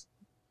was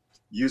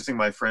using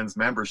my friend's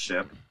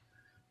membership,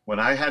 when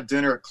I had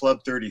dinner at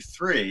Club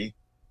 33,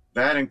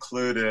 that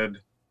included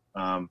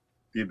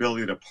the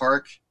ability to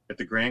park at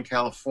the Grand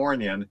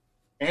Californian,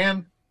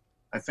 and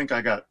I think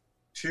I got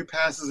 2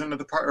 passes into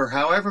the park, or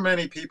however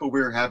many people we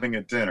were having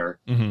at dinner,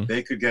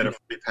 they could get a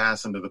free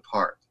pass into the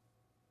park.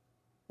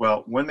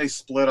 Well, when they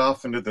split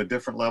off into the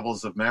different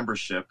levels of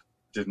membership,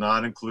 did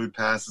not include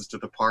passes to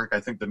the park.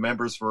 I think the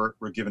members were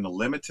given a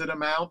limited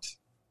amount.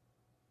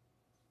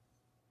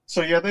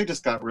 So, yeah, they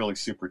just got really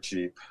super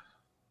cheap.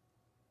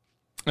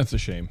 That's a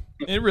shame.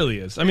 It really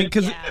is. I mean,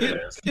 because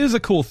it is a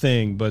cool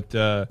thing, but,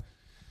 I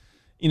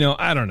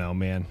don't know,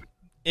 man.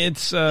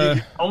 It's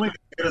only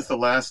get us the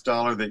last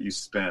dollar that you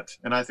spent.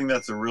 And I think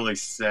that's a really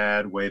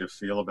sad way to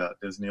feel about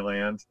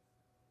Disneyland.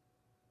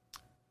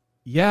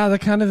 Yeah, that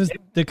kind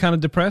of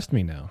depressed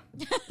me now.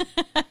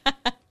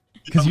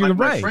 Because you're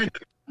right. My friend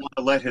didn't want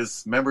to let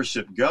his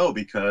membership go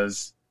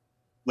because,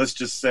 let's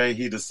just say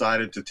he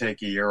decided to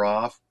take a year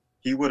off.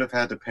 He would have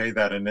had to pay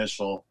that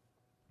initial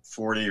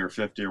 $40 or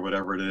 $50 or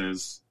whatever it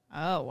is.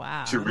 Oh,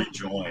 wow. To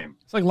rejoin.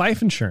 It's like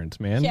life insurance,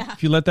 man. Yeah.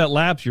 If you let that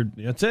lapse,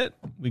 that's it.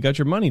 We got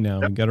your money now.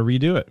 We got to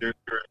redo it.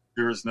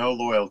 There's no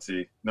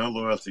loyalty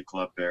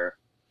club there.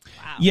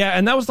 Wow. Yeah,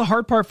 and that was the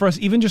hard part for us,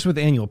 even just with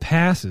annual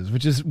passes,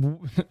 which is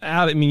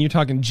out. I mean, you're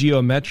talking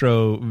Geo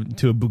Metro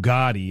to a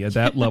Bugatti at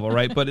that level,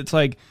 right? But it's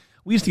like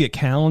we used to get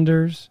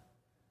calendars.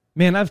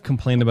 Man, I've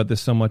complained about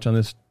this so much on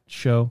this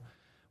show.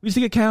 We used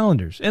to get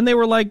calendars, and they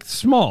were like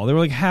small. They were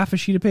like half a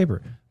sheet of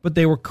paper, but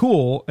they were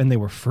cool and they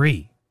were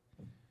free.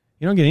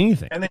 You don't get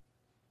anything. And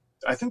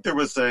I think there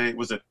was a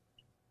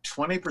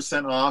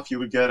 20% off. You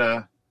would get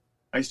I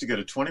used to get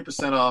a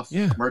 20% off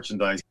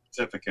merchandise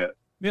certificate.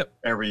 Yep.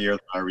 Every year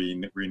I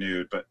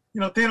renewed, but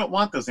they don't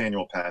want those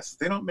annual passes.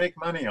 They don't make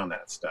money on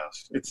that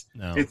stuff. It's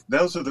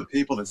those are the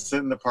people that sit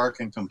in the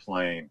park and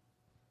complain.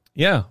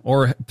 Yeah,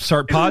 or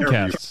start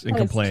podcasts and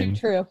complain.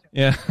 True.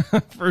 Yeah,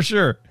 for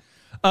sure.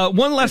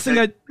 One last thing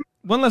I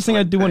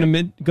do want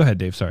to go ahead,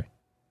 Dave. Sorry.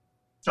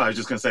 I was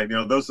just going to say,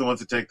 those are the ones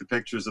that take the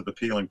pictures of the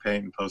peeling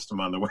paint and post them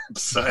on the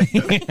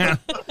website. Yeah.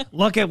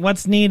 Look at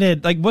what's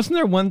needed. Like, wasn't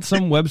there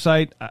some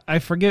website, I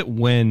forget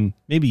when,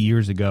 maybe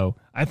years ago,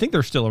 I think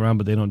they're still around,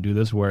 but they don't do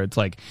this, where it's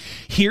like,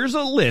 here's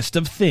a list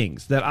of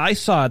things that I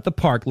saw at the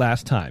park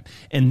last time,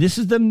 and this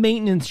is the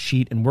maintenance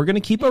sheet, and we're going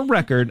to keep a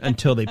record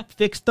until they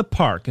fix the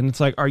park. And it's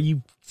like, are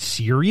you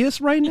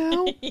serious right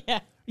now? Yeah.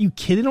 Are you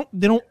kidding?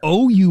 They don't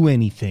owe you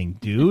anything,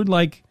 dude.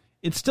 Like,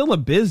 it's still a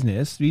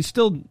business. You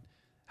still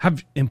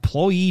have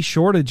employee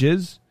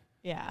shortages.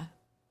 Yeah.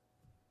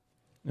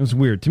 It was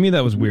weird. To me,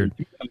 that was weird.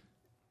 If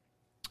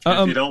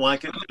you don't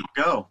like it,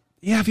 don't go.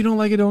 Yeah, if you don't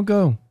like it, don't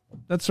go.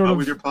 That's sort of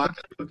with your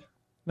pocketbook.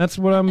 That's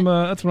what I'm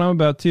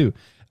about too.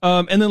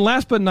 And then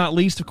last but not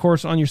least, of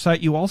course, on your site,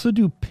 you also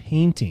do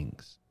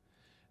paintings.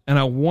 And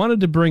I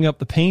wanted to bring up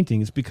the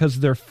paintings because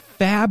they're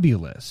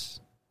fabulous.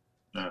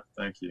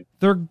 Thank you.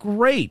 They're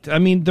great. I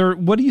mean,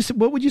 what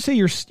would you say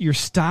your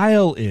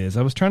style is?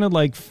 I was trying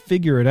to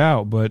figure it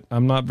out, but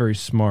I'm not very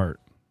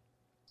smart.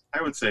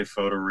 I would say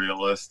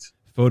photorealist.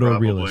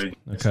 Photorealist.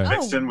 Okay.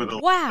 Mixed in with a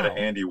little bit of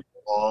Andy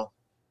Warhol.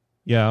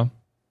 Yeah.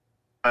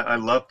 I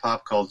love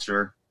pop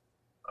culture.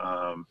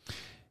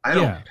 I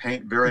don't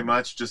paint very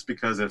much just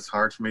because it's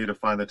hard for me to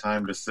find the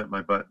time to sit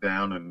my butt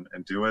down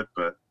and do it,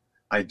 but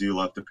I do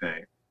love to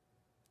paint.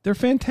 They're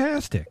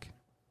fantastic.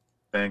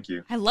 Thank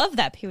you. I love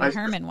that Pee Wee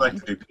Herman one.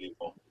 To do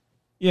people.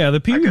 Yeah, the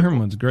Pee Wee Herman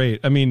one's great.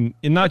 I mean,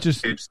 and not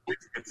just it's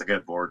to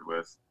get bored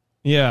with.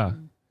 Yeah.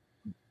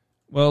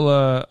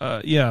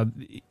 Well, yeah.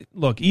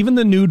 Look, even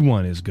the nude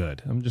one is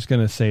good. I'm just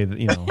gonna say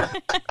that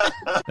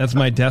that's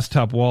my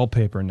desktop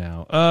wallpaper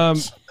now.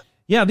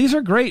 Yeah, these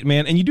are great,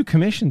 man, and you do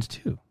commissions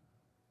too.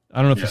 I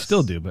don't know if you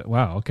still do, but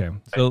wow, okay.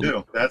 So, I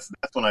do. That's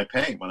when I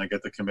paint, when I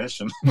get the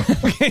commission.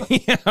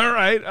 Yeah, all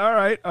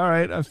right.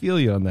 I feel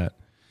you on that.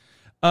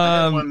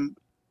 I had one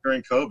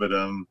during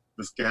COVID.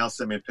 This gal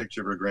sent me a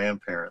picture of her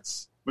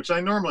grandparents, which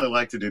I normally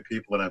like to do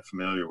people that I'm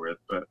familiar with,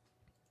 but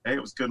hey,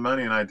 it was good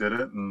money, and I did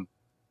it, and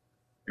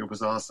it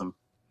was awesome.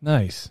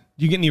 Nice.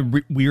 Do you get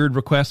any weird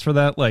requests for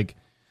that? Like,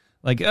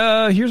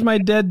 here's my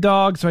dead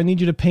dog, so I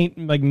need you to paint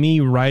like me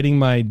riding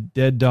my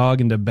dead dog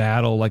into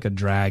battle like a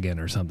dragon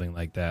or something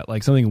like that.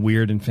 Like something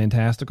weird and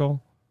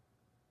fantastical?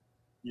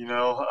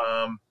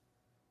 The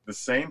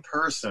same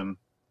person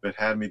that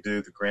had me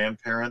do the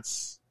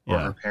grandparents or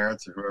her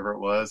parents or whoever it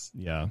was.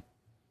 Yeah.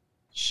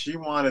 She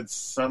wanted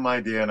some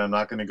idea, and I'm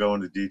not going to go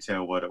into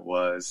detail what it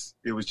was.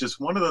 It was just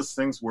one of those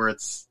things where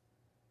it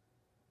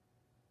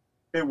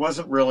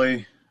wasn't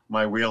really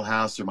my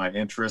wheelhouse or my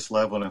interest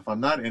level. And if I'm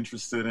not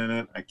interested in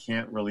it, I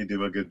can't really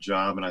do a good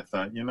job. And I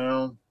thought,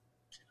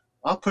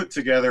 I'll put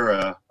together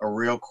a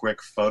real quick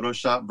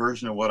Photoshop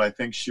version of what I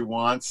think she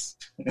wants.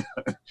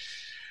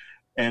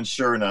 And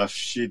sure enough,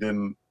 she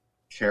didn't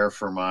care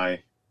for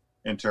my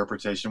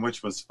interpretation,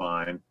 which was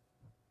fine.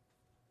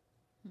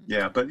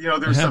 Yeah, but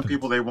there's some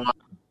people, they want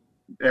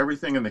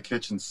everything in the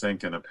kitchen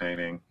sink in a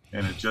painting,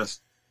 and it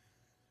just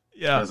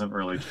doesn't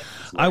really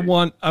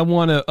translate. I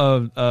want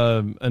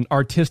an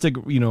artistic,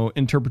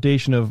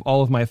 interpretation of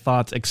all of my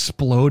thoughts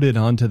exploded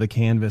onto the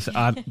canvas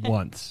at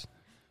once.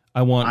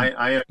 I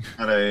am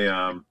not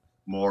a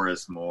more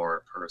is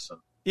more person.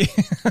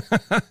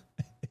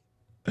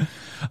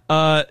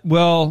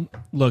 Well,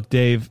 look,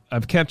 Dave,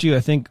 I've kept you, I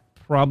think,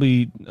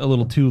 probably a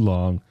little too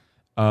long.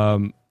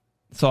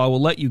 So I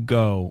will let you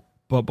go.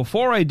 But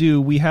before I do,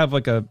 we have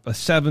like a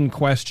 7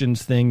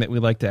 questions thing that we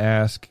like to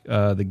ask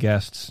the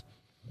guests.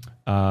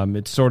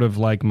 It's sort of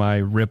like my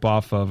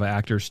ripoff of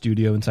Actor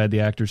Studio inside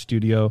the Actor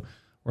Studio,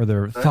 where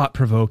they're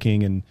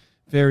thought-provoking and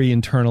very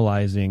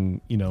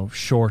internalizing,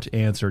 short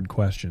answered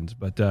questions.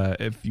 But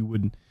if you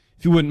wouldn't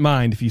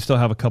mind, if you still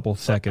have a couple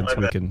seconds,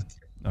 we can.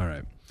 All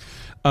right.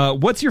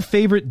 What's your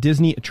favorite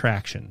Disney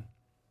attraction?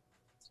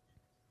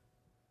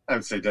 I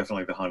would say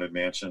definitely the Haunted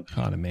Mansion.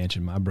 Haunted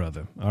Mansion, my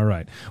brother. All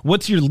right.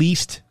 What's your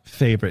least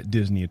favorite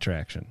Disney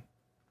attraction?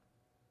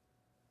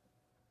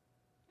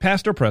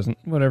 Past or present,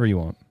 whatever you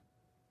want.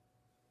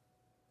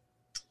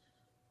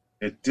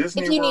 At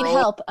Disney World, if you need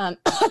help,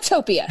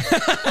 Autopia.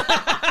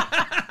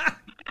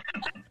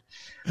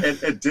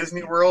 At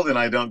Disney World, and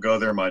I don't go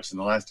there much, and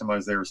the last time I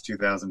was there was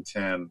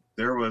 2010,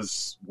 there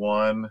was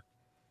one,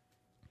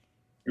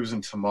 it was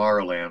in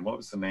Tomorrowland. What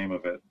was the name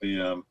of it?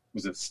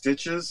 Was it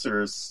Stitches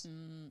or?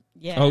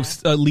 Yeah. Oh,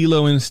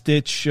 Lilo and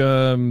Stitch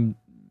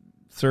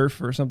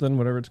Surf or something,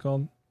 whatever it's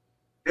called.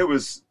 It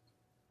was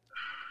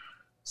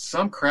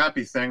some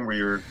crappy thing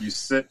where you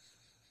sit.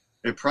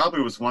 It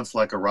probably was once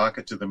like a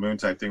Rocket to the Moon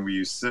type thing where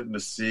you sit in a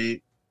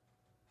seat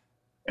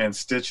and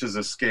Stitches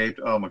escaped.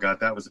 Oh my God,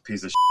 that was a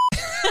piece of shit.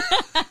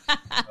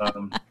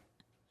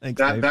 Thanks,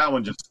 that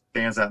one just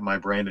stands out in my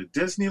brain. At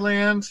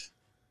Disneyland,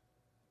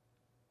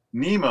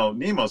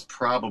 Nemo's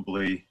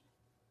probably,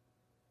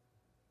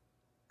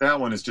 that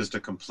one is just a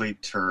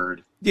complete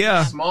turd.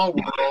 Yeah. Small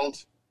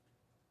World.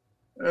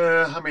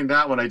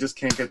 That one, I just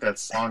can't get that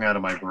song out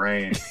of my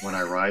brain when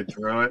I ride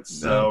through it.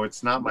 So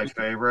It's not my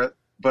favorite.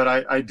 But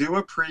I do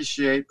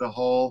appreciate the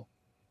whole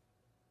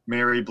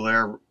Mary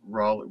Blair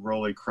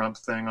Rolly Crump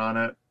thing on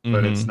it.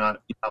 But it's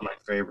not my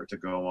favorite to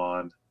go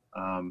on.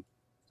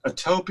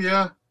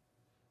 Autopia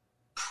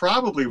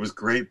probably was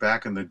great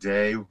back in the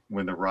day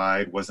when the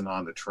ride wasn't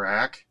on the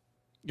track.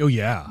 Oh,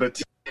 yeah.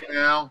 But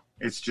now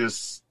it's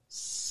just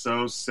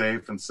so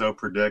safe and so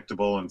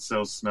predictable and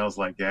so smells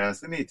like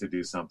gas. They need to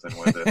do something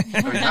with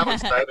it. How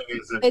exciting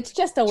is it? It's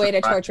just a way to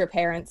torture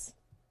parents.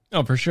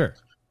 Oh, for sure.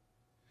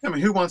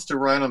 Who wants to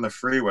ride on the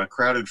freeway,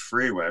 crowded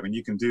freeway?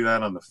 You can do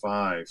that on the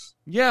 5.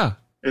 Yeah.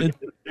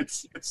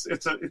 It's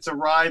a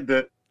ride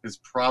that has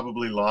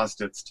probably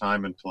lost its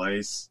time and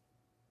place.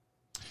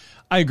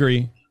 I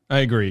agree.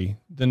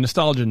 The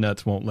nostalgia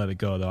nuts won't let it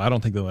go, though. I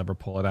don't think they'll ever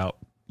pull it out.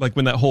 Like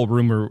when that whole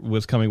rumor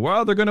was coming,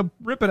 well, they're going to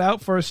rip it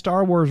out for a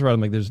Star Wars ride. I'm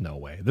like, there's no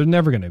way. They're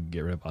never going to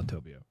get rid of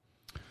Autopia.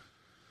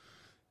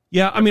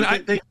 Yeah,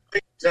 they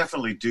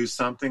definitely do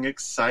something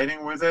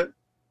exciting with it.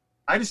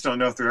 I just don't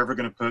know if they're ever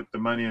going to put the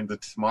money into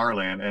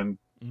Tomorrowland. And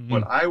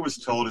what I was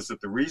told is that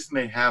the reason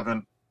they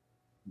haven't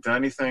done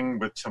anything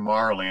with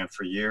Tomorrowland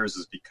for years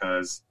is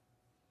because,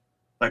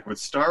 like with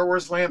Star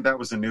Wars Land, that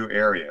was a new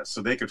area,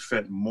 so they could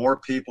fit more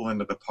people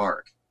into the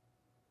park.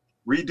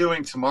 Redoing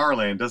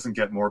Tomorrowland doesn't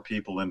get more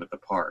people into the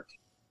park.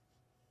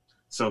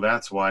 So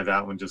that's why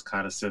that one just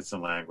kind of sits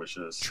and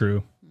languishes.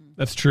 True.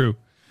 That's true.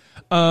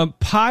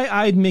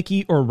 Pie-eyed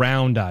Mickey or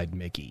round-eyed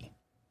Mickey?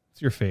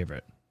 What's your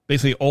favorite?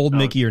 Basically old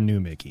Mickey or new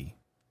Mickey?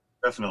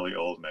 Definitely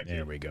old Mickey.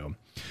 There we go.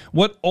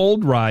 What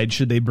old ride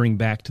should they bring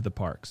back to the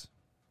parks?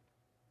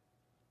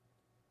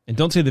 And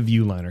don't say the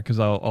Viewliner, because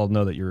I'll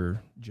know that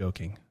you're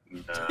joking.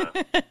 Nah,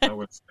 I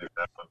wouldn't say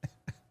that one.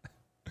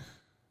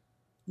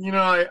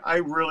 I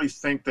really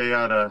think they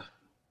ought to.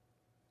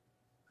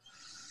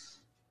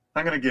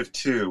 I'm going to give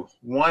 2.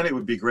 One, it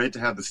would be great to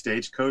have the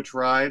Stagecoach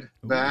ride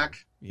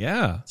back.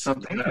 Yeah.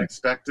 Something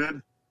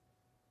unexpected.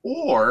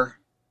 Or,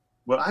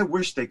 what I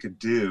wish they could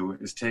do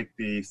is take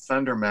the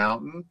Thunder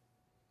Mountain,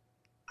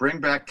 bring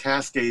back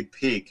Cascade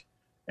Peak,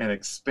 and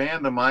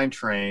expand the mine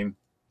train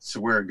so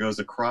where it goes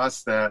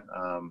across that,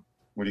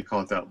 what do you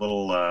call it, that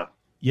little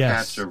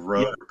patch of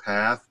road or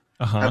path.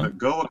 Have it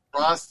go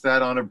across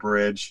that on a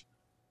bridge,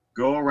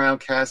 go around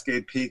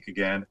Cascade Peak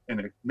again,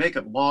 and make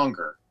it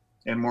longer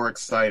and more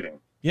exciting.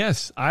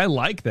 Yes, I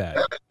like that.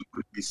 That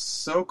would be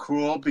so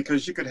cool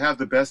because you could have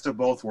the best of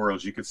both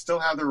worlds. You could still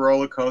have the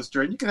roller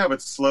coaster, and you can have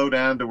it slow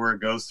down to where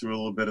it goes through a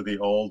little bit of the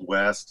Old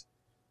West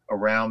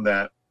around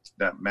that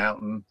that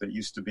mountain that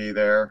used to be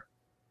there.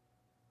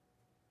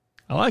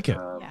 I like it.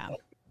 Yeah.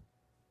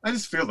 I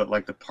just feel that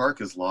like the park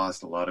has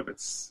lost a lot of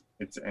its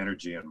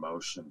energy and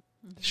motion.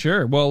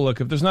 Sure. Well,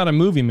 look, if there's not a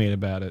movie made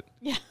about it,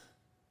 Yeah.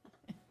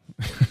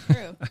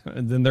 True.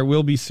 then there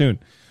will be soon.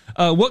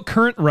 What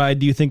current ride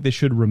do you think they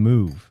should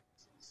remove?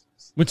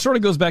 Which sort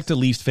of goes back to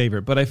least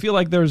favorite, but I feel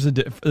like there's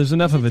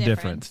enough of a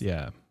difference.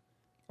 Yeah.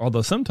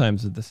 Although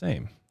sometimes it's the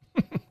same.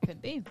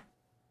 Could be.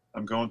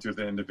 I'm going through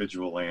the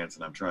individual lands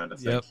and I'm trying to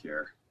think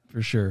here.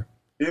 For sure.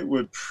 It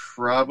would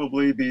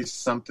probably be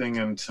something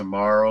in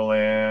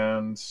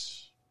Tomorrowland.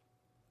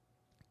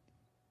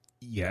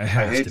 Yeah, it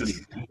has to be.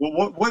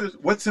 Well,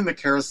 what's in the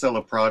Carousel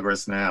of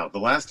Progress now? The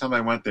last time I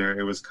went there,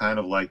 it was kind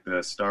of like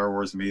the Star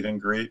Wars meet and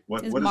greet.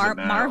 What is it now?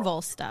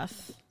 Marvel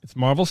stuff. It's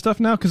Marvel stuff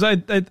now? Because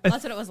that's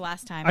what it was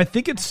last time. I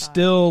think it's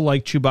still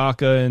like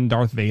Chewbacca and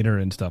Darth Vader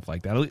and stuff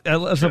like that.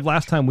 As of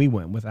last time we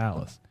went with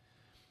Alice.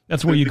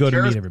 That's where you go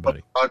to meet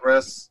everybody.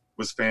 Progress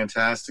was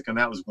fantastic, and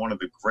that was one of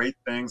the great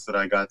things that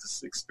I got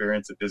to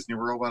experience at Disney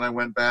World when I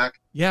went back.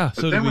 Yeah.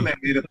 But then when they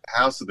made it the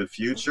House of the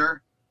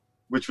Future,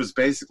 which was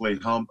basically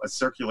a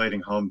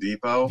circulating Home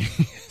Depot.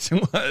 Yes,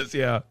 it was,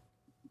 yeah.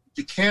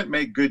 You can't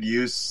make good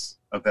use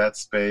of that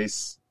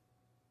space.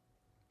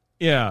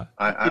 Yeah.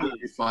 I would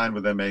be fine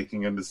with them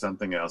making it into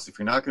something else. If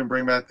you're not going to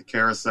bring back the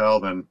carousel,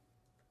 then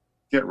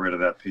get rid of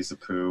that piece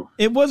of poo.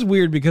 It was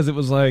weird because it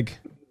was like,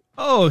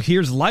 oh,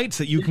 here's lights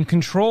that you can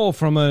control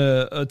from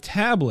a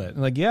tablet.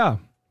 Like, yeah.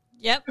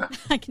 Yep.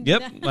 I can do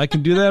that. I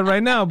can do that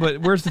right now, but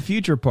where's the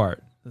future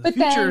part? The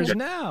future then, is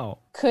now.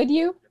 Could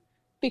you?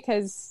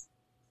 Because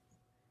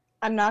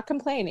I'm not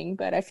complaining,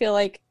 but I feel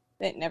like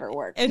it never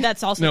worked. And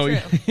that's also true.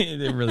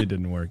 It really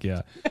didn't work,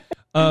 yeah.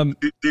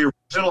 The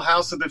original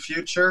House of the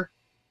Future,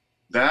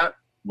 that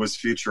was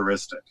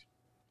futuristic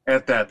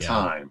at that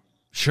time.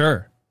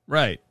 Sure,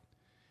 right.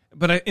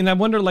 But I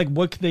wonder, like,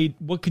 what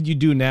could you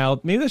do now?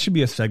 Maybe that should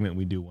be a segment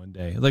we do one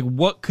day. Like,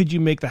 what could you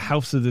make the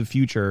House of the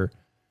Future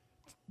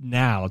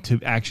now to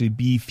actually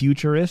be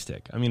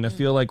futuristic? I mean, I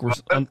feel like we're...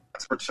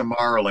 That's for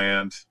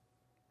Tomorrowland.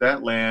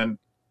 That land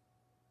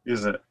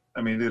is it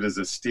is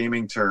a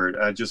steaming turd.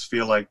 I just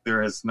feel like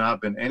there has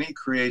not been any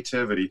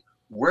creativity.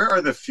 Where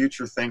are the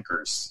future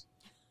thinkers?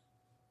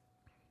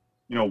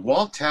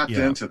 Walt tapped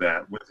into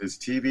that with his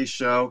TV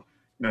show.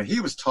 He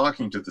was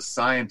talking to the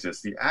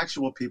scientists, the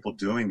actual people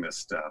doing this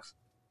stuff.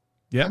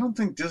 Yeah. I don't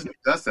think Disney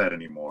does that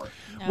anymore.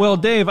 No. Well,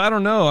 Dave, I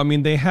don't know. I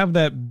mean, they have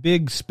that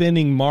big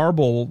spinning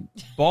marble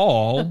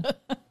ball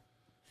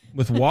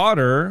with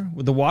water,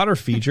 with the water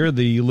feature,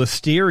 the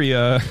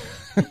Listeria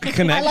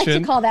connection. I like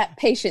to call that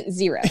patient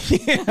zero.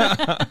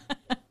 Yeah.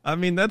 I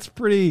mean, that's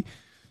pretty,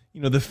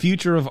 the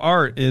future of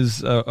art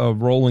is a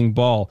rolling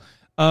ball.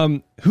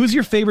 Who's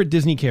your favorite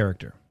Disney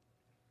character?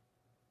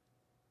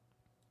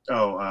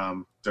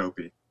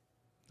 Dopey.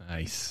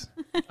 Nice.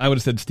 I would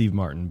have said Steve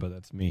Martin, but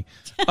that's me.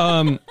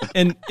 And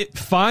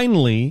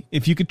finally,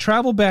 if you could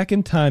travel back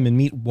in time and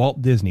meet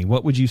Walt Disney,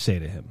 what would you say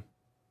to him?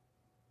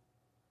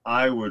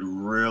 I would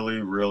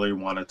really, really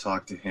want to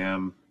talk to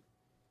him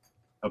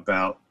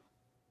about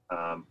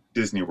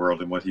Disney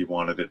World and what he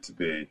wanted it to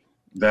be.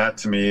 That,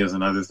 to me, is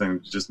another thing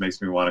that just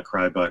makes me want to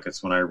cry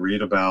buckets when I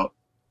read about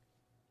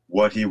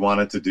what he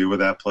wanted to do with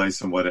that place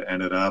and what it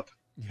ended up.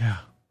 Yeah.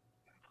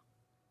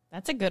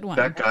 That's a good one.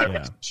 That guy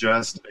was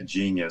just a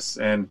genius.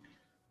 And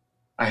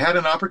I had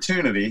an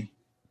opportunity.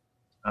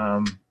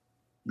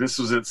 This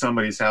was at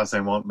somebody's house. I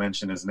won't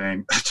mention his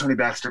name. Tony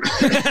Baxter.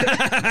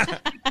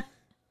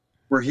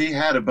 Where he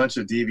had a bunch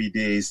of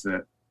DVDs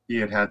that he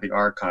had the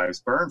archives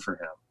burned for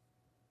him.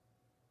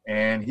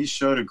 And he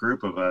showed a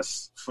group of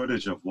us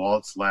footage of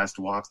Walt's last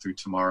walk through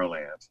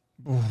Tomorrowland.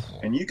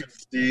 And you could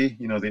see,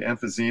 the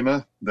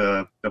emphysema,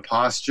 the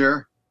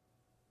posture.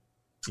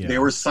 Yeah. They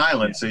were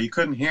silent, so you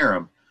couldn't hear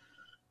him.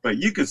 But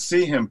you could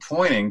see him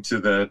pointing to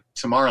the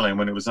Tomorrowland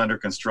when it was under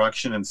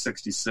construction in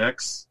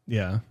 '66.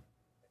 Yeah.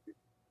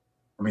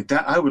 I mean,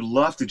 I would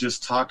love to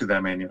just talk to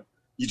that man.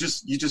 You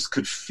just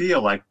could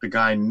feel like the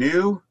guy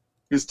knew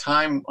his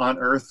time on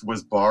Earth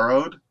was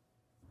borrowed,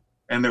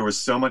 and there was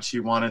so much he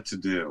wanted to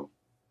do.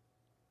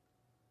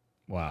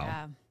 Wow.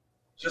 Yeah.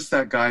 Just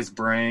that guy's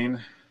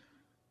brain.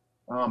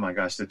 Oh my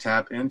gosh, to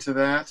tap into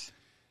that.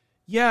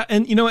 Yeah,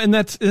 and and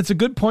that's a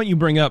good point you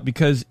bring up,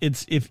 because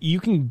it's, if you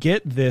can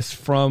get this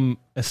from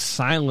a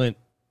silent,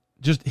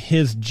 just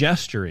his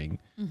gesturing,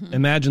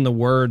 imagine the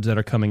words that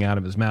are coming out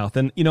of his mouth.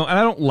 And and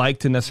I don't like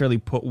to necessarily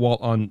put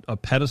Walt on a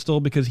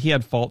pedestal because he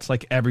had faults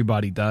like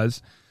everybody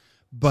does,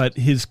 but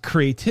his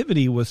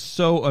creativity was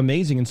so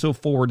amazing and so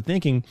forward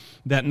thinking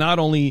that not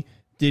only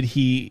did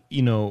he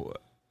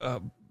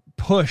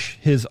push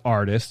his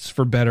artists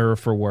for better or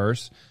for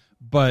worse,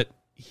 but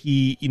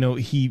he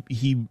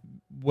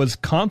was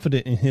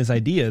confident in his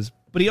ideas,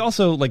 but he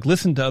also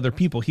listened to other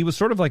people. He was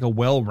sort of like a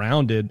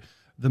well-rounded,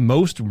 the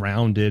most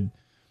rounded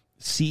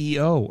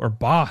CEO or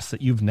boss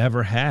that you've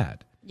never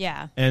had.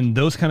 Yeah. And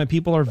those kind of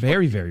people are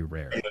very, very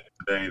rare.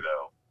 Today,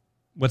 though.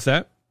 What's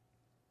that?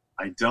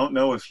 I don't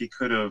know if he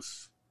could have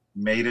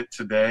made it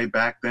today.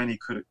 Back then,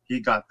 he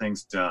got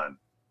things done.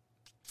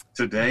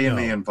 Today, in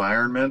the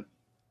environment,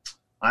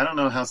 I don't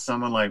know how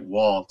someone like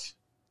Walt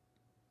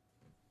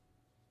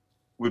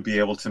would be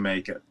able to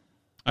make it.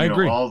 I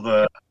agree. All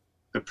the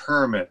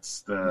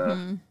permits,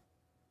 the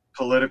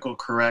political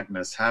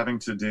correctness, having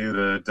to do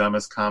the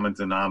dumbest common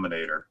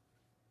denominator.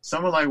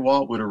 Someone like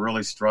Walt would have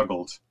really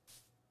struggled.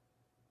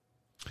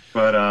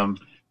 But what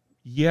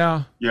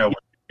a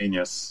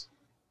genius.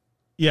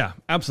 Yeah,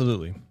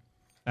 absolutely.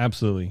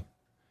 Absolutely.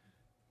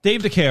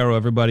 Dave DeCaro,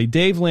 everybody.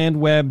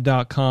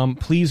 DaveLandWeb.com.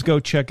 Please go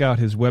check out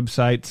his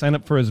website. Sign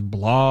up for his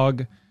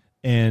blog.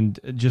 And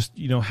just,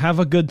 have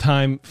a good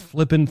time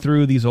flipping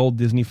through these old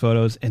Disney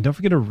photos. And don't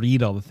forget to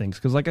read all the things.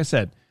 Because like I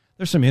said,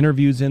 there's some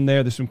interviews in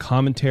there. There's some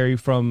commentary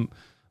from,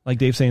 like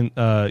Dave saying,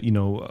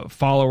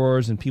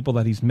 followers and people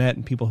that he's met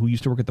and people who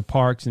used to work at the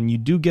parks. And you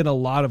do get a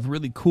lot of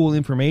really cool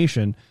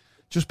information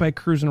just by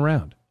cruising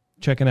around,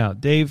 checking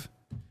out. Dave,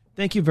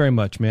 thank you very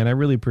much, man. I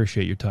really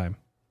appreciate your time.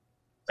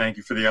 Thank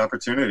you for the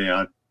opportunity.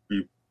 I'd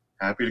be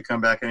happy to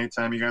come back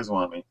anytime you guys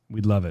want me.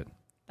 We'd love it.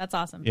 That's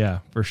awesome. Yeah,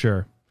 for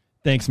sure.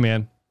 Thanks,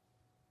 man.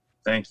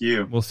 Thank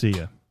you. We'll see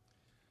you.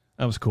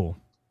 That was cool.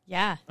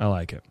 Yeah. I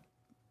like it.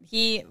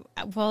 You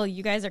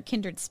guys are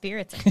kindred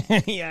spirits.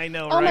 Yeah, I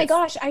know. Oh my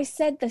gosh, I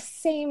said the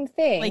same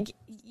thing. Like,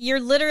 you're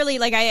literally,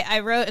 like,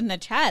 I wrote in the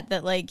chat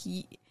that, like,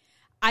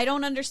 I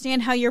don't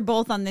understand how you're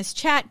both on this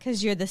chat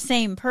because you're the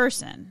same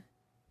person.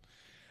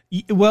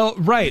 Well,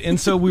 right. And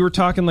so we were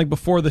talking like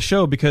before the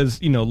show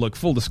because, look,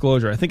 full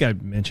disclosure, I think I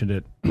mentioned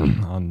it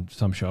on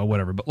some show,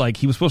 whatever, but like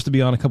he was supposed to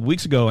be on a couple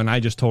weeks ago and I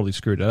just totally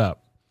screwed it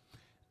up.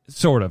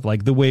 Sort of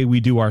like the way we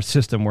do our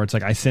system where it's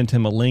like I sent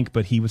him a link,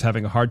 but he was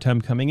having a hard time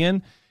coming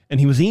in and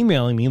he was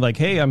emailing me like,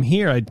 hey, I'm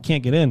here. I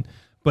can't get in.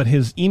 But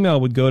his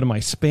email would go to my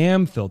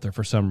spam filter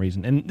for some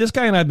reason. And this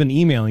guy and I have been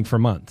emailing for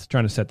months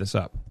trying to set this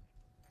up.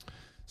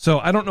 So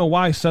I don't know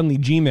why suddenly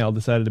Gmail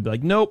decided to be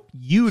like, nope,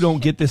 you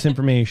don't get this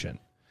information.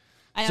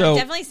 I know, it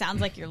definitely sounds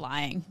like you're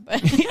lying.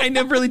 But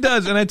it really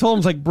does. And I told him,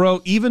 it's like,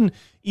 bro, even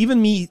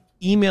me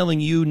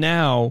emailing you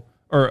now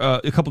or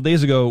a couple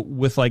days ago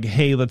with like,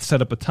 hey, let's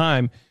set up a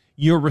time,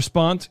 your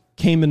response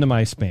came into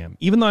my spam.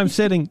 Even though I'm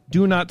setting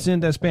do not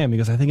send as spam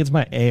because I think it's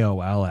my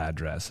AOL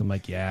address. I'm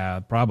like, yeah,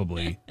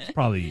 probably. It's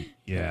probably,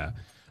 yeah.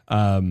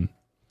 But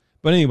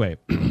anyway,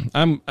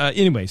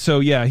 so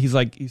yeah,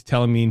 he's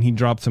telling me and he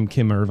dropped some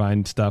Kim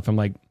Irvine stuff. I'm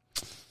like,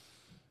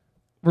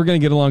 we're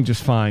going to get along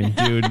just fine,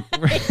 dude.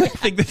 I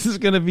think this is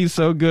going to be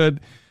so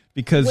good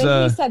because...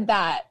 When he said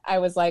that, I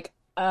was like,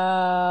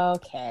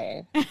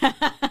 okay.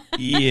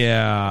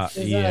 Yeah,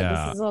 This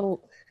is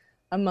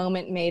a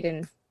moment made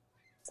in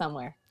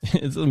somewhere.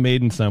 It's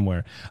made in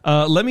somewhere.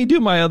 Let me do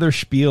my other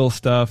spiel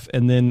stuff,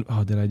 and then...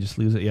 Oh, did I just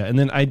lose it? Yeah, and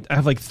then I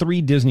have like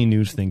 3 Disney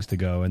news things to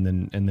go, and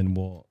then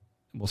we'll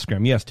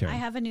scram. Yes, Terry. I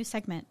have a new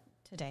segment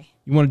today.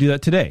 You want to do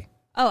that today?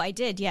 Oh, I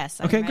did. Yes.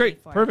 Okay,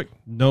 great. Perfect.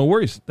 No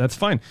worries. That's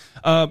fine.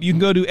 You can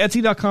go to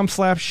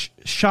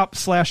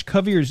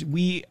etsy.com/shop/Coviers.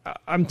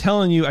 I'm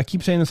telling you, I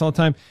keep saying this all the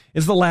time.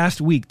 It's the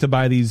last week to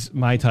buy these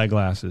Mai Tai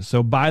glasses.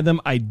 So buy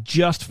them. I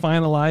just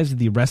finalized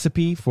the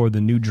recipe for the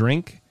new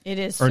drink. It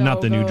is Or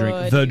not the new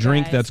drink. The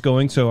drink that's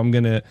going. So I'm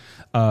going to,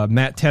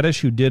 Matt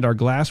Tedish, who did our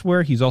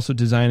glassware, he's also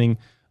designing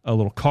a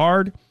little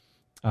card.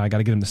 I got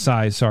to get him the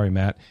size. Sorry,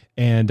 Matt.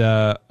 And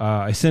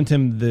I sent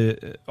him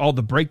all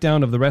the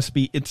breakdown of the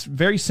recipe. It's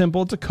very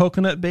simple. It's a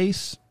coconut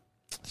base.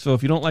 So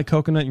if you don't like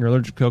coconut and you're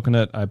allergic to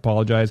coconut, I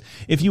apologize.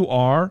 If you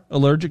are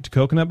allergic to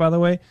coconut, by the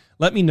way,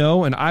 let me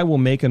know and I will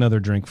make another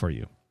drink for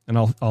you. And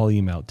I'll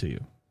email it to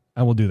you.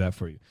 I will do that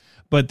for you.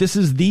 But this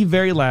is the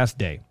very last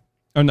day.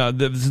 Oh, no,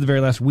 this is the very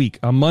last week.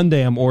 On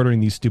Monday, I'm ordering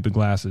these stupid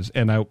glasses.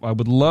 And I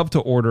would love to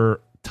order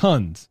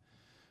tons.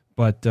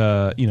 But,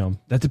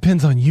 that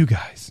depends on you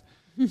guys.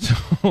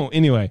 So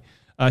anyway,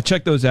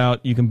 check those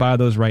out. You can buy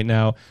those right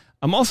now.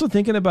 I'm also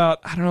thinking about,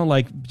 I don't know,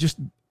 like just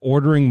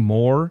ordering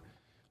more,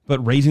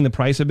 but raising the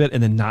price a bit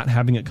and then not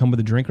having it come with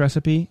a drink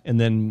recipe. And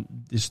then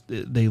just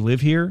they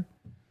live here.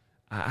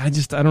 I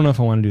don't know if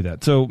I want to do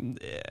that. So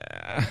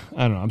I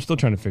don't know. I'm still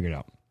trying to figure it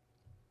out.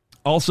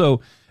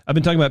 Also, I've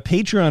been talking about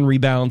Patreon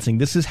rebalancing.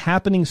 This is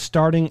happening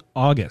starting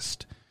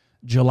August.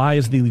 July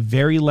is the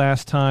very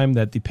last time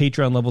that the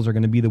Patreon levels are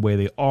going to be the way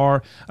they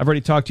are. I've already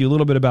talked to you a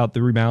little bit about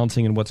the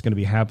rebalancing and what's going to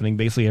be happening.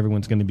 Basically,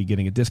 everyone's going to be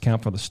getting a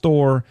discount for the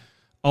store,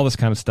 all this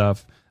kind of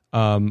stuff.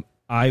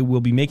 I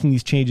will be making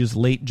these changes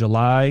late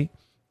July.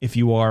 If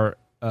you are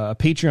a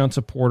Patreon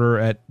supporter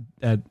at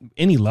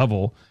any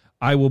level,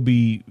 I will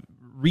be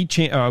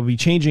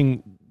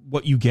changing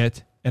what you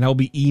get, and I'll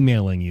be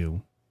emailing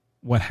you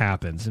what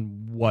happens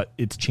and what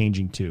it's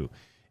changing to.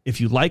 If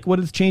you like what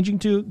it's changing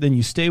to, then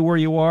you stay where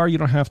you are. You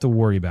don't have to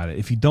worry about it.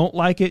 If you don't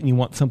like it and you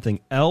want something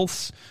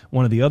else,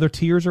 one of the other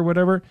tiers or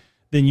whatever,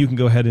 then you can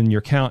go ahead in your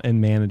account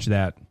and manage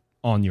that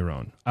on your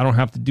own. I don't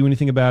have to do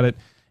anything about it.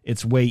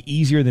 It's way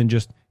easier than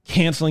just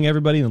canceling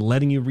everybody and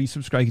letting you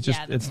resubscribe.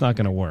 It's not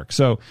going to work.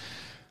 So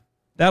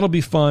that'll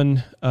be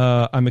fun.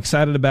 I'm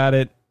excited about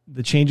it.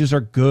 The changes are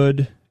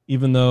good,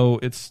 even though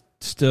it's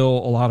still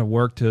a lot of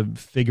work to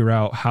figure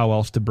out how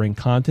else to bring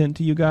content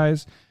to you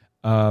guys.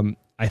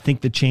 I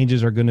think the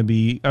changes are going to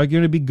be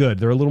good.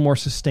 They're a little more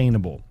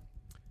sustainable.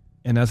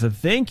 And as a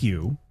thank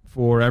you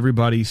for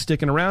everybody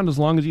sticking around as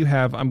long as you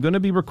have. I'm going to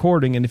be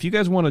recording, and if you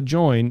guys want to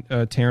join,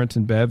 Terrence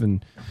and Bev,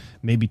 and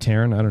maybe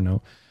Taryn, I don't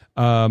know,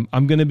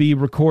 I'm going to be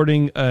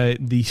recording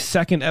the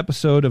second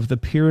episode of The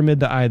Pyramid,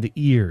 the Eye of the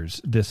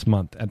Ears this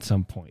month at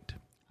some point.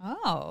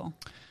 Oh.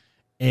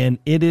 And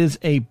it is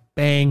a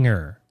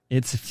banger.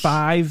 It's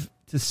 5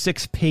 to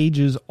 6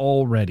 pages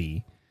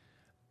already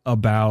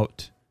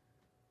about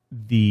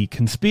the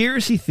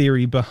conspiracy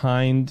theory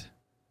behind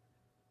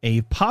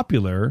a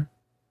popular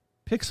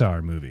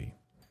Pixar movie.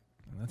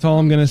 That's all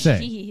I'm going to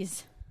say.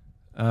 Jeez.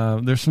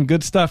 There's some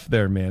good stuff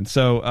there, man.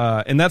 So,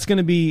 and that's going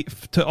to be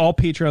to all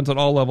Patreons at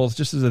all levels,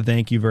 just as a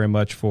thank you very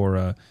much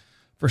for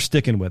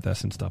sticking with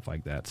us and stuff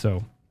like that.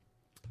 So,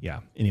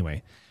 yeah.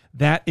 Anyway,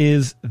 that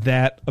is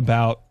that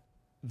about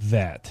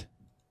that.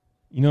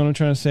 You know what I'm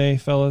trying to say,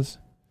 fellas?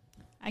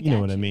 You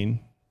know what I mean.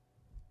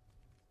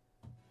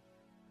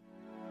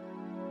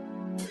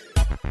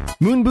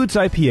 Moon Boots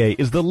IPA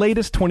is the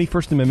latest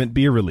 21st Amendment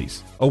beer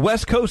release. A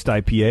West Coast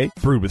IPA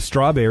brewed with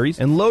strawberries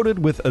and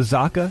loaded with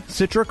Azacca,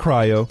 Citra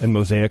Cryo, and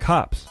Mosaic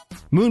hops.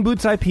 Moon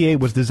Boots IPA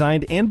was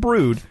designed and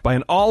brewed by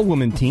an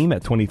all-woman team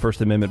at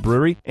 21st Amendment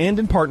Brewery and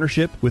in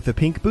partnership with the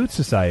Pink Boots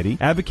Society,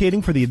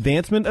 advocating for the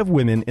advancement of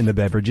women in the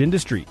beverage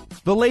industry.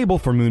 The label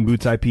for Moon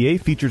Boots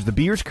IPA features the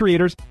beer's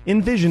creators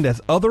envisioned as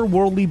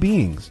otherworldly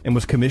beings and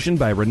was commissioned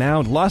by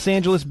renowned Los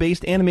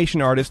Angeles-based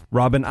animation artist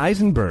Robin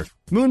Eisenberg.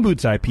 Moon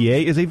Boots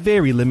IPA is a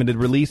very limited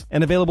release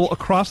and available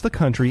across the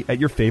country at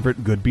your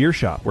favorite good beer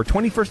shop where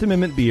 21st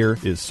Amendment beer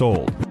is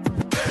sold.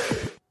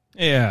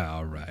 Yeah,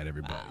 all right,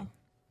 everybody. Wow.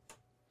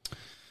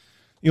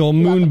 The old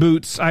Moon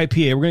Boots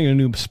IPA. We're going to get a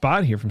new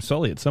spot here from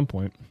Sully at some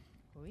point.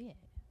 Oh, yeah.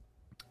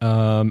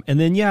 And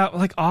then, yeah,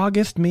 like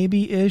August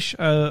maybe-ish.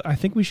 I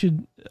think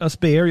us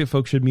Bay Area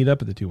folks should meet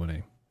up at the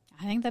 2-1-A.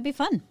 I think that'd be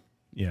fun.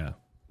 Yeah,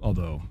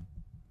 although,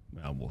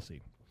 well, we'll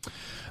see.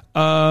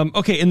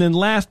 Okay, and then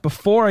last,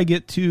 before I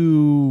get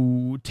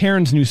to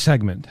Taryn's new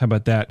segment, how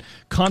about that?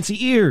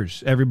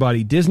 Concierge,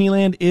 everybody.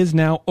 Disneyland is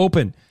now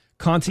open.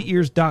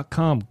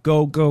 Concierge.com.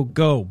 Go, go,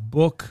 go.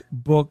 Book,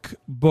 book,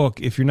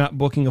 book. If you're not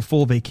booking a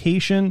full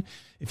vacation,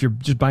 if you're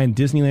just buying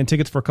Disneyland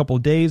tickets for a couple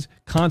of days,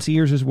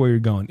 Concierge is where you're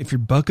going. If you're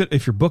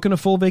booking a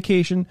full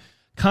vacation,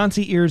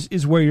 Concierge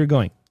is where you're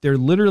going. There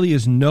literally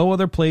is no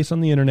other place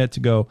on the internet to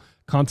go.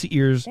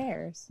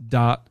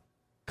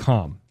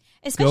 Concierge.com.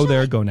 Go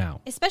there, go now.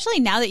 Especially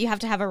now that you have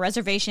to have a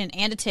reservation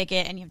and a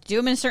ticket and you have to do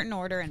them in a certain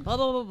order and blah,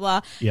 blah, blah,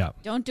 blah. Yeah.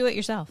 Don't do it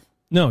yourself.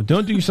 No,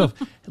 don't do it yourself.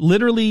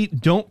 Literally,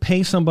 don't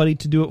pay somebody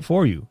to do it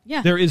for you.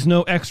 Yeah. There is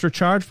no extra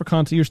charge for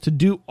concierge to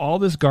do all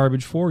this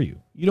garbage for you.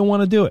 You don't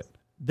want to do it.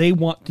 They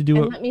want to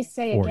do it. Let me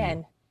say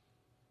again,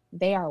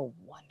 they are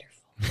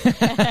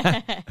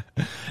wonderful.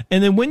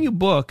 And then when you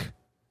book,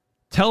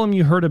 tell them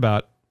you heard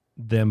about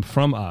them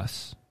from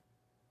us.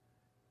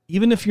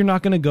 Even if you're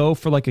not going to go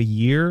for like a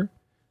year,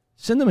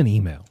 send them an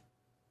email.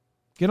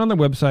 Get on their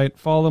website,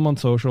 follow them on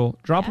social,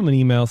 drop them an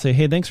email, say,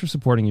 hey, thanks for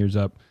supporting Ears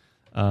Up.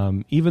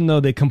 Even though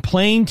they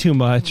complain too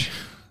much.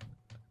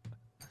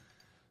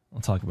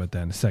 I'll talk about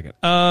that in a second.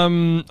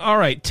 All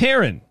right,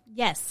 Taryn.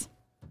 Yes.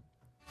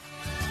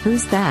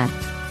 Who's that?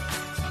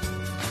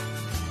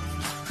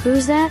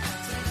 Who's that?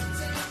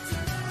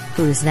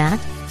 Who's that?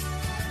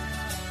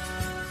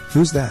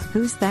 Who's that?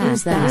 Who's that?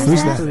 Who's that?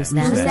 Who's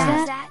that? Who's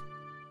that?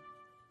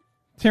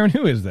 Taryn,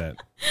 who is that?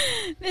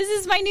 This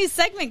is my new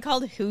segment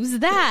called Who's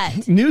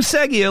That? New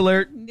Seggy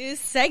Alert. New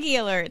Seggy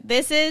Alert.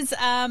 This is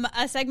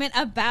a segment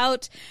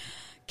about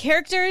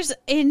characters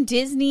in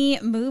Disney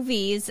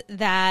movies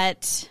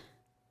that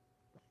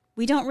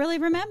we don't really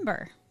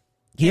remember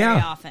very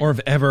often. Or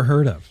have ever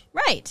heard of.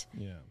 Right.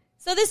 Yeah.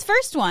 So this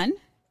first one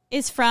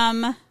is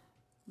from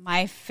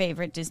my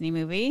favorite Disney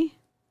movie.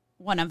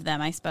 One of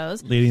them, I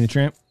suppose. Lady and the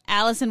Tramp?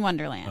 Alice in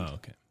Wonderland. Oh,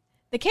 okay.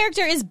 The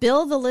character is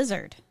Bill the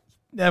Lizard.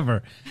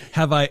 Never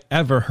have I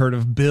ever heard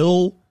of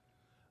Bill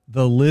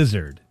the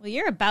Lizard. Well,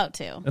 you're about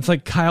to. That's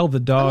like Kyle the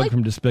dog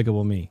from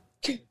Despicable Me.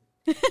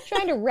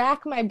 Trying to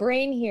rack my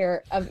brain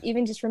here of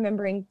even just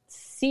remembering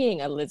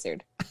seeing a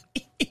lizard.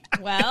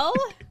 Well,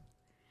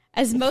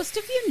 as most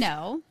of you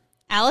know,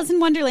 Alice in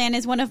Wonderland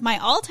is one of my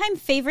all-time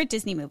favorite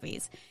Disney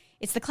movies.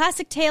 It's the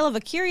classic tale of a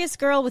curious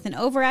girl with an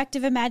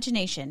overactive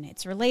imagination.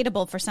 It's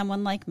relatable for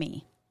someone like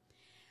me.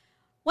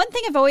 One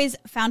thing I've always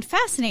found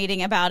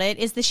fascinating about it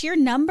is the sheer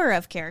number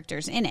of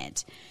characters in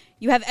it.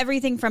 You have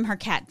everything from her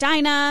cat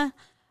Dinah,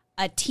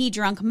 a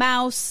tea-drunk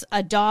mouse,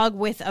 a dog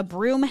with a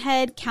broom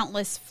head,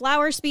 countless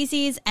flower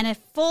species, and a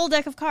full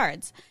deck of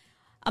cards,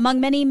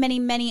 among many, many,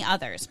 many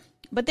others.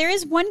 But there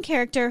is one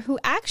character who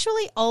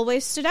actually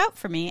always stood out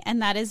for me,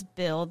 and that is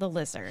Bill the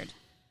Lizard.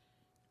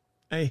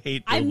 I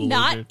hate Bill the I'm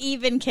not Lizard.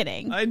 even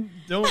kidding. I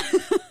don't.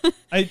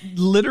 I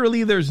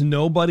literally, there's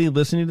nobody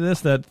listening to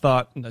this that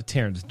thought, no,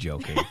 Taryn's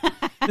joking.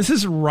 This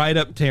is right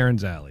up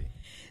Taryn's alley.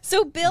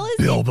 So Bill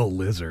the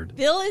Lizard.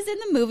 Bill is in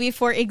the movie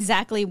for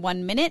exactly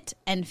 1 minute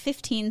and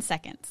 15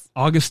 seconds.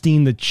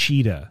 Augustine the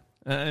Cheetah.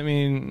 I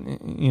mean,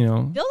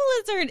 Bill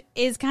the Lizard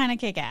is kind of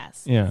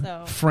kick-ass. Yeah.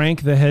 So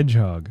Frank the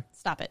Hedgehog.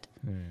 Stop it.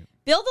 Right.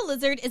 Bill the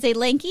Lizard is a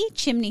lanky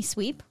chimney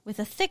sweep with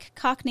a thick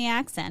Cockney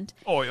accent.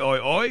 Oi, oi,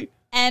 oi.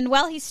 And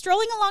while he's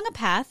strolling along a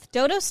path,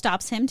 Dodo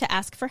stops him to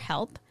ask for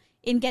help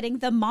in getting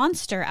the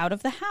monster out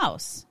of the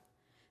house.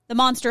 The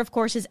monster, of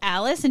course, is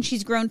Alice, and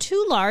she's grown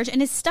too large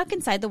and is stuck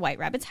inside the White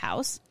Rabbit's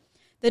house.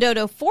 The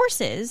Dodo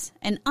forces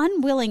an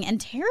unwilling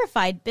and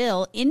terrified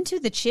Bill into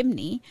the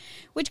chimney,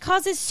 which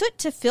causes soot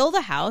to fill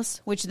the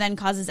house, which then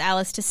causes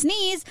Alice to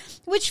sneeze,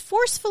 which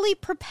forcefully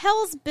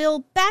propels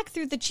Bill back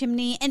through the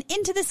chimney and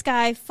into the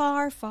sky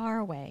far, far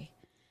away.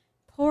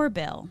 Poor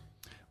Bill.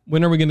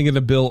 When are we going to get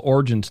a Bill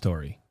origin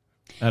story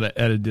at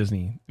a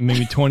Disney?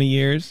 Maybe 20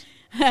 years?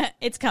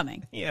 It's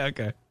coming. Yeah,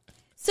 okay.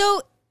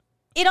 So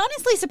it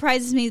honestly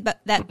surprises me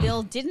that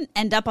Bill didn't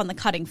end up on the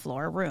cutting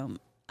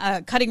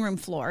room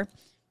floor.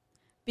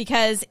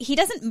 Because he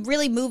doesn't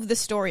really move the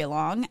story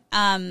along.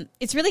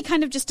 It's really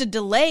kind of just a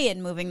delay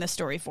in moving the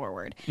story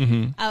forward.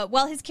 Mm-hmm.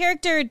 While his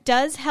character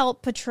does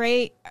help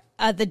portray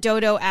the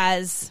Dodo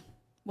as,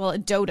 well, a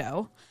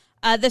dodo,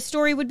 the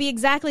story would be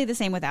exactly the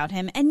same without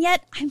him. And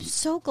yet, I'm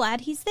so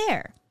glad he's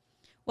there.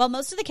 While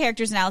most of the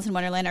characters in Alice in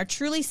Wonderland are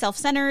truly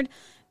self-centered,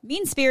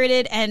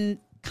 mean-spirited, and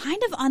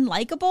kind of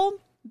unlikable,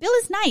 Bill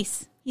is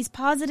nice. He's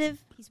positive.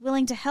 He's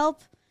willing to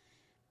help.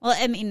 Well,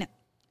 I mean,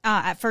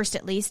 at first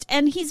at least.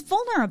 And he's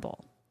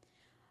vulnerable.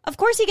 Of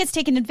course, he gets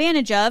taken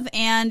advantage of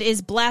and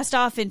is blasted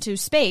off into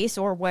space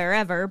or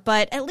wherever,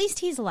 but at least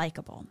he's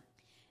likable.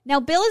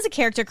 Now, Bill is a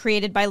character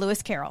created by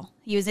Lewis Carroll.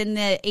 He was in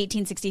the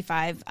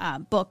 1865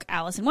 book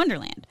Alice in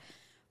Wonderland.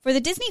 For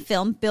the Disney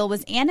film, Bill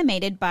was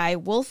animated by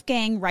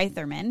Wolfgang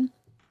Reitherman.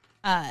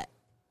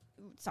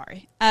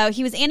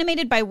 He was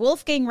animated by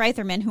Wolfgang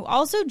Reitherman, who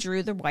also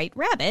drew the White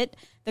Rabbit,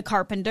 the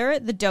Carpenter,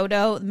 the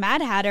Dodo, the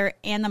Mad Hatter,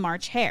 and the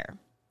March Hare.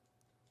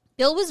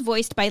 Bill was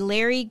voiced by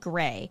Larry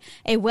Gray,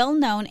 a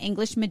well-known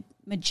English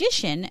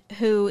magician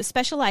who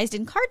specialized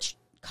in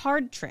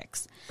card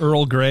tricks.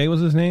 Earl Grey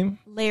was his name?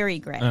 Larry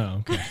Gray. Oh,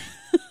 okay.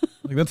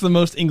 Like, that's the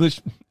most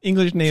English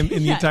name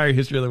in the entire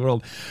history of the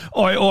world.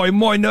 Oi,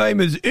 my name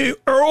is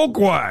Earl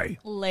Grey.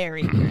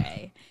 Larry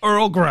Gray.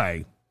 Earl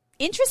Grey.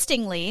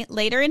 Interestingly,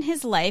 later in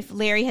his life,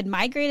 Larry had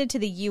migrated to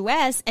the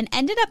U.S. and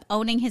ended up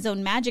owning his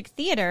own magic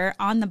theater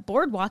on the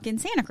boardwalk in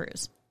Santa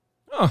Cruz.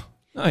 Oh,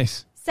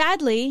 nice.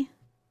 Sadly,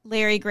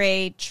 Larry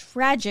Gray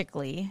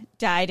tragically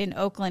died in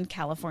Oakland,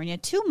 California,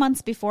 2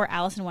 months before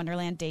Alice in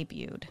Wonderland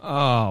debuted.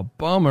 Oh,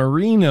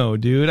 bummerino,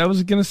 dude. I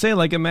was going to say,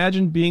 like,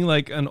 imagine being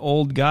like an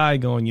old guy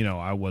going,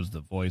 I was the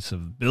voice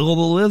of Bill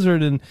the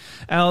Lizard in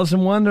Alice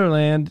in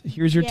Wonderland.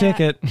 Here's your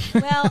ticket.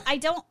 Well, I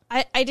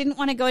didn't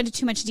want to go into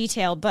too much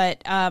detail,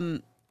 but...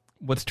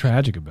 what's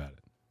tragic about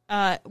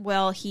it?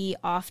 Well, he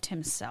offed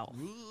himself.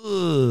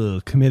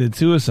 Ugh, committed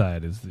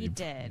suicide. He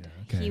did.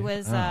 Yeah, okay.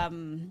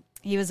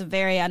 He was a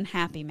very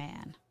unhappy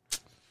man.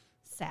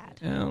 Sad.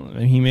 Well,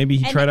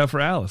 he tried out for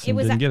Alice and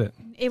didn't get it.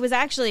 It was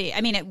actually,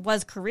 it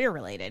was career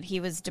related. He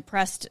was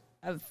depressed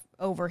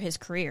over his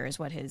career, is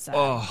what his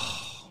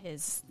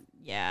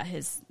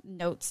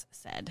notes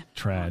said.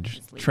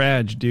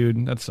 Trage,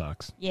 dude. That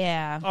sucks.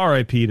 Yeah.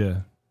 R.I.P.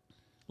 to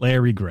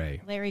Larry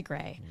Gray. Larry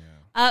Gray.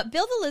 Yeah.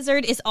 Bill the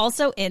Lizard is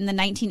also in the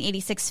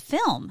 1986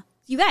 film.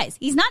 You guys,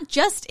 he's not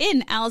just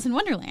in Alice in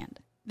Wonderland.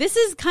 This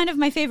is kind of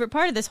my favorite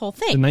part of this whole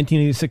thing. The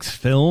 1986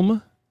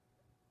 film?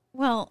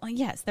 Well,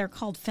 yes, they're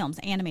called films,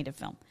 animated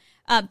film.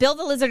 Bill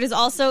the Lizard is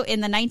also in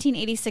the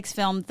 1986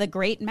 film The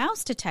Great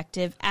Mouse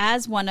Detective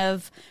as one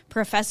of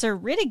Professor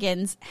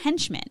Riddigan's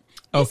henchmen.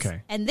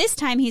 And this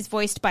time he's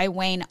voiced by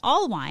Wayne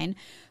Allwine,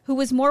 who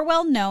was more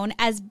well known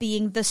as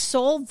being the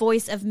sole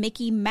voice of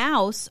Mickey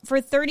Mouse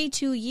for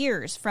 32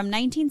 years, from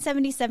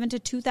 1977 to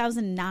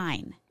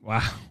 2009.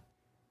 Wow.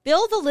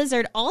 Bill the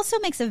Lizard also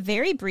makes a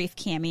very brief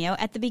cameo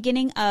at the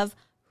beginning of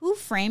Who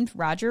Framed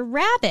Roger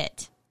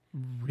Rabbit?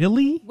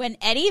 Really? When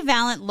Eddie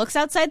Valent looks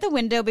outside the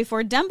window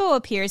before Dumbo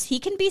appears, he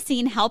can be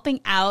seen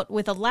helping out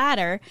with a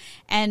ladder,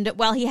 and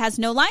while he has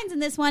no lines in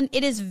this one,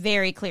 it is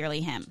very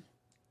clearly him.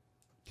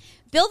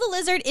 Bill the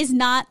Lizard is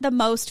not the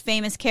most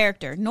famous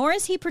character, nor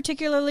is he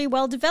particularly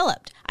well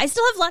developed. I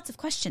still have lots of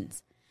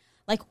questions.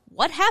 Like,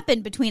 what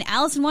happened between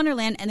Alice in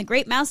Wonderland and the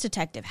Great Mouse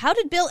Detective? How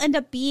did Bill end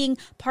up being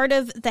part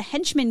of the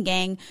henchman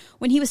gang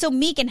when he was so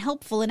meek and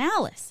helpful in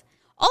Alice?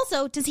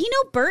 Also, does he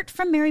know Bert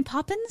from Mary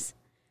Poppins?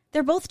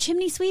 They're both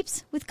chimney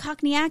sweeps with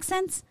Cockney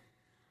accents.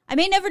 I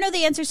may never know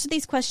the answers to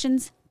these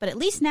questions, but at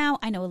least now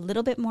I know a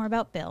little bit more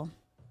about Bill.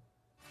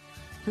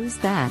 Who's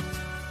that?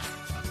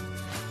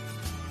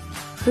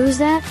 Who's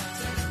that?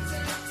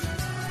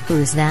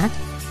 Who's that?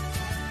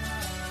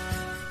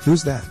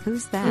 Who's that?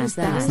 Who's that? Who's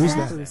that? Who's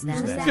that?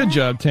 Who's that? Good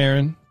job,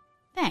 Taryn.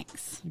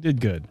 Thanks. You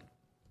did good.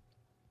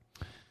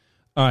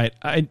 All right.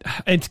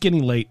 It's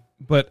getting late,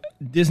 but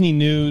Disney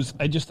news,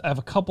 I have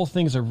a couple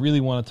things I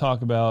really want to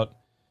talk about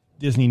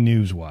Disney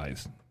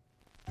news-wise.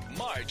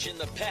 March in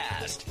the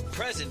past,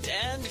 present,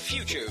 and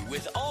future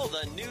with all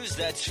the news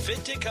that's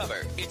fit to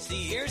cover. It's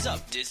the Ears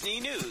Up Disney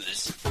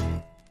News.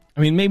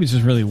 Maybe it's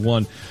just really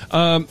one.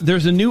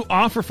 There's a new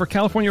offer for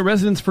California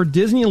residents for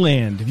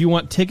Disneyland. If you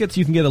want tickets,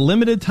 you can get a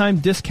limited time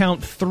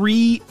discount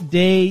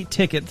 3-day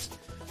tickets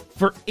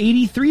for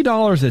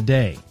 $83 a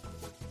day.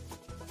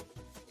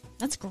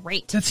 That's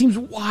great. That seems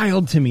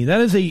wild to me.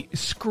 That is a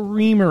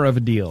screamer of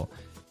a deal.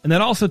 And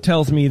that also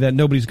tells me that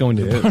nobody's going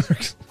to the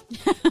parks.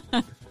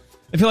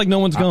 I feel like no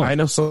one's going. I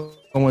know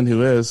someone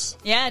who is.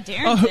 Yeah,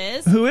 Terrence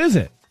is. Who is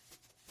it?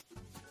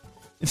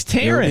 It's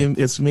Taryn.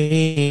 It's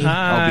me.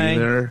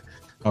 Hi.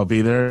 I'll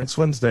be there next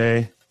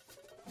Wednesday.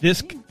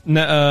 This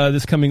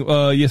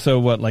coming so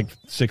what, like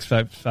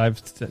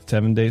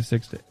 7 days,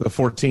 6 days? The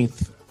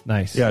 14th.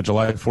 Nice. Yeah,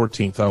 July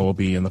 14th I will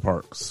be in the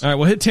parks. All right,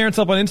 well, hit Terrence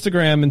up on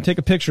Instagram and take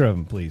a picture of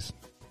him, please.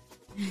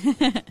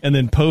 And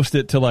then post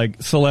it to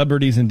like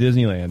celebrities in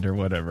Disneyland or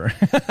whatever.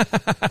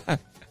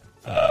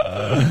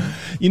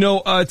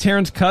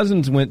 Terrence's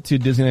cousins went to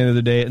Disneyland the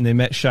other day and they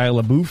met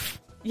Shia LaBeouf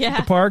at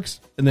the parks.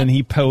 And then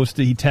he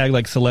tagged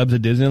like celebs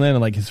at Disneyland, and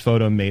like his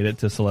photo made it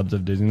to celebs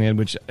of Disneyland,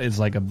 which is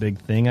like a big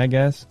thing, I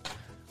guess.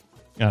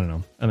 I don't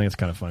know. I think it's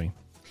kind of funny.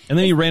 And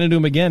then he ran into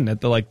him again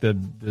at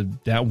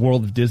that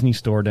World of Disney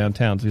store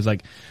downtown. So he's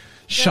like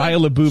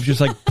Shia LaBeouf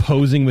just like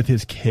posing with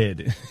his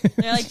kid.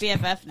 They're like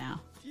BFF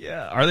now.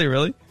 Yeah. Are they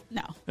really?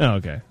 No. Oh,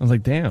 okay. I was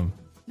like, damn.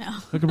 No.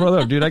 Hook a brother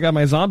up, dude. I got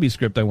my zombie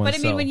script I want to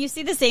sell. But I mean, when you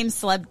see the same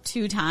celeb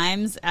 2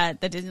 times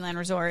at the Disneyland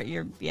Resort,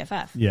 you're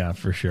BFF. Yeah,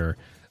 for sure.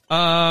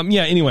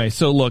 Anyway,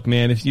 so look,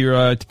 man, if you're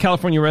a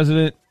California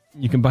resident,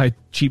 you can buy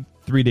cheap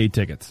 3-day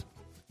tickets.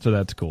 So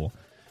that's cool.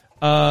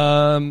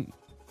 I'll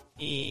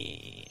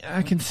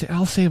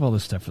save all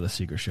this stuff for the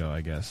Secret Show,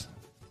 I guess.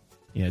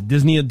 Yeah,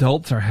 Disney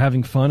adults are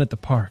having fun at the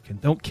park and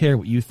don't care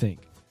what you think.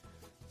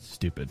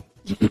 Stupid.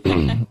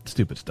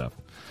 Stupid stuff.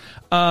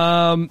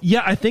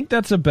 I think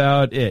that's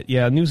about it.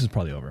 Yeah, news is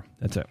probably over.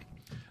 That's it.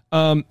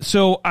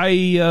 So I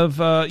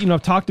have,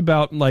 I've talked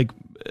about like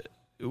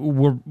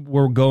we're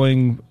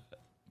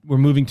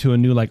moving to a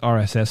new like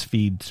RSS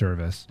feed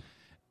service,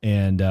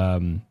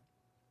 and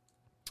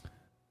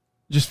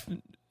just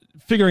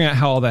figuring out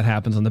how all that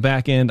happens on the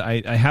back end.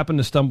 I happened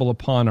to stumble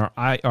upon our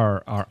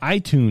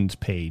iTunes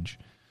page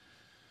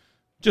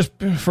just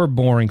for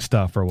boring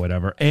stuff or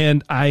whatever,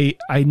 and I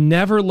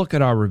never look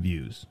at our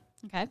reviews.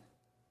 Okay.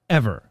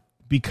 Ever.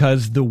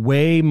 Because the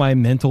way my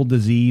mental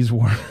disease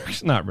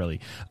works, not really,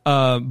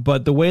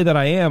 but the way that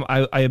I am,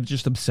 I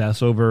just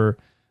obsess over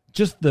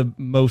just the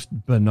most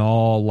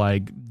banal,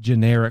 like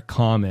generic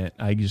comment.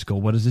 I just go,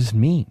 what does this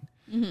mean?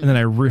 Mm-hmm. And then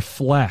I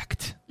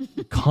reflect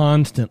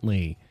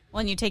constantly.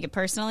 Well, and you take it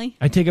personally?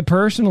 I take it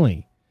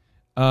personally.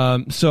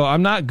 So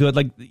I'm not good.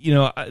 Like,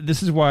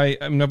 this is why,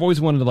 I've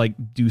always wanted to like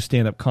do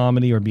stand-up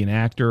comedy or be an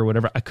actor or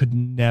whatever. I could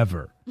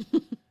never,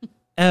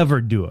 ever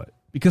do it.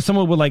 Because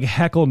someone would like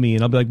heckle me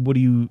and I'll be like, what do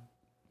you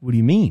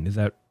mean? Is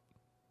that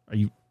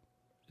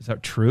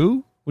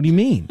true? What do you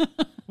mean?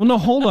 Well, no,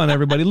 hold on,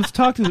 everybody. Let's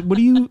talk to what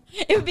do you...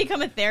 It would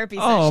become a therapy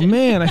session. Oh,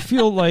 man, I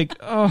feel like,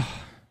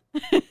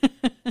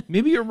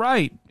 maybe you're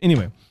right.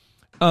 Anyway,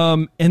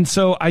 and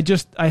so I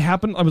was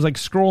like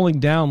scrolling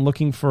down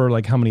looking for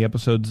like how many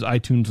episodes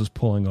iTunes was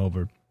pulling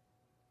over.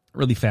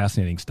 Really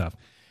fascinating stuff.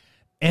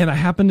 And I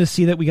happened to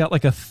see that we got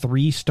like a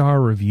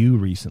 3-star review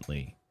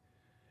recently.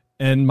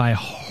 And my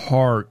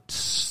heart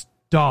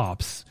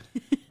stops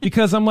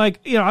because I'm like,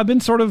 I've been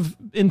sort of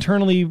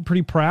internally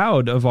pretty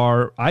proud of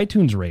our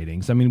iTunes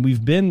ratings. I mean,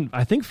 we've been,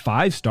 I think,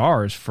 5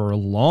 stars for a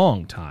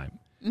long time.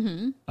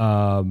 Mm-hmm.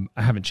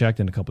 I haven't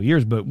checked in a couple of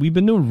years, but we've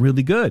been doing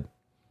really good.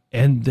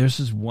 And there's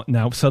this one,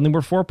 now suddenly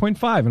we're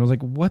 4.5. And I was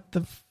like,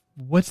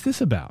 what's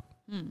this about?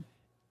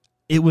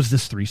 It was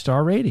this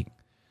 3-star rating.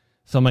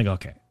 So I'm like,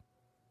 okay.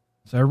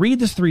 So I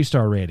read this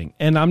 3-star rating,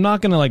 and I'm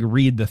not going to like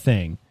read the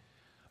thing.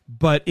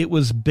 But it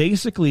was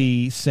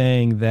basically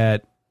saying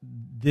that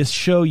this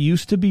show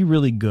used to be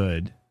really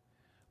good,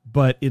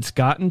 but it's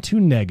gotten too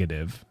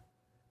negative,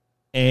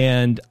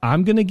 and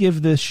I'm going to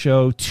give this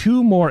show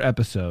 2 more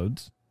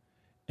episodes,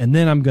 and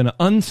then I'm going to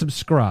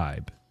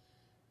unsubscribe.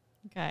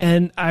 Okay.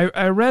 And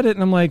I read it,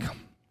 and I'm like,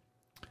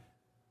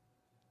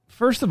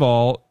 first of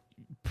all,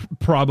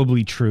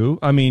 probably true.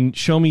 I mean,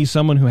 show me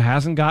someone who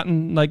hasn't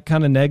gotten like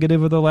kind of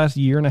negative over the last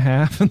year and a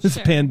half in this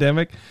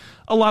pandemic.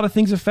 A lot of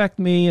things affect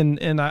me,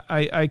 and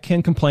I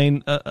can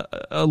complain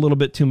a little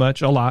bit too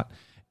much, a lot.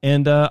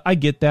 And I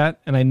get that,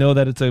 and I know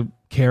that it's a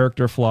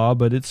character flaw,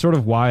 but it's sort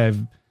of why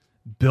I've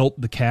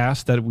built the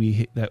cast that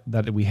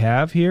we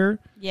have here.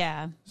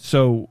 Yeah.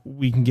 So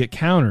we can get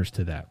counters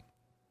to that.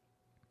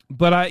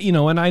 But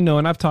and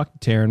I've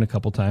talked to Taryn a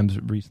couple times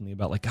recently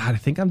about like, God, I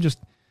think I'm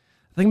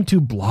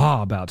too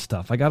blah about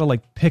stuff. I got to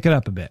like pick it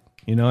up a bit,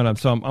 and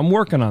I'm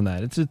working on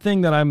that. It's a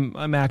thing that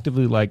I'm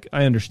actively like,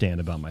 I understand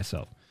about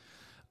myself.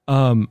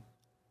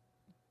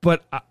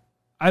 But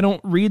I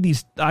don't read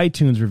these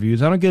iTunes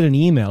reviews. I don't get an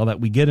email that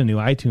we get a new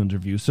iTunes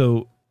review.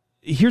 So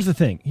here's the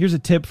thing. Here's a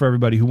tip for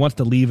everybody who wants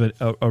to leave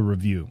a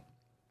review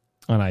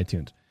on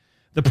iTunes.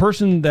 The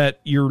person that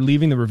you're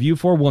leaving the review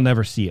for will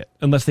never see it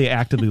unless they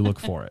actively look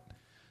for it.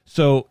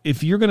 So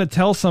if you're going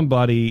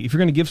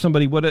to give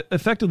somebody what it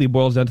effectively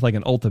boils down to like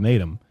an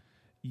ultimatum,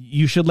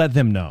 you should let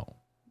them know.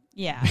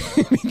 Yeah.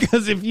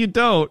 Because if you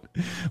don't,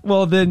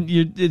 well, then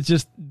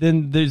there's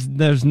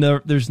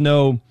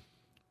no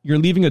you're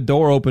leaving a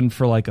door open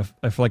for like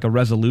a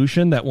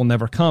resolution that will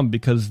never come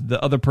because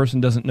the other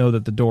person doesn't know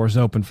that the door is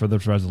open for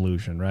this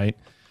resolution, right?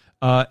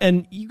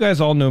 And you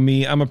guys all know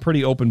me. I'm a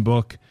pretty open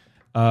book.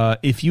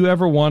 If you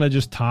ever want to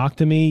just talk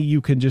to me,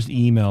 you can just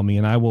email me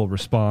and I will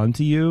respond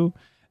to you.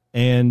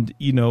 And,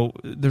 you know,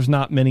 there's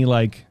not many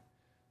like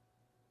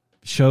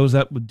shows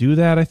that would do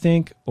that, I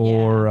think,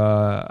 or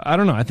I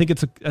don't know. I think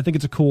it's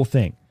a cool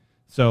thing.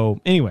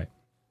 So anyway,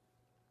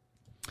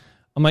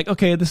 I'm like,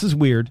 okay, this is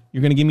weird.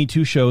 You're going to give me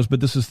 2 shows, but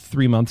this is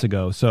 3 months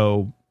ago.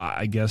 So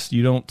I guess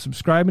you don't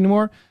subscribe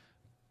anymore.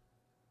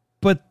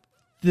 But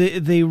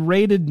they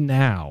rated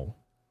now.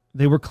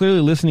 They were clearly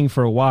listening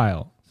for a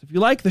while. So if you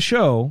like the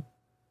show,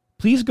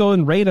 please go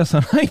and rate us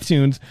on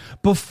iTunes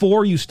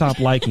before you stop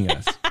liking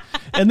us.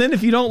 And then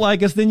if you don't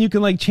like us, then you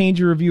can like change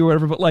your review or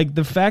whatever. But like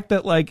the fact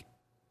that like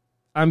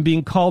I'm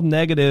being called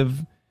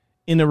negative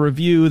in a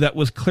review that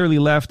was clearly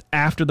left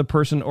after the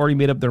person already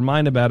made up their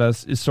mind about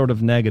us is sort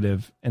of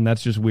negative, and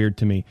that's just weird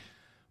to me.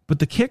 But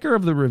the kicker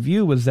of the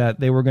review was that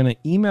they were going to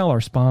email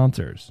our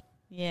sponsors.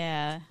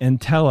 Yeah.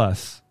 And tell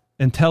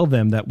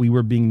them that we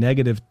were being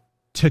negative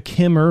to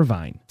Kim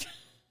Irvine.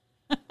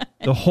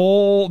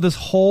 This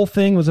whole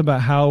thing was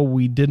about how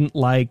they didn't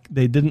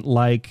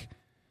like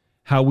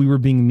how we were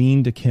being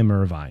mean to Kim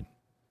Irvine,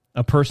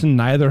 a person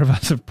neither of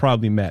us have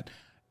probably met.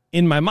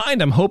 In my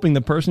mind, I'm hoping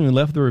the person who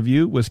left the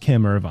review was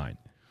Kim Irvine.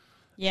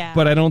 Yeah.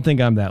 But I don't think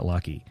I'm that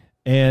lucky.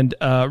 And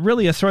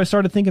really, so I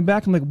started thinking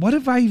back. I'm like, what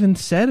have I even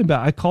said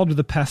about? I called her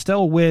the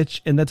pastel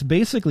witch, and that's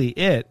basically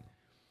it.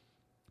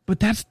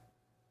 But that's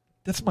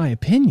my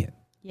opinion.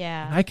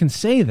 Yeah. And I can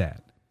say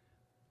that.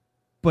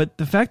 But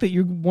the fact that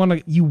you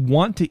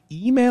want to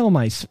email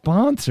my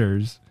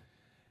sponsors,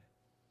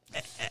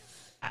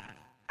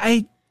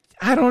 I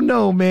don't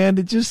know, man.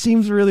 It just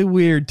seems really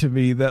weird to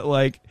me that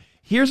like.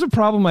 Here's a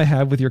problem I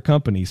have with your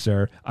company,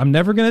 sir. I'm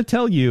never going to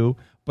tell you,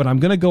 but I'm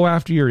going to go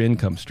after your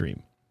income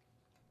stream.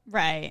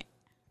 Right.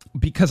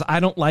 Because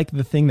I don't like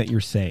the thing that you're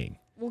saying.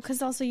 Well,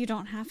 because also you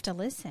don't have to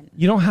listen.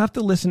 You don't have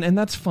to listen, and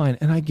that's fine.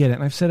 And I get it.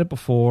 And I've said it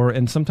before,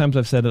 and sometimes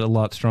I've said it a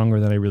lot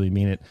stronger than I really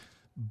mean it.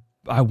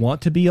 I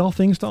want to be all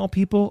things to all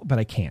people, but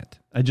I can't.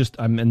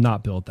 I'm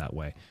not built that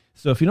way.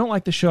 So if you don't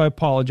like the show, I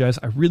apologize.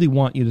 I really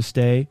want you to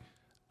stay.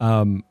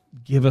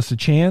 Give us a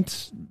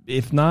chance.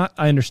 If not,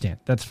 I understand.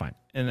 That's fine.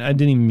 And I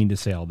didn't even mean to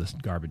say all this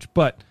garbage,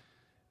 but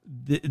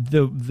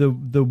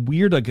the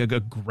weird, like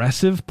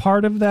aggressive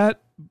part of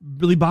that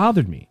really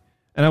bothered me.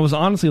 And I was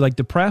honestly like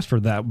depressed for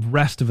that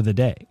rest of the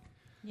day.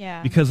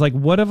 Yeah. Because like,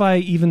 what have I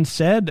even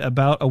said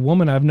about a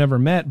woman I've never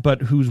met,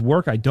 but whose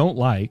work I don't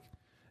like?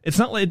 It's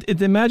not like,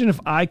 imagine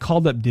if I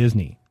called up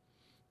Disney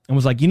and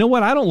was like, you know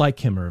what? I don't like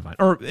Kim Irvine.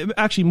 Or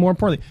actually more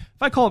importantly,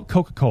 if I call up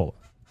Coca-Cola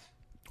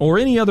or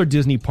any other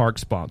Disney park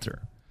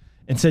sponsor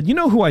and said, you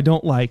know who I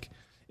don't like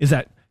is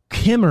that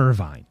Kim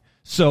Irvine.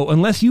 So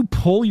unless you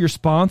pull your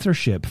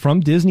sponsorship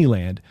from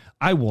Disneyland,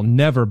 I will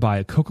never buy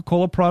a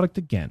Coca-Cola product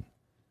again.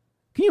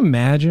 Can you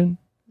imagine?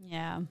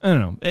 Yeah. I don't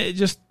know. It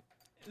just,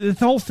 the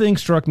whole thing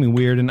struck me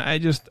weird, and I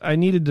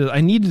needed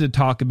to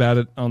talk about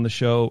it on the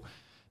show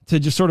to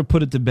just sort of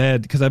put it to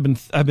bed, because I've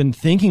been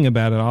thinking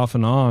about it off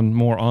and on,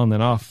 more on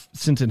than off,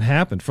 since it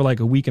happened for like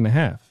a week and a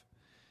half,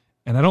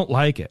 and I don't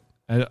like it.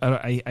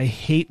 I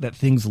hate that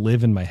things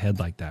live in my head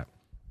like that.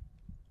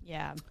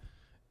 Yeah.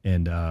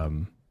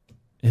 And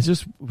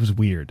it was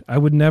weird. I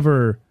would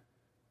never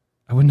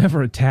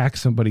attack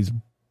somebody's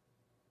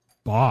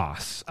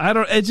boss.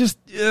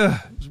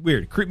 It's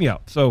weird. It creeped me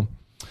out. So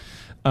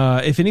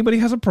if anybody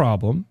has a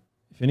problem,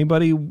 if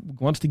anybody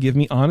wants to give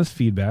me honest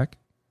feedback,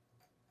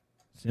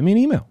 send me an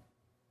email.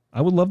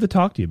 I would love to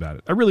talk to you about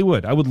it. I really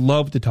would. I would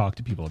love to talk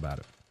to people about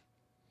it.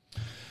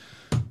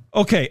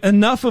 Okay,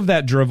 enough of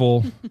that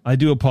drivel. I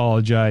do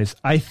apologize.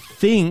 I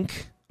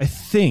think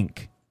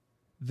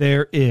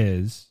there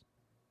is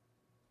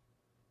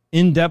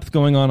in-depth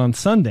going on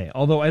Sunday,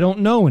 although I don't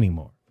know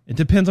anymore. It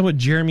depends on what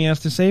Jeremy has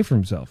to say for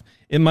himself.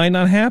 It might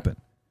not happen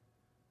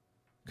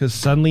because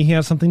suddenly he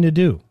has something to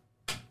do.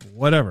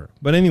 Whatever.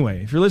 But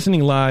anyway, if you're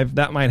listening live,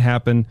 that might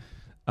happen.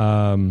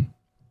 And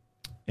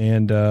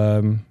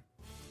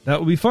that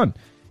will be fun.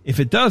 If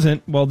it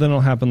doesn't, well, then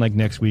it'll happen like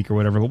next week or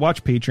whatever. But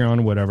watch Patreon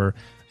or whatever.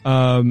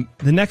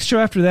 The next show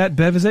after that,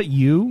 Bev, is that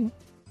you?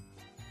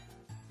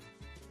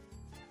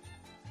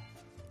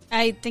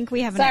 I think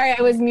we have Sorry,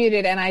 I was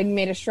muted and I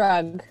made a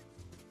shrug.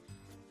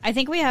 I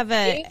think we have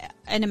an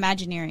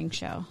Imagineering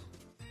show.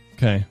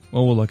 Okay.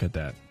 Well, we'll look at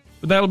that.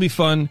 But that'll be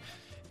fun.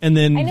 And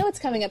then I know it's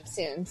coming up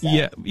soon. So.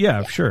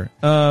 Yeah, sure.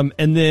 And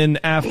then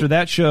after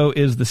that show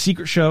is the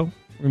Secret Show.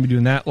 We're going to be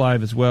doing that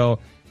live as well.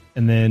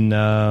 And then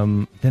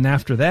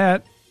after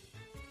that,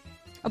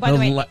 by the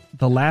way,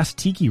 the last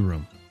Tiki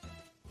Room.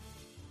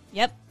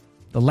 Yep.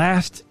 The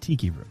last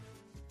Tiki Room.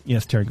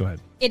 Yes, Terry, go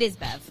ahead. It is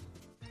Bev.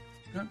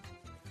 Yeah.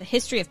 The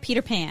history of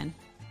Peter Pan.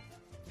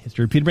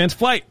 History of Peter Pan's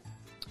flight.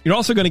 You're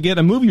also going to get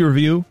a movie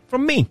review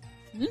from me.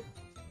 Mm-hmm.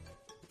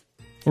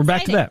 We're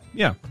back to that.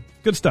 Yeah,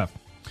 good stuff.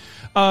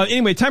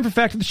 Anyway, time for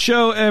Fact of the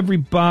Show,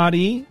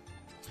 everybody.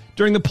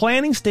 During the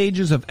planning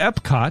stages of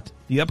Epcot,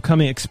 the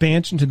upcoming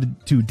expansion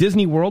to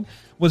Disney World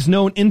was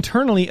known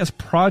internally as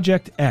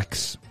Project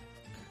X.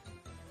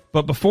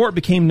 But before it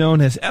became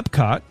known as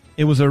Epcot,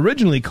 it was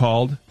originally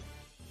called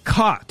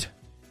COT,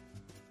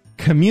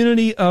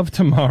 Community of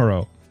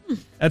Tomorrow.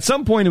 At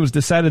some point, it was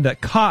decided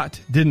that COT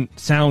didn't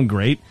sound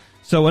great,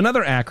 so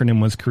another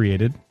acronym was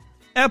created,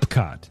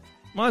 EPCOT.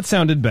 Well, it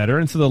sounded better,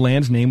 and so the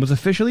land's name was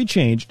officially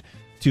changed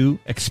to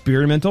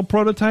Experimental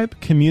Prototype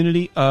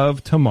Community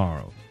of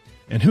Tomorrow.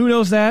 And who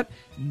knows that?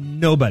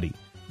 Nobody.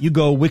 You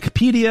go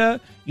Wikipedia,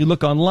 you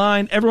look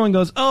online, everyone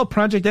goes, oh,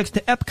 Project X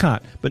to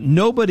Epcot. But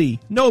nobody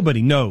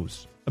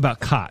knows about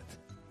COT.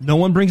 No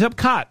one brings up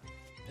COT,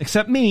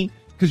 except me,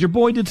 because your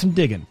boy did some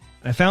digging.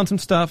 I found some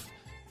stuff,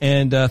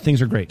 and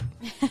things are great.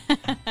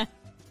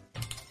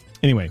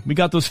 Anyway, we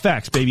got those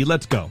facts, baby.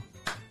 Let's go.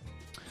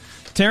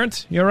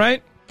 Terrence, you all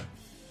right?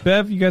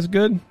 Bev, you guys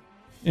good?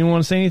 Anyone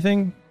want to say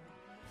anything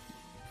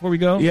before we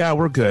go? Yeah,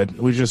 we're good.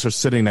 We just are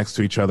sitting next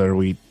to each other.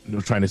 We're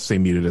trying to stay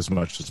muted as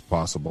much as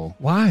possible.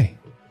 Why?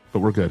 But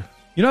we're good.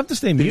 You don't have to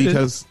stay muted.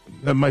 Because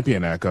there might be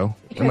an echo.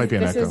 There might be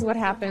an echo. This is what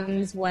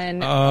happens when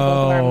both of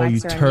Oh, our you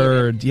mics are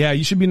turd. unmuted. Yeah,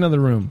 you should be in another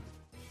room.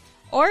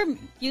 Or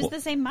use the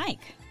same mic.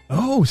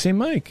 Oh, same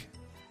mic.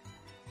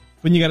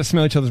 When you got to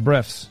smell each other's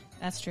breaths.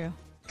 That's true.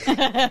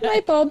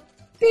 Light bulb.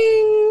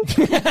 Bing.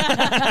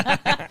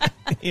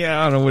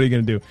 Yeah, I don't know. What are you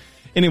going to do?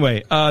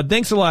 Anyway,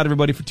 thanks a lot,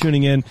 everybody, for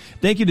tuning in.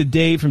 Thank you to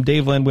Dave from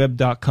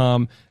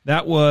DaveLandWeb.com.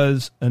 That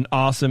was an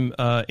awesome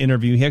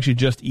interview. He actually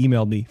just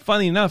emailed me.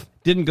 Funny enough,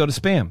 didn't go to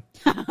spam.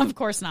 Of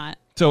course not.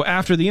 So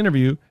after the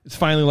interview, it's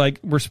finally like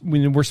we're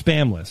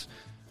spamless.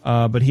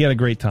 But he had a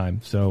great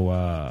time. So,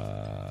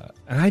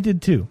 and I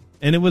did too.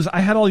 And I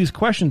had all these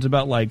questions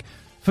about like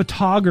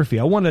photography.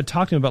 I wanted to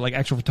talk to him about like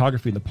actual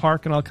photography in the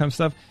park and all that kind of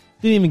stuff.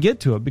 Didn't even get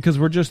to it because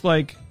we're just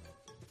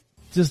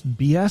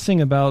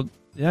BSing about.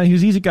 Yeah,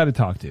 he's an easy guy to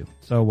talk to.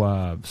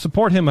 So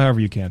support him however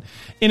you can.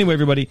 Anyway,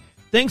 everybody,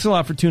 thanks a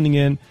lot for tuning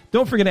in.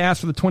 Don't forget to ask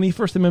for the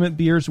 21st Amendment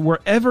beers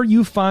wherever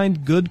you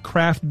find good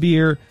craft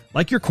beer,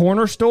 like your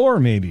corner store,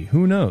 maybe.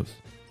 Who knows?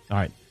 All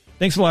right.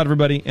 Thanks a lot,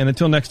 everybody. And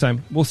until next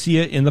time, we'll see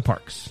you in the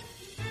parks.